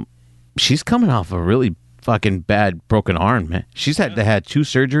she's coming off a really fucking bad broken arm, man. She's had 2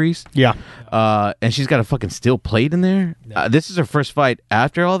 surgeries. Yeah. And she's got a fucking steel plate in there. This is her first fight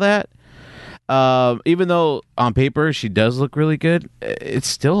after all that. Even though on paper she does look really good, it's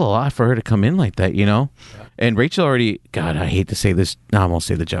still a lot for her to come in like that, you know? Yeah. And Rachel already, God, I hate to say this. No, I won't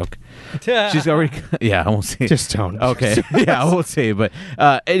say the joke. She's already, I won't say it. Just don't. Okay. Yeah, I won't say it. But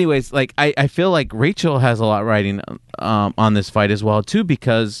anyways, like, I feel like Rachel has a lot riding on this fight as well, too,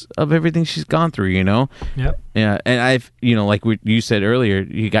 because of everything she's gone through, you know? Yep. Yeah. And I've, like you said earlier,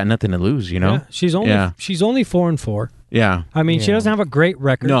 you got nothing to lose, you know? Yeah. She's only 4-4. Yeah. I mean, she doesn't have a great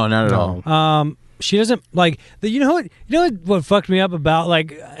record. No, not at all. She doesn't like you know what fucked me up about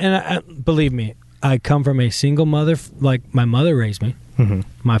like, and I, believe me, I come from a single mother. Like my mother raised me. Mm-hmm.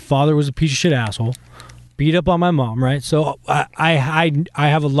 My father was a piece of shit asshole, beat up on my mom. Right, so I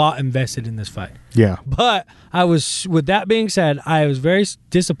have a lot invested in this fight. Yeah. But I was, with that being said, I was very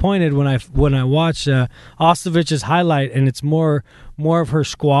disappointed when I watched Ostovich's highlight, and it's more of her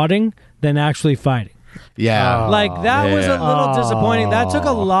squatting than actually fighting. Yeah. Like, that was a little disappointing. That took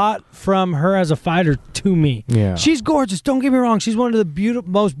a lot from her as a fighter to me. Yeah. She's gorgeous. Don't get me wrong. She's one of the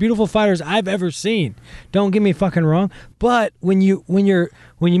most beautiful fighters I've ever seen. Don't get me fucking wrong. But when you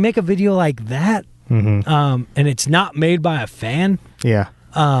make a video like that, and it's not made by a fan, Yeah.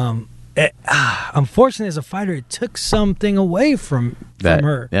 unfortunately, as a fighter, it took something away from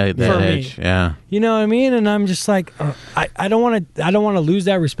her. That for edge. me. Yeah. You know what I mean? And I'm just like, I don't want to lose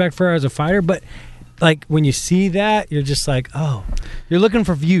that respect for her as a fighter, but like when you see that, you're just like, oh, you're looking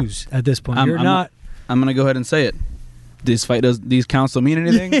for views at this point. I'm gonna go ahead and say it. These counts don't mean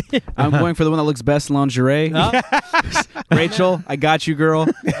anything. I'm going for the one that looks best in lingerie. Rachel, I got you, girl.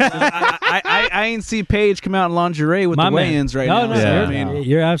 I ain't see Paige come out in lingerie with the weigh-ins right now. No, Yeah. I mean,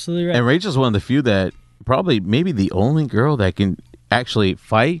 you're absolutely right. And Rachel's one of the few that maybe the only girl that can actually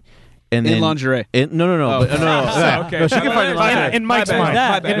fight. And in then, lingerie. No. No, Okay. no, she can fight in lingerie. In Mike's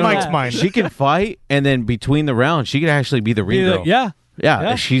mind. In Mike's mind. She can fight, and then between the rounds, she can actually be the ring girl.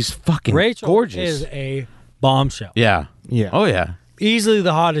 Yeah. She's fucking Rachel gorgeous. is a bombshell. Yeah. Oh, yeah. Easily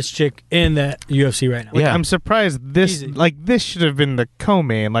the hottest chick in the UFC right now. Yeah. I'm surprised this should have been the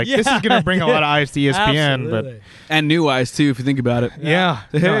co-main. Like, this is going to bring a lot of eyes to ESPN. Absolutely. And new eyes, too, if you think about it. Yeah.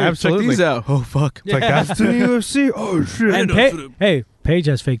 Hey, No, absolutely. check these out. Oh, fuck. It's like, that's the UFC. Oh, shit. And Paige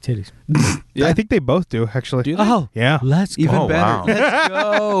has fake titties. Yeah. I think they both do, actually. Do they? Oh, Yeah. let's go. Even better. wow. Let's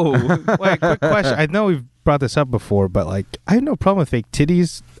go. Wait, quick question. I know we've brought this up before, but like, I have no problem with fake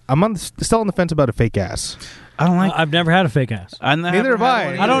titties. I'm still on the fence about a fake ass. I don't like. I've never had a fake ass. Neither have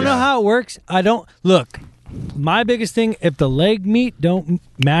I. I don't know how it works. I don't look. My biggest thing, if the leg meat don't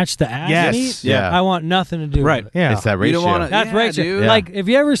match the ass Yes. meat, Yeah. I want nothing to do Right. with it. Yeah. It's that You ratio. don't want to. That's Rachel. Dude. Yeah. Like, have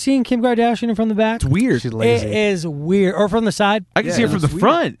you ever seen Kim Kardashian from the back? It's weird. She's lazy. It is weird. Or from the side. I can Yeah, see it from the it's weird.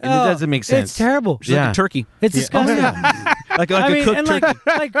 front, and Oh, it doesn't make sense. It's terrible. She's like Yeah. a turkey. It's disgusting. Like a cooked and turkey.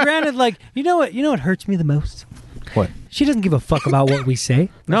 like granted, like you know what hurts me the most? What? She doesn't give a fuck about what we say.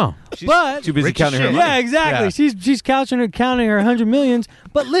 No. She's But- too busy Rich counting her shit. money. Yeah, exactly. Yeah. She's counting her 100 millions.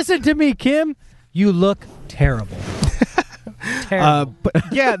 But listen to me, Kim. You look terrible. Terrible. But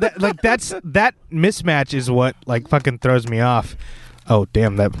yeah, that mismatch is what like fucking throws me off. Oh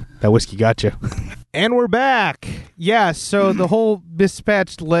damn, that whiskey got you. And we're back. Yeah, so the whole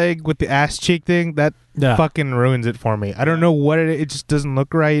mismatched leg with the ass cheek thing that Yeah. fucking ruins it for me. I don't know what it just doesn't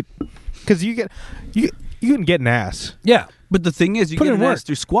look right. Because you can get an ass. Yeah. But the thing is, you Put get in an work. ass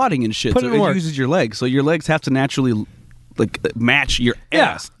through squatting and shit. Put so in it work. uses your legs. So your legs have to naturally like match your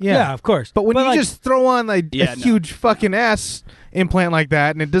ass. Yeah, of course. But when you like, just throw on like Yeah, a no. huge fucking ass implant like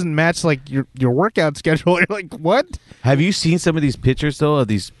that and it doesn't match like your workout schedule, you're like, what? Have you seen some of these pictures though of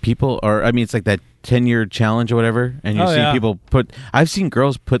these people? Or I mean, it's like that 10-year challenge or whatever, and you Oh, see yeah. people put. I've seen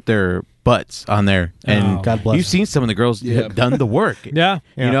girls put their butts on there, and Oh. God bless you've seen some of the girls Yeah. have done the work. Yeah.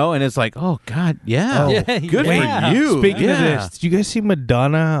 Yeah. You know, and it's like, oh God, yeah, Oh. Yeah, good yeah. for you. Speaking yeah. of this, did you guys see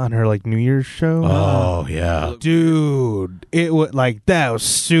Madonna on her like New Year's show? Oh yeah, Dude, it was like that was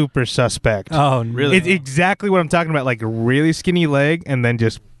super suspect. Oh, Really? It's exactly what I'm talking about. Like a really skinny leg, and then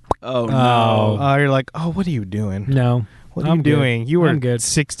just Oh no. Oh. you're like, oh, what are you doing? No. What are I'm you good. doing? You were I'm good.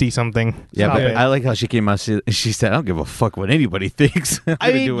 60 something. yeah. Stop But it. I like how she came out. She said, "I don't give a fuck what anybody thinks." I'm I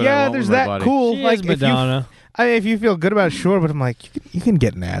gonna mean, do what I yeah, want there's with my that body. cool. She like is Madonna. if you feel good about it, sure. But I'm like, you can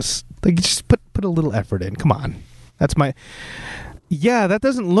get an ass. Like, just put a little effort in. Come on, that's my. Yeah, that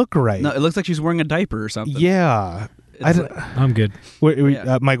doesn't look right. No, it looks like she's wearing a diaper or something. Yeah, It's I'm good.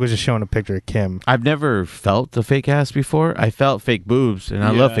 Yeah. Mike was just showing a picture of Kim. I've never felt a fake ass before. I felt fake boobs, and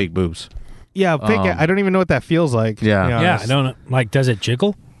I love Yeah. fake boobs. Yeah, fake. I don't even know what that feels like. Yeah. to be Yeah, honest. I don't know. Like, does it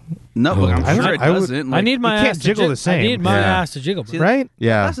jiggle? No, I'm I sure don't- it I would- doesn't. I need my You can't ass to jiggle the same. I need my Yeah. ass to jiggle. See, bro. Right?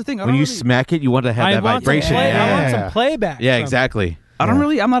 Yeah. That's the thing, I When don't you really- smack it, you want to have I that want some vibration. play- I want Yeah. some playback. Yeah, from it. exactly. I don't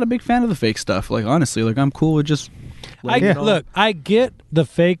really. I'm not a big fan of the fake stuff. Like honestly, like I'm cool with just. letting it all- Look, I get the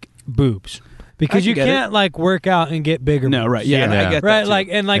fake boobs because I you get can't like work out and get bigger. No, boobs. right? Yeah, Yeah. I get that Right, too. like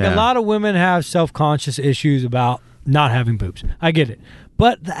and like Yeah. a lot of women have self-conscious issues about not having boobs. I get it,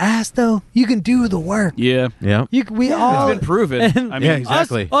 but the ass though, you can do the work. yeah, Yeah. We all it's been proven. and I mean, Yeah,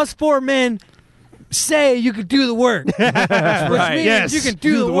 exactly. Us four men say you can do the work, which right. means Yes. you can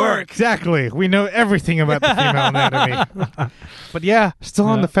do the work. Exactly. We know everything about the female anatomy. But yeah, still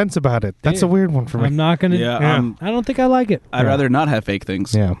on Yeah. the fence about it. That's a Yeah. weird one for me. I'm not gonna. Yeah, Yeah. I'm- I don't think I like it. I'd rather not have fake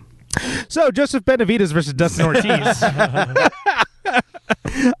things. Yeah. So Joseph Benavidez versus Dustin Ortiz.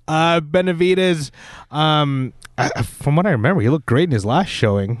 Benavidez, from what I remember, he looked great in his last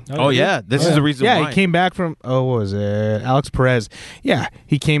showing. Oh, yeah. This is the reason Yeah, why. he came back from what was it? Alex Perez. Yeah,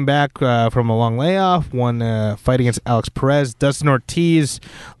 he came back from a long layoff, won a fight against Alex Perez. Dustin Ortiz,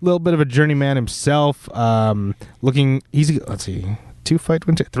 a little bit of a journeyman himself. Let's see,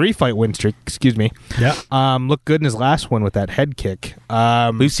 3-fight win streak. Excuse me. Yeah. Looked good in his last one with that head kick.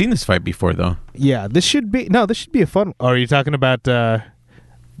 We've seen this fight before, though. Yeah, this should be a fun. Oh, are you talking about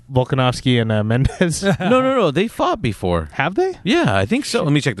Volkanovski and Mendez? No. They fought before. Have they? Yeah, I think so.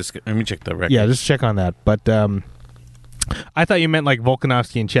 Let me check this. Let me check the record. Yeah, just check on that. But I thought you meant like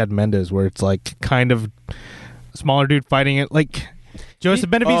Volkanovski and Chad Mendez, where it's like kind of smaller dude fighting it. Like Joseph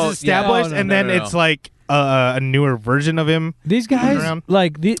Benavidez Oh, is yeah. established, No, and no, then no. it's like a newer version of him. These Running guys, around.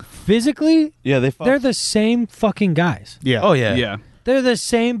 like physically, Yeah, they fought. they're the same fucking guys. Yeah. Oh, yeah. Yeah. They're the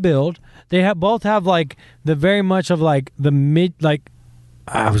same build. They both have like the very much of like the mid like.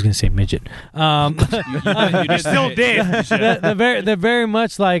 I was gonna say midget. You still did. They're very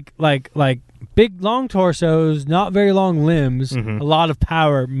much like big long torsos, not very long limbs, Mhm. a lot of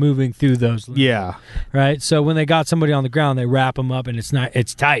power moving through those limbs. Yeah. Right. So when they got somebody on the ground, they wrap them up, and it's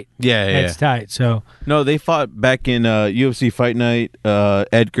tight. Yeah, yeah. It's tight. So No, they fought back in UFC Fight Night,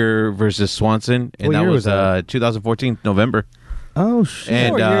 Edgar versus Swanson, and What that year was was that? 2014 November. Oh shit. And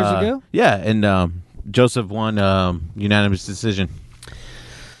 4 years ago? Yeah, and Joseph won unanimous decision.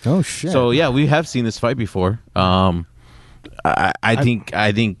 Oh shit. So yeah, we have seen this fight before. I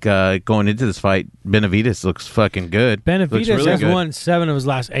think going into this fight, Benavidez looks fucking good. Looks Benavidez really has good. won 7 of his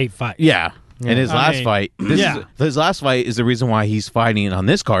last 8 fights. Yeah. And his I last mean, fight, yeah. his last fight is the reason why he's fighting on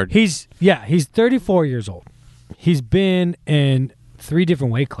this card. He's 34 years old. He's been in 3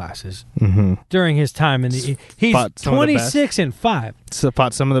 different weight classes during his time in the. He's Fought some of the 26 and 5. So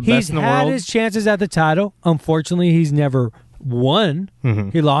fought some of the He's best in the had world. his chances at the title. Unfortunately, he's never won.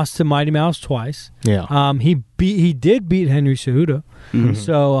 Mhm. He lost to Mighty Mouse twice. Yeah. He did beat Henry Cejudo.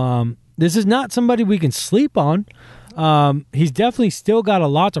 So this is not somebody we can sleep on. He's definitely still got a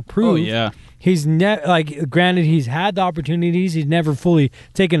lot to prove. Oh yeah. He's granted he's had the opportunities. He's never fully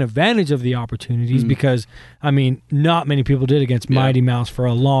taken advantage of the opportunities because I mean, not many people did against Yeah. Mighty Mouse for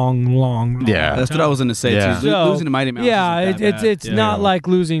a long Yeah. That's what I was going to say. Yeah. Too. So, Losing to Mighty Mouse. Yeah, isn't that bad. it's Yeah. not like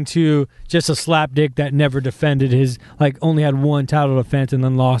losing to just a slapdick that never defended his only had one title defense and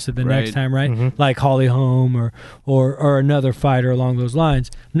then lost it the next Right. time, right? Like Holly Holm or another fighter along those lines.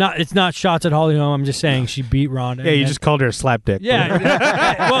 It's not shots at Holly Holm. I'm just saying she beat Ronda. Yeah, you and- just called her a slapdick.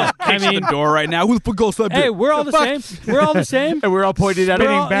 yeah. well, I Kicks mean, the door right now. Who the fuck goes up? hey, we're all the same. We're all the same. And we're all pointed at We're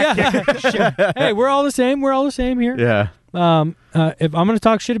him. all- yeah. Hey, we're all the same. We're all the same here. Yeah. If I'm going to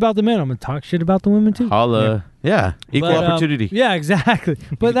talk shit about the men, I'm going to talk shit about the women too. Holla. Yeah. Equal But, opportunity. Yeah, exactly.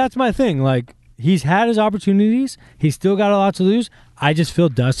 But that's my thing. Like, he's had his opportunities. He's still got a lot to lose. I just feel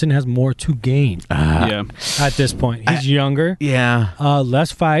Dustin has more to gain Yeah. at this point. He's younger, Yeah.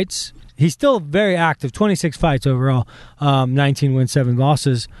 less fights. He's still very active. 26 fights overall, 19 wins, 7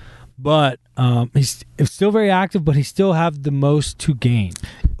 losses. But he's still very active, but he still have the most to gain.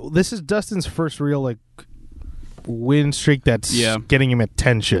 This is Dustin's first real win streak that's Yeah. getting him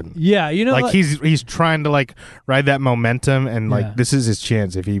attention. Yeah, you know, Like he's trying to ride that momentum, and Yeah. this is his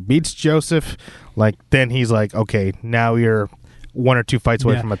chance. If he beats Joseph, then he's like, okay, now you're 1 or 2 fights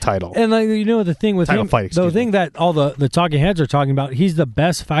away Yeah. from a title. And the thing with Title him, fight, the excuse thing that all the talking heads are talking about, he's the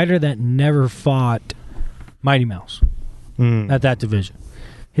best fighter that never fought Mighty Mouse at that division.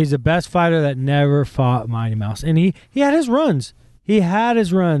 He's the best fighter that never fought Mighty Mouse, and he had his runs. He had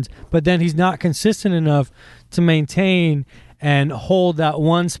his runs, but then he's not consistent enough to maintain and hold that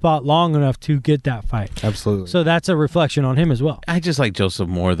one spot long enough to get that fight. Absolutely. So that's a reflection on him as well. I just like Joseph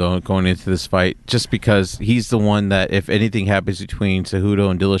more though going into this fight, just because he's the one that if anything happens between Cejudo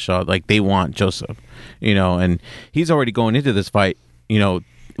and Dillashaw, they want Joseph, and he's already going into this fight,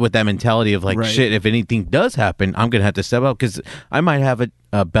 with that mentality of like, Right. shit, if anything does happen, I'm gonna have to step up because I might have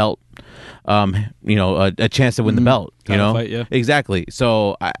a belt, a chance to win the belt. You Title know, fight, yeah. exactly.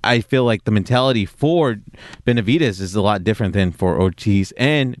 So I feel like the mentality for Benavidez is a lot different than for Ortiz,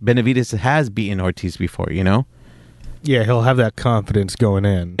 and Benavidez has beaten Ortiz before. You know, Yeah, he'll have that confidence going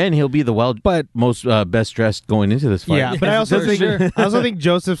in. and he'll be the most best dressed going into this fight. Yeah, but I also for think sure. I also think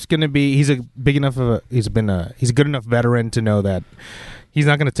Joseph's going to be. He's a good enough veteran to know that he's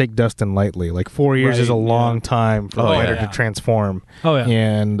not going to take Dustin lightly. Like 4 years is a Right, long time for a Oh, fighter yeah. to transform. Oh, yeah.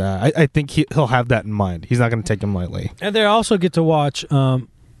 And I think he'll have that in mind. He's not going to take him lightly. And they also get to watch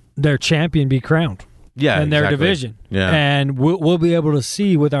their champion be crowned yeah, in their exactly. division. Yeah. And we'll be able to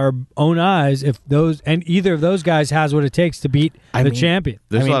see with our own eyes if either of those guys has what it takes to beat I the mean, champion.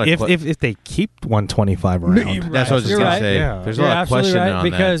 There's I a mean, lot of if they keep 125 around, That's what I was just You're gonna right. say. Yeah. There's a You're lot of absolutely questioning right on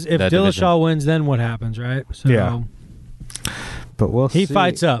because that, if that division. Dillashaw wins, then what happens, right? So Yeah. but we'll he see.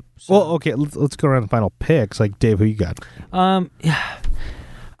 fights up. So, Well, okay, let's go around the final picks. Like Dave, who you got? yeah.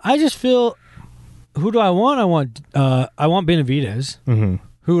 I just feel, who do I want? I want Benavidez. Mm-hmm.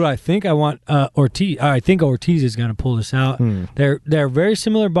 Who do I think I want? Ortiz. I think Ortiz is going to pull this out. They're very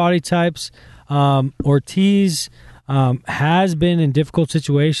similar body types. Ortiz has been in difficult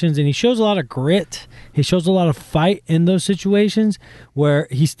situations, and he shows a lot of grit. He shows a lot of fight in those situations where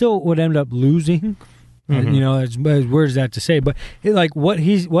he still would end up losing. You know, as weird as that to say, but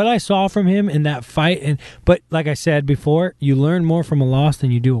what I saw from him in that fight, but like I said before, you learn more from a loss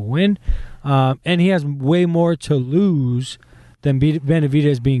than you do a win, and he has way more to lose than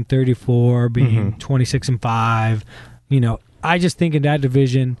Benavidez being 34, being 26-5. You know, I just think in that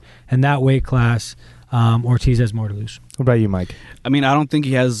division and that weight class, Ortiz has more to lose. What about you, Mike? I mean, I don't think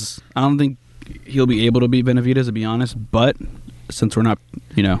he'll be able to beat Benavidez, to be honest. But since we're not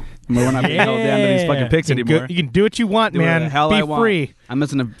being held down to these fucking picks anymore. You can do what you want, Do whatever man. the hell Be I want. free. I'm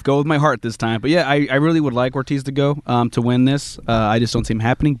just gonna go with my heart this time. But yeah, I really would like Ortiz to go to win this. I just don't see him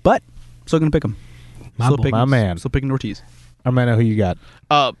happening. But still gonna pick him. My man. Still picking Ortiz. Armando, who you got?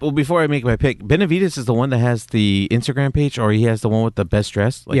 Well, before I make my pick, Benavidez is the one that has the Instagram page, or he has the one with the best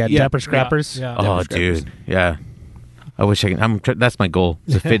dress. Like, Dapper Scrappers. Yeah. Oh, Dapper Scrappers. dude, yeah. I wish I can. That's my goal,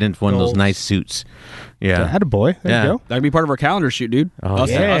 to fit into one of those Goals. nice suits. Yeah, Attaboy. There Yeah. you go. That'd be part of our calendar shoot, dude. Oh, us,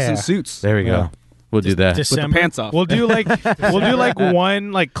 yeah. us in suits there we Yeah. go. We'll do that. with the December. pants off. We'll do like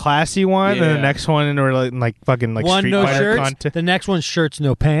one like classy one, and the Yeah. next one or like fucking like One Street no Fighter shirts. content. The next one's shirts,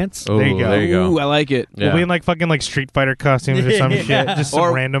 no pants. Oh, There you go. There you go. Ooh, I like it. Yeah. We'll be in like fucking like Street Fighter costumes or some Yeah. shit, just some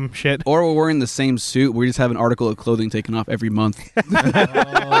Or- random shit. Or we're wearing the same suit. We just have an article of clothing taken off every month.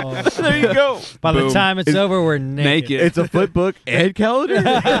 There you go, By the Boom. time it's over, we're naked. Naked. It's a flip book and calendar.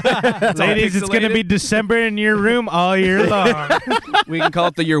 ladies. It's gonna be December in your room all year long. We can call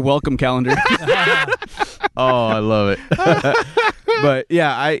it the You're Welcome calendar. Oh, I love it. But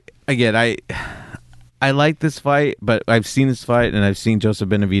yeah, I like this fight, but I've seen this fight and I've seen Joseph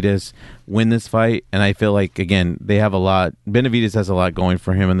Benavidez win this fight, and I feel like again they have a lot. Benavidez has a lot going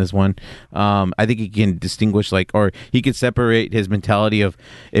for him in this one. I think he can distinguish or he could separate his mentality of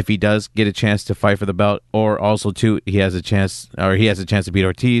if he does get a chance to fight for the belt, or also too he has a chance to beat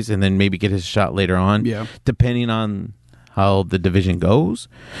Ortiz and then maybe get his shot later on. Yeah. Depending on how the division goes,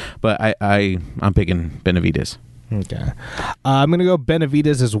 but I'm picking Benavidez. Okay, I'm gonna go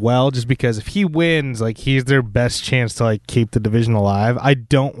Benavidez as well, just because if he wins, like he's their best chance to like keep the division alive. I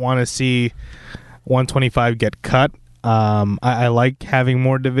don't want to see 125 get cut. I like having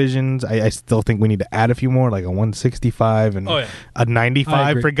more divisions. I still think we need to add a few more, like a 165 and a I 95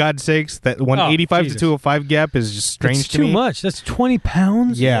 agree. for God's sakes. That 185 to Jesus. 205 gap is just strange It's to too me. much. That's 20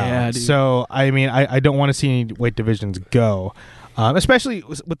 pounds. Yeah. Yeah, dude. So I mean, I don't want to see any weight divisions go. Especially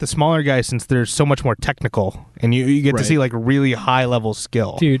with the smaller guys, since they're so much more technical, and you get to Right. see like really high level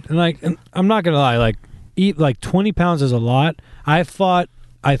skill. Dude, and I'm not gonna lie, eat 20 pounds is a lot. I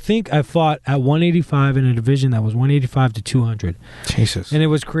think I fought at 185 in a division that was 185 to 200, Jesus. and it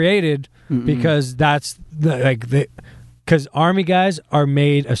was created because that's because Army guys are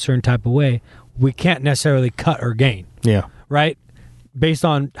made a certain type of way. We can't necessarily cut or gain, Yeah. right? Based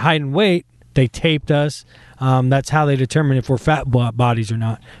on height and weight, they taped us. That's how they determine if we're fat bodies or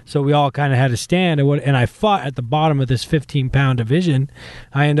not. So we all kind of had to stand. And I fought at the bottom of this 15-pound division.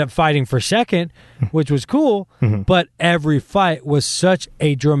 I ended up fighting for second, which was cool. But every fight was such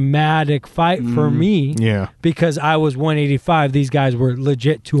a dramatic fight for me Yeah. because I was 185. These guys were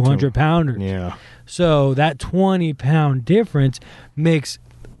legit 200-pounders. Yeah. So that 20-pound difference makes...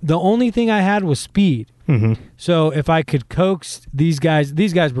 The only thing I had was speed. So if I could coax these guys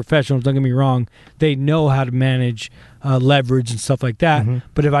professionals, don't get me wrong, they know how to manage leverage and stuff like that.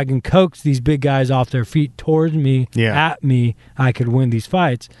 But if I can coax these big guys off their feet towards me, at me, I could win these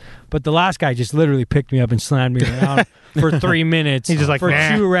fights. But the last guy just literally picked me up and slammed me around for 3 minutes. He's just like, for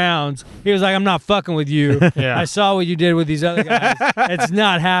 2 rounds. He was like, I'm not fucking with you. I saw what you did with these other guys. It's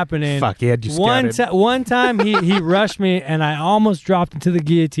not happening. Fuck, he had you scouted. One time he rushed me and I almost dropped into the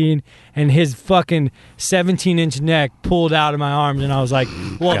guillotine and his fucking 17-inch neck pulled out of my arms and I was like,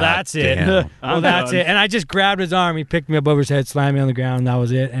 well, that's it. Well, that's it. And I just grabbed his arm. He picked me up over his head, slammed me on the ground, and that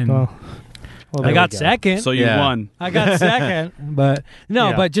was it. And I got second. So you won. I got second. But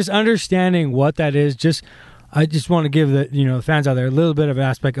but just understanding what that is, I just want to give the fans out there a little bit of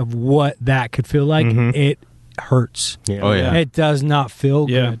aspect of what that could feel like. It hurts. It does not feel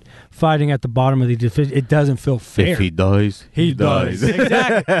good. Fighting at the bottom of the division, it doesn't feel fair. If he dies, he dies.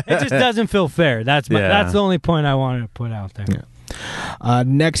 Exactly. It just doesn't feel fair. That's the only point I wanted to put out there.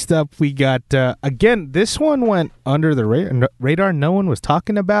 Next up, we got again. This one went under the radar. No one was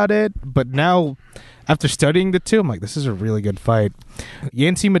talking about it, but now, after studying the two, I'm like, this is a really good fight.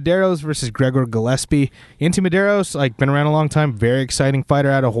 Yancy Medeiros versus Gregor Gillespie. Yancy Medeiros, been around a long time. Very exciting fighter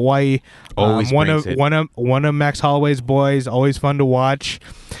out of Hawaii. Always one of Max Holloway's boys. Always fun to watch.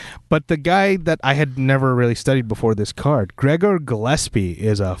 But the guy that I had never really studied before this card, Gregor Gillespie,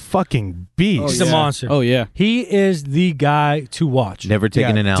 is a fucking beast. He's a monster. Oh, yeah. He is the guy to watch. Never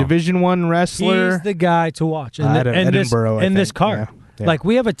taken an L. Division I wrestler. He's the guy to watch. Edinburgh, in this card. Yeah.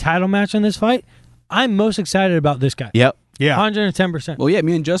 We have a title match in this fight. I'm most excited about this guy. Yep. Yeah. 110%. Well, yeah,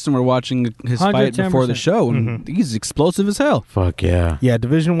 me and Justin were watching his fight before the show, and he's explosive as hell. Fuck yeah. Yeah,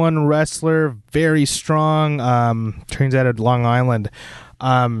 Division I wrestler, very strong, trains out of Long Island.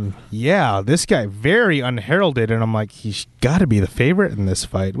 This guy, very unheralded, and I'm like, he's got to be the favorite in this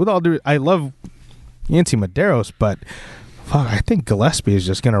fight. With all due, I love Yancy Medeiros, but fuck, I think Gillespie is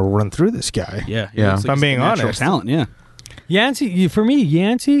just going to run through this guy. Yeah. If I'm being honest. Talent, yeah. Yancy, for me,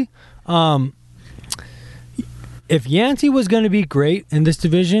 if Yancy was going to be great in this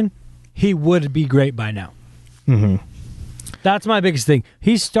division, he would be great by now. That's my biggest thing.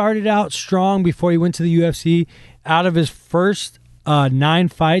 He started out strong before he went to the UFC. Out of his first 9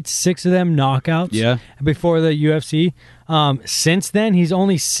 fights, 6 of them knockouts. Yeah. Before the UFC. Since then, he's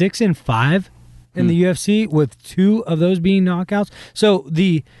only 6-5 in the UFC, with 2 of those being knockouts. So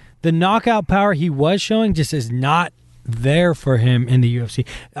the knockout power he was showing just is not there for him in the UFC.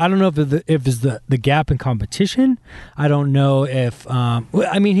 I don't know if it's the gap in competition. I don't know if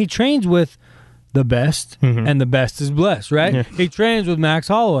he trains with the best, and the best is blessed, right? Yeah. He trains with Max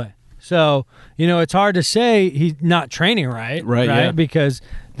Holloway. So, it's hard to say he's not training right? Yeah. Because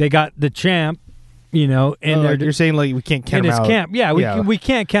they got the champ, you're saying we can't count in him out. his camp. Yeah, we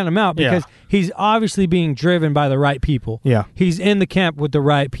can't count him out because he's obviously being driven by the right people. Yeah. He's in the camp with the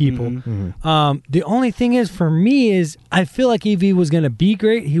right people. The only thing is, for me, is I feel like if he was going to be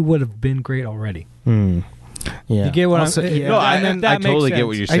great, he would have been great already. Yeah. You get what I'm saying? No, I totally get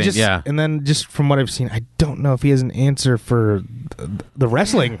what you're saying. And then just from what I've seen, I don't know if he has an answer for the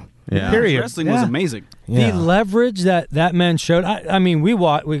wrestling. Yeah. Period. His wrestling was amazing. The leverage that man showed. We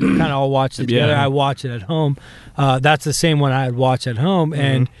kind of all watched it together. I watched it at home. That's the same one I had watched at home,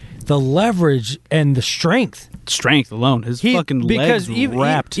 and the leverage and the strength. Strength alone, his fucking legs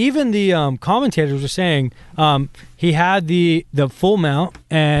wrapped. Even the commentators were saying he had the full mount,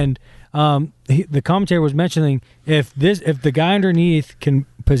 and the commentator was mentioning if the guy underneath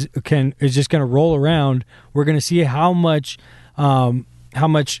is just going to roll around, we're going to see how much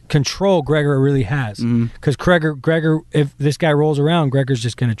control Gregor really has. Because Gregor, if this guy rolls around, Gregor's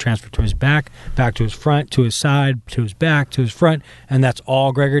just going to transfer to his back to his front, to his side, to his back, to his front, and that's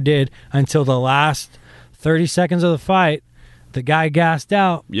all Gregor did until the last 30 seconds of the fight. The guy gassed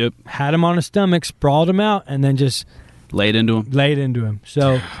out, had him on his stomach, sprawled him out, and then just laid into him.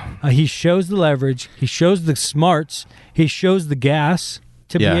 So he shows the leverage, he shows the smarts, he shows the gas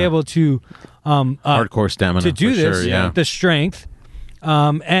to be able to hardcore stamina to do this, the strength.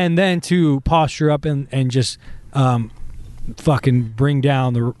 And then to posture up and just fucking bring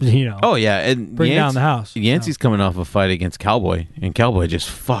down the and bring down the house. Yancy's coming off a fight against Cowboy, and Cowboy just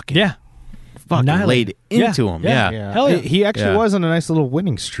fucking laid into him. Yeah. Hell yeah. He actually was on a nice little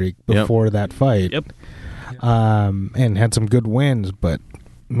winning streak before that fight. And had some good wins, but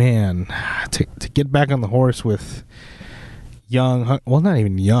man, to get back on the horse with young, well, not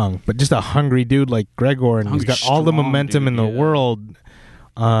even young, but just a hungry dude like Gregor, and he's got all the momentum in the world.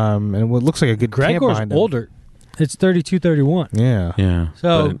 And it looks like a good camp behind him. Older. It's 32-31. Yeah.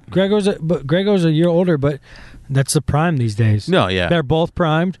 So Gregor's a year older, but that's the prime these days. No, yeah. They're both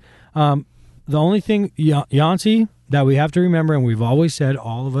primed. the only thing, Yancey, that we have to remember, and we've always said,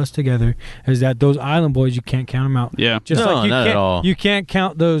 all of us together, is that those island boys, you can't count them out. Yeah. Just No, like you not can't, at all. You can't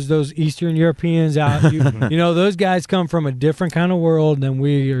count those Eastern Europeans out. You know, those guys come from a different kind of world than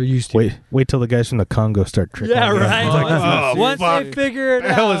we are used to. Wait till the guys from the Congo start trickling. Yeah, in. right. It's like, Oh, Once fuck. they figure it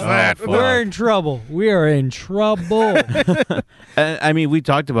The hell out, is that? we're in trouble. We are in trouble. I mean, we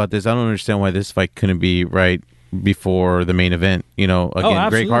talked about this. I don't understand why this fight couldn't be right before the main event. You know, again, Greg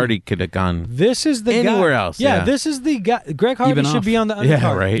absolutely. Hardy could have gone. This is the Anywhere guy. else, Yeah, yeah. this is the guy. Greg Hardy Even should off. be on the undercard.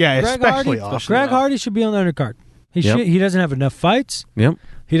 Yeah, right. Yeah, Greg especially Hardy, off. Greg Hardy should be on the undercard. Yep. He doesn't have enough fights. Yep.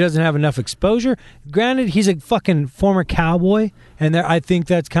 He doesn't have enough exposure. Granted, he's a fucking former cowboy, and I think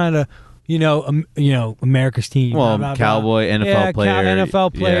that's kind of America's team. Well, blah, blah, blah. cowboy, NFL Yeah, player,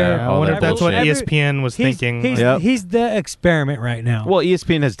 NFL player. Yeah, I all wonder that if that's what bullshit. ESPN was He's- thinking. He's, Yep. he's the experiment right now. Well,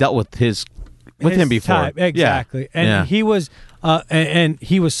 ESPN has dealt with His him before. type, exactly. Yeah. And Yeah. he was and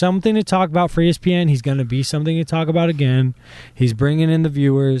he was something to talk about for ESPN. He's going to be something to talk about again. He's bringing in the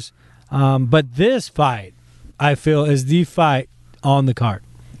viewers. But this fight, I feel, is the fight on the card.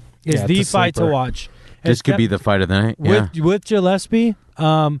 Is Yeah, the it's a fight to sleeper. watch. This It's could be the fight of the night. Yeah. with Gillespie.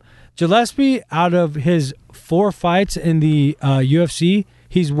 Gillespie, out of his 4 fights in the UFC,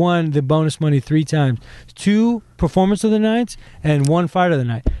 he's won the bonus money 3 times. 2 performance of the nights and 1 fight of the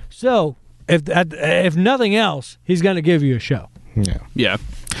night. So if nothing else, he's going to give you a show. Yeah. Yeah.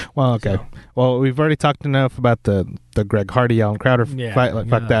 Well, okay. Well, we've already talked enough about the Greg Hardy Alan Crowder fight. Like,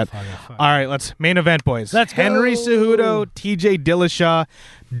 fuck that. All right, let's main event, boys. Let's go. Henry Cejudo, TJ Dillashaw.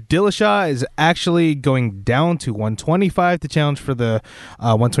 Dillashaw is actually going down to 125 to challenge for the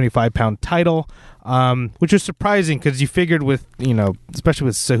 125-pound title, which was surprising because you figured with, especially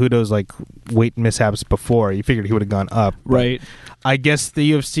with Cejudo's like weight mishaps before, you figured he would have gone up. Right. I guess the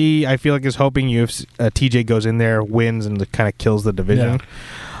UFC, I feel like, is hoping TJ goes in there, wins, and kind of kills the division.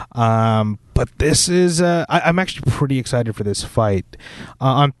 But this is I'm actually pretty excited for this fight.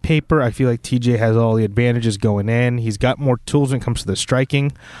 On paper, I feel like TJ has all the advantages going in. He's got more tools when it comes to the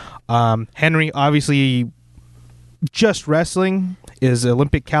striking. Henry, obviously, just wrestling is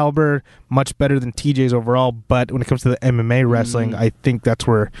Olympic caliber, much better than TJ's overall. But when it comes to the MMA wrestling, I think that's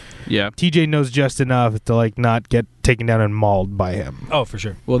where TJ knows just enough to like not get taken down and mauled by him. Oh, for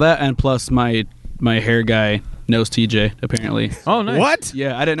sure. Well, that and plus my hair guy knows TJ apparently. Oh, nice. What?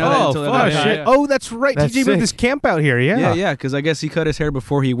 Yeah, I didn't know that until the Oh, other day. shit. Yeah. Oh, that's right. That's TJ moved sick. his camp out here. Yeah. Yeah, because I guess he cut his hair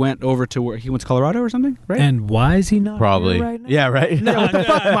before he went over to where he went to Colorado or something, right? And why is he not Probably. here right now? Yeah, right? No, What the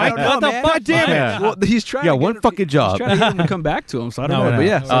fuck, Mike? I don't What the know, fuck? Damn it. Yeah. Well, he's trying. Yeah, to get one him- fucking job. He's trying to get him to come back to him, so I don't No, know. no. But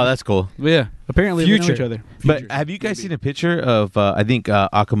yeah, Oh, that's cool. but yeah. Apparently, they know Future. each other. But have you guys seen a picture of I think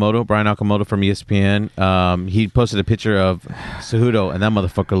Akamoto, Brian Akamoto from ESPN? He posted a picture of Cejudo, and that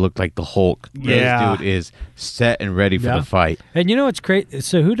motherfucker looked like the Hulk. Yeah. This dude is set and ready for Yeah. the fight. And you know what's great?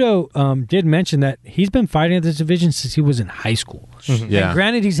 Cejudo did mention that he's been fighting at this division since he was in high school. Yeah. And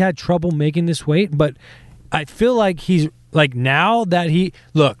granted, he's had trouble making this weight, but I feel like he's like now that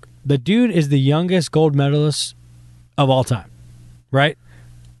the dude is the youngest gold medalist of all time, right?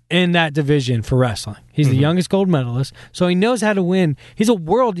 In that division for wrestling. He's the youngest gold medalist, so he knows how to win. He's a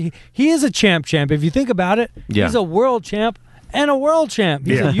world. He is a champ. If you think about it, Yeah. he's a world champ and a world champ.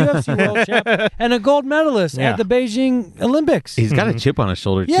 He's a UFC world champ and a gold medalist Yeah. at the Beijing Olympics. He's got a chip on his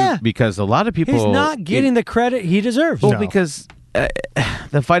shoulder, too, Yeah. because a lot of people... He's not getting the credit he deserves. Well, No. because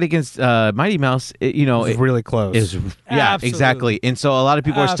the fight against Mighty Mouse, It's really close. is yeah, Absolutely. exactly. And so a lot of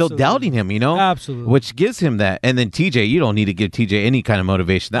people are still Absolutely. doubting him, Absolutely. which gives him that. And then TJ, you don't need to give TJ any kind of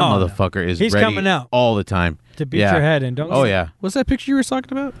motivation. That Oh, no. motherfucker is He's ready coming out. all the time To beat Yeah. your head in. Don't Oh yeah. What's that picture you were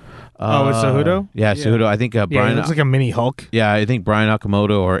talking about? Oh, it's Cejudo? Yeah, Cejudo. I think Yeah, Brian. he looks like a mini Hulk. Yeah, I think Brian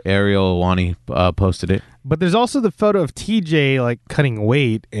Akamoto or Ariel Wani posted it. But there's also the photo of TJ like cutting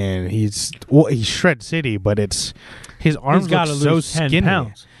weight, and he's shred city, but it's his arms got to look so lose 10 skinny.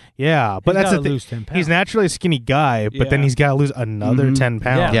 pounds. Yeah, but He's that's the gotta thing. lose 10 pounds. He's naturally a skinny guy, but then Yeah. he's got to lose another 10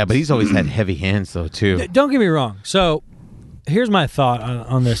 pounds. Yeah, but he's always had heavy hands though too. Don't get me wrong. So here's my thought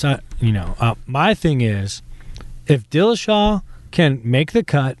on this. My thing is, if Dillashaw can make the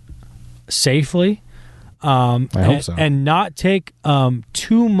cut safely, I hope so. and not take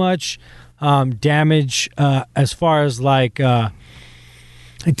too much damage as far as like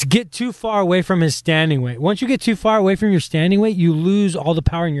to get too far away from his standing weight. Once you get too far away from your standing weight, you lose all the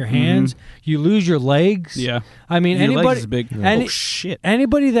power in your hands. You lose your legs. Yeah. I mean, Your legs anybody is big. any- Oh, shit.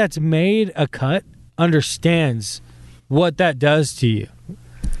 Anybody that's made a cut understands what that does to you.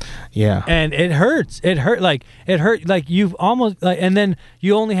 Yeah. And it hurts. It hurt like you've almost like, and then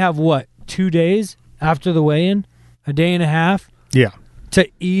you only have what, 2 days after the weigh-in, a day and a half Yeah. to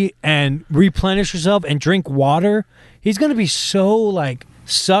eat and replenish yourself and drink water. He's going to be so like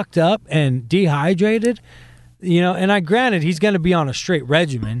sucked up and dehydrated, and granted he's going to be on a straight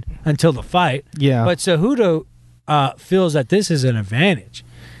regimen until the fight. Yeah. But Cejudo feels that this is an advantage.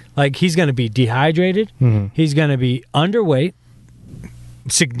 Like, he's going to be dehydrated. Mm-hmm. He's going to be underweight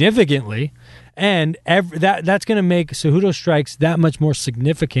significantly. And that's going to make Cejudo strikes that much more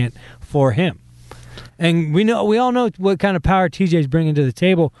significant for him. And we all know what kind of power TJ's bringing to the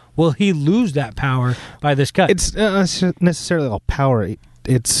table. Will he lose that power by this cut? It's not necessarily all power.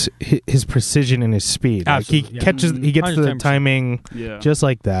 It's his precision and his speed. Like, he Absolutely, yeah. catches, he gets the 110%. timing just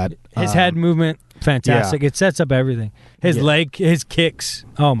like that. His head movement, fantastic. yeah. It sets up everything. His leg, his kicks.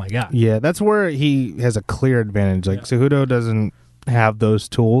 Oh my god. Yeah, that's where he has a clear advantage. Like, Cejudo doesn't have those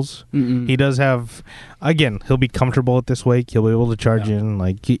tools. Mm-mm. He does have, again, he'll be comfortable at this weight. He'll be able to charge in.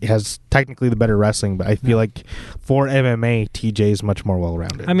 Like, he has technically the better wrestling, but I feel like for MMA, TJ is much more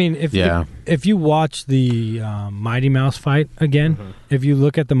well-rounded. I mean, if you watch the Mighty Mouse fight again, if you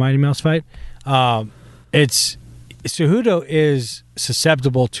look at the Mighty Mouse fight, it's Cejudo is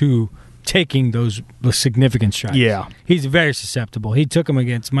susceptible to taking those significant strikes. Yeah. He's very susceptible. He took him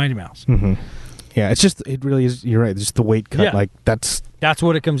against Mighty Mouse. Mm-hmm. Yeah, it's just, it really is, you're right, it's just the weight cut. Yeah. Like, that's That's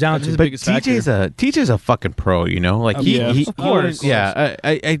what it comes down That's to. his But biggest factor. TJ's a fucking pro, Like he of course. yeah.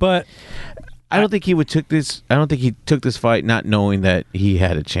 But I don't think he would took this. I don't think he took this fight not knowing that he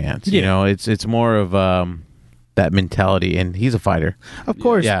had a chance. Yeah. It's more of that mentality, and he's a fighter. Of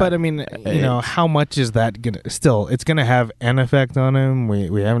course, Yeah. but I mean, how much is that gonna? Still, it's gonna have an effect on him.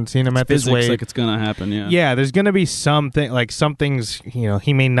 We haven't seen him at this Physics, weight. like it's gonna happen. Yeah. Yeah, there's gonna be something. Like, some things,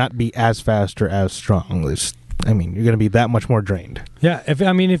 he may not be as fast or as strong. You're gonna be that much more drained. yeah, if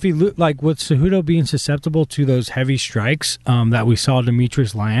he like with Cejudo being susceptible to those heavy strikes that we saw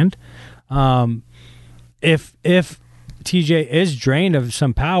Demetrius land, if TJ is drained of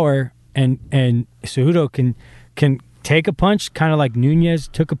some power and Cejudo can take a punch, kind of like Nunez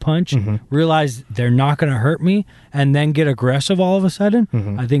took a punch, realize they're not going to hurt me, and then get aggressive all of a sudden,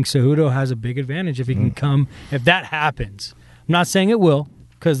 I think Cejudo has a big advantage if he can come. If that happens, I'm not saying it will,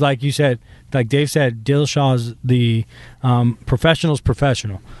 because like you said, like Dave said, Dillashaw is the professional's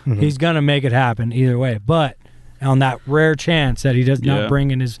professional. He's going to make it happen either way, but on that rare chance that he does not bring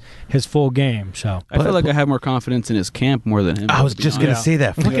in his full game. So I feel like I have more confidence in his camp more than him. I was to be just honest. gonna say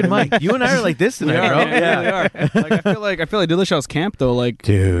that. Fucking Mike, you and I are like this We tonight, are, bro. man, we really are. Like I feel like Dillashaw's camp though, like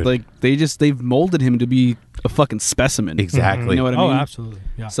Dude. like they've molded him to be a fucking specimen. Exactly. You know what I oh, mean? absolutely.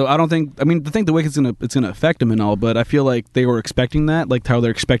 Yeah. So I don't think the weight it's gonna affect him and all, but I feel like they were expecting that, like how they're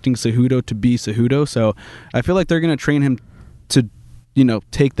expecting Cejudo to be Cejudo. So I feel like they're gonna train him to,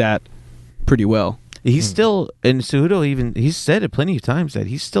 take that pretty well. He's still, and Cejudo he's said it plenty of times that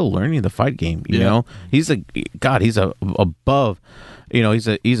he's still learning the fight game. You know, he's above.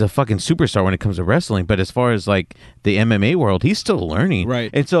 He's a fucking superstar when it comes to wrestling. But as far as like the MMA world, he's still learning.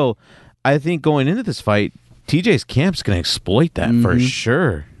 Right. And so I think going into this fight, TJ's camp's gonna exploit that for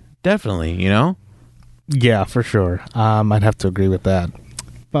sure. Definitely. Yeah, for sure. I'd have to agree with that.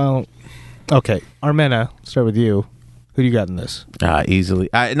 Well, okay, Armena, start with you. Who do you got in this? Easily.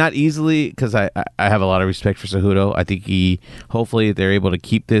 Not easily, because I have a lot of respect for Cejudo. I think hopefully they're able to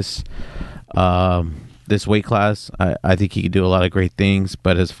keep this this weight class. I think he could do a lot of great things.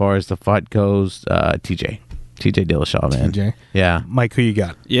 But as far as the fight goes, TJ Dillashaw, man. TJ. Yeah. Mike, who you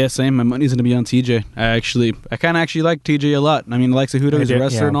got? Yeah, same. My money's gonna be on TJ. I kind of actually like TJ a lot. I mean, I like Cejudo as a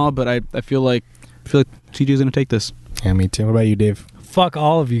wrestler and all, but I feel like TJ's gonna take this. Yeah, me too. What about you, Dave? Fuck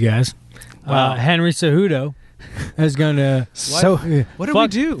all of you guys. Wow. Henry Cejudo is going to... What do we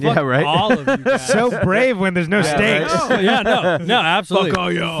do? Fuck Yeah, right. all of you guys. So brave when there's no stakes. Oh, yeah, no, absolutely. Fuck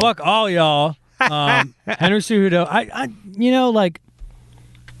all y'all. Fuck all y'all. Henry Cejudo.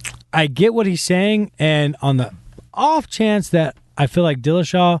 I get what he's saying, and on the off chance that I feel like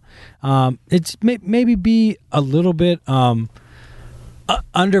Dillashaw, it's maybe be a little bit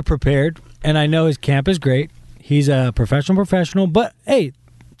underprepared, and I know his camp is great. He's a professional, but hey,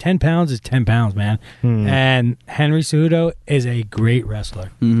 10 pounds is 10 pounds, man. And Henry Cejudo is a great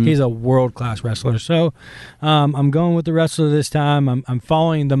wrestler. He's a world-class wrestler. So I'm going with the wrestler this time. I'm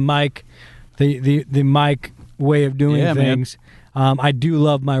following the Mike, the Mike way of doing things. I do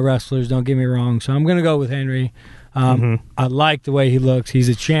love my wrestlers, don't get me wrong. So I'm going to go with Henry. I like the way he looks. He's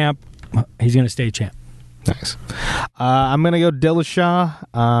a champ. He's going to stay champ. Nice. I'm going to go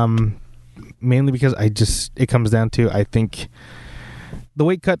Dillashaw, mainly because it comes down to, I think the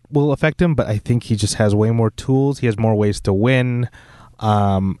weight cut will affect him, but I think he just has way more tools. He has more ways to win.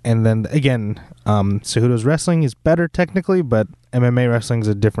 And then, again, Cejudo's wrestling is better technically, but MMA wrestling is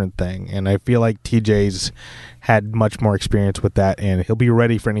a different thing. And I feel like TJ's had much more experience with that, and he'll be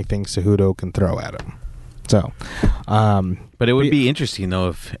ready for anything Cejudo can throw at him. So, But it would be interesting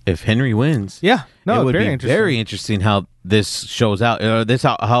though if Henry wins. yeah, no, it would very be interesting. very interesting how this shows out. This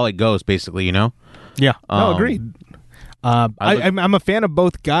how it goes basically. Yeah, no, Um, agreed. I'm a fan of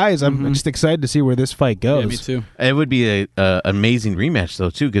both guys. I'm just excited to see where this fight goes. Yeah, me too. It would be a amazing rematch though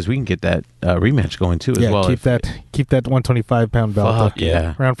too, because we can get that rematch going too as well. keep that 125-pound belt Fuck up,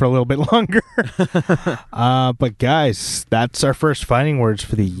 yeah. around for a little bit longer. But guys, that's our first fighting words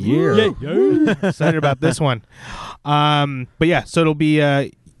for the year. Excited about this one. But yeah, so it'll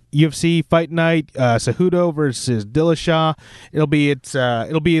be UFC Fight Night, Cejudo versus Dillashaw. It'll be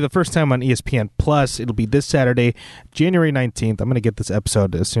the first time on ESPN Plus. It'll be this Saturday, January 19th. I'm gonna get this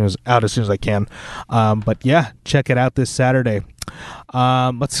episode as soon as I can. But yeah, check it out this Saturday.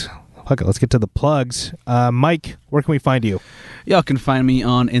 Let's get to the plugs. Mike, where can we find you? Y'all can find me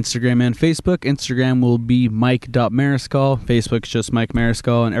on Instagram and Facebook. Instagram will be Mike.Mariscal. Facebook's just Mike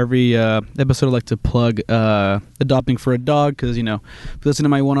Mariscal. And every episode I like to plug adopting for a dog because, if you listen to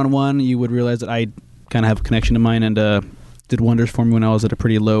my one-on-one, you would realize that I kind of have a connection to mine and did wonders for me when I was at a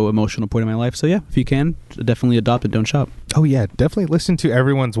pretty low emotional point in my life. So yeah, if you can, definitely adopt and don't shop. Oh yeah, definitely listen to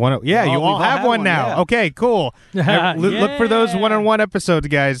everyone's one. Yeah, you all have one now. yeah. Okay, cool. Look for those one-on-one episodes,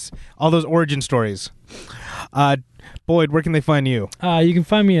 guys. All those origin stories. Boyd, where can they find you? You can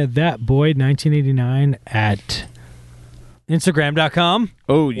find me at thatboyd1989 at Instagram.com.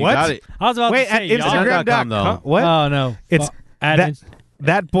 Oh, you What? got it. I was about Wait, to at say y'all. Instagram.com. though. What? Oh no, It's at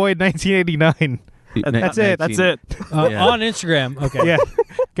that Boyd 1989. That's it. That's it. Yeah. on Instagram. Okay. Yeah.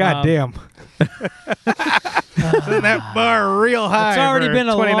 God damn. Setting that bar real high. It's already for been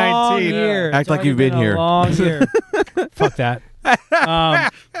a 2019. long year. Act It's like already you've been a here. long year. Fuck that.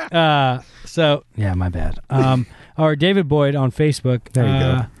 So yeah, my bad. Or David Boyd on Facebook. There you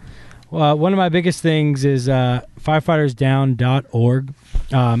go. Well, one of my biggest things is firefightersdown.org.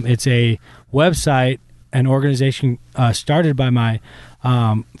 It's a website, an organization started by my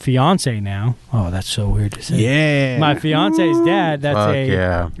fiance now. Oh, that's so weird to say. Yeah. My fiance's dad. That's Fuck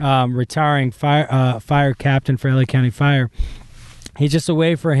a yeah. retiring fire captain for LA County Fire. He's just a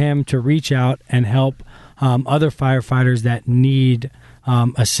way for him to reach out and help other firefighters that need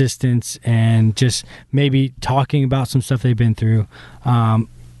assistance and just maybe talking about some stuff they've been through.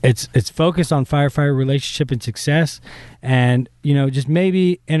 It's focused on firefighter relationship and success, and just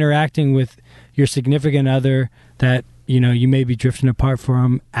maybe interacting with your significant other that you may be drifting apart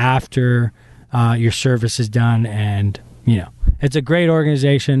from after your service is done. And it's a great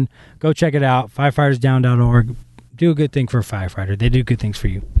organization. Go check it out. Firefightersdown.org. Do a good thing for a firefighter. They do good things for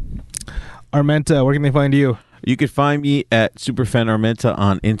you. Armenta, where can they find you? You can find me at Superfan Armenta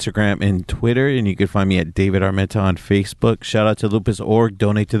on Instagram and Twitter, and you can find me at David Armenta on Facebook. Shout out to Lupus.org.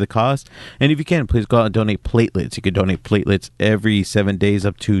 Donate to the cause. And if you can, please go out and donate platelets. You can donate platelets every 7 days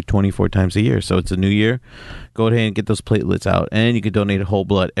up to 24 times a year. So it's a new year. Go ahead and get those platelets out. And you can donate whole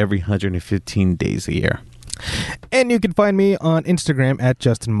blood every 115 days a year. And you can find me on Instagram at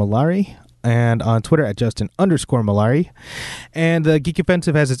Justin Malari and on Twitter at Justin_Malari. And Geek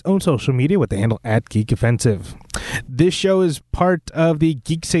Offensive has its own social media with the handle at Geek Offensive. This show is part of the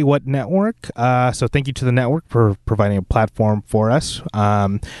Geek Say What network, so thank you to the network for providing a platform for us.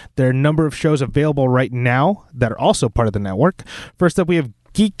 There are a number of shows available right now that are also part of the network. First up, we have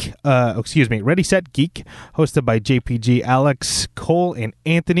Ready Set Geek, hosted by JPG, Alex, Cole, and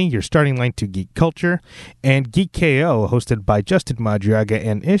Anthony, your starting line to geek culture, and Geek KO, hosted by Justin Madriaga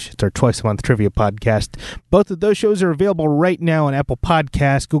and Ish. It's our twice-a-month trivia podcast. Both of those shows are available right now on Apple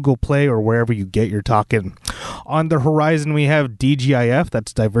Podcasts, Google Play, or wherever you get your talking. On the horizon, we have DGIF,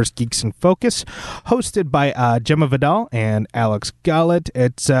 that's Diverse Geeks in Focus, hosted by Gemma Vidal and Alex Gallet.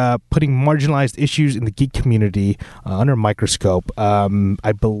 It's putting marginalized issues in the geek community under a microscope.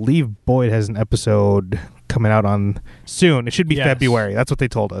 I believe Boyd has an episode coming out on soon. It should be Yes. February. That's what they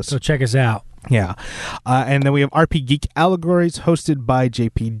told us. So check us out. Yeah. And then we have RP Geek Allegories, hosted by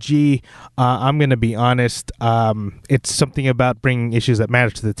JPG. I'm going to be honest. It's something about bringing issues that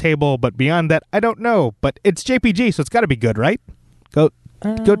matter to the table. But beyond that, I don't know. But it's JPG, so it's got to be good, right? Go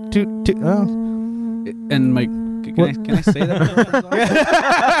to And Mike, can I say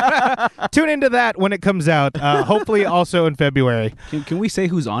that? tune into that when it comes out. Hopefully also in February. Can we say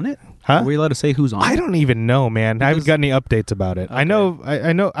who's on it? Huh? Are we allowed to say who's on I it? don't even know, man. I haven't Because- got any updates about it. I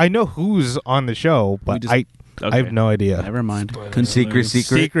know who's on the show, but I have no idea. Never mind. Secret.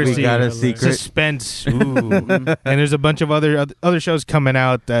 Secrecy. We got a secret. Suspense. Ooh. And there's a bunch of other shows coming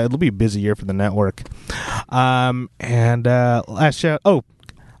out. It'll be a busy year for the network. And last show. Oh,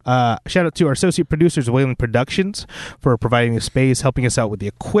 Shout out to our associate producers, Wayland Productions, for providing the space, helping us out with the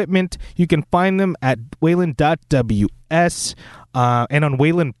equipment. You can find them at wayland.ws and on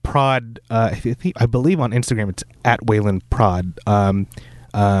Wayland Prod. I believe on Instagram it's at Wayland Prod.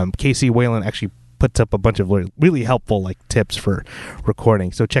 Casey Wayland actually puts up a bunch of really helpful tips for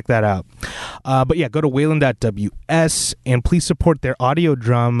recording, so check that out. But yeah, go to wayland.ws and please support their audio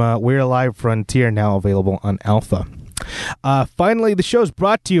drama We're Alive Frontier, now available on Alpha. Finally, the show is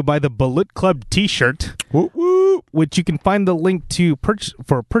brought to you by the Balut Club t-shirt, which you can find the link to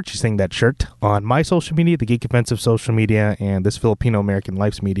purchasing that shirt on my social media, the Geek Offensive social media, and this Filipino American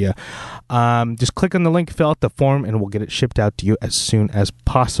Life's media. Just click on the link, fill out the form, and we'll get it shipped out to you as soon as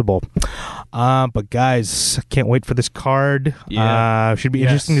possible. But guys, I can't wait for this card. Yeah. Should be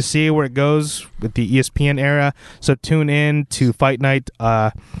interesting to see where it goes with the ESPN era. So tune in to Fight Night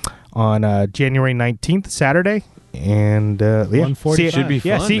on January 19th, Saturday. And yeah, 145. Should be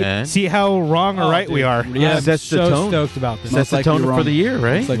fun, man. See how wrong or right we are. Yeah, I'm Sets the so tone. stoked about this. Sets the tone for the year,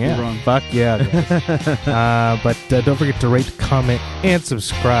 right? It's like Yeah. you're wrong. Fuck yeah. But don't forget to rate, comment, and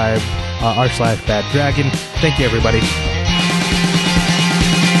subscribe r/Bad Dragon. Thank you, everybody.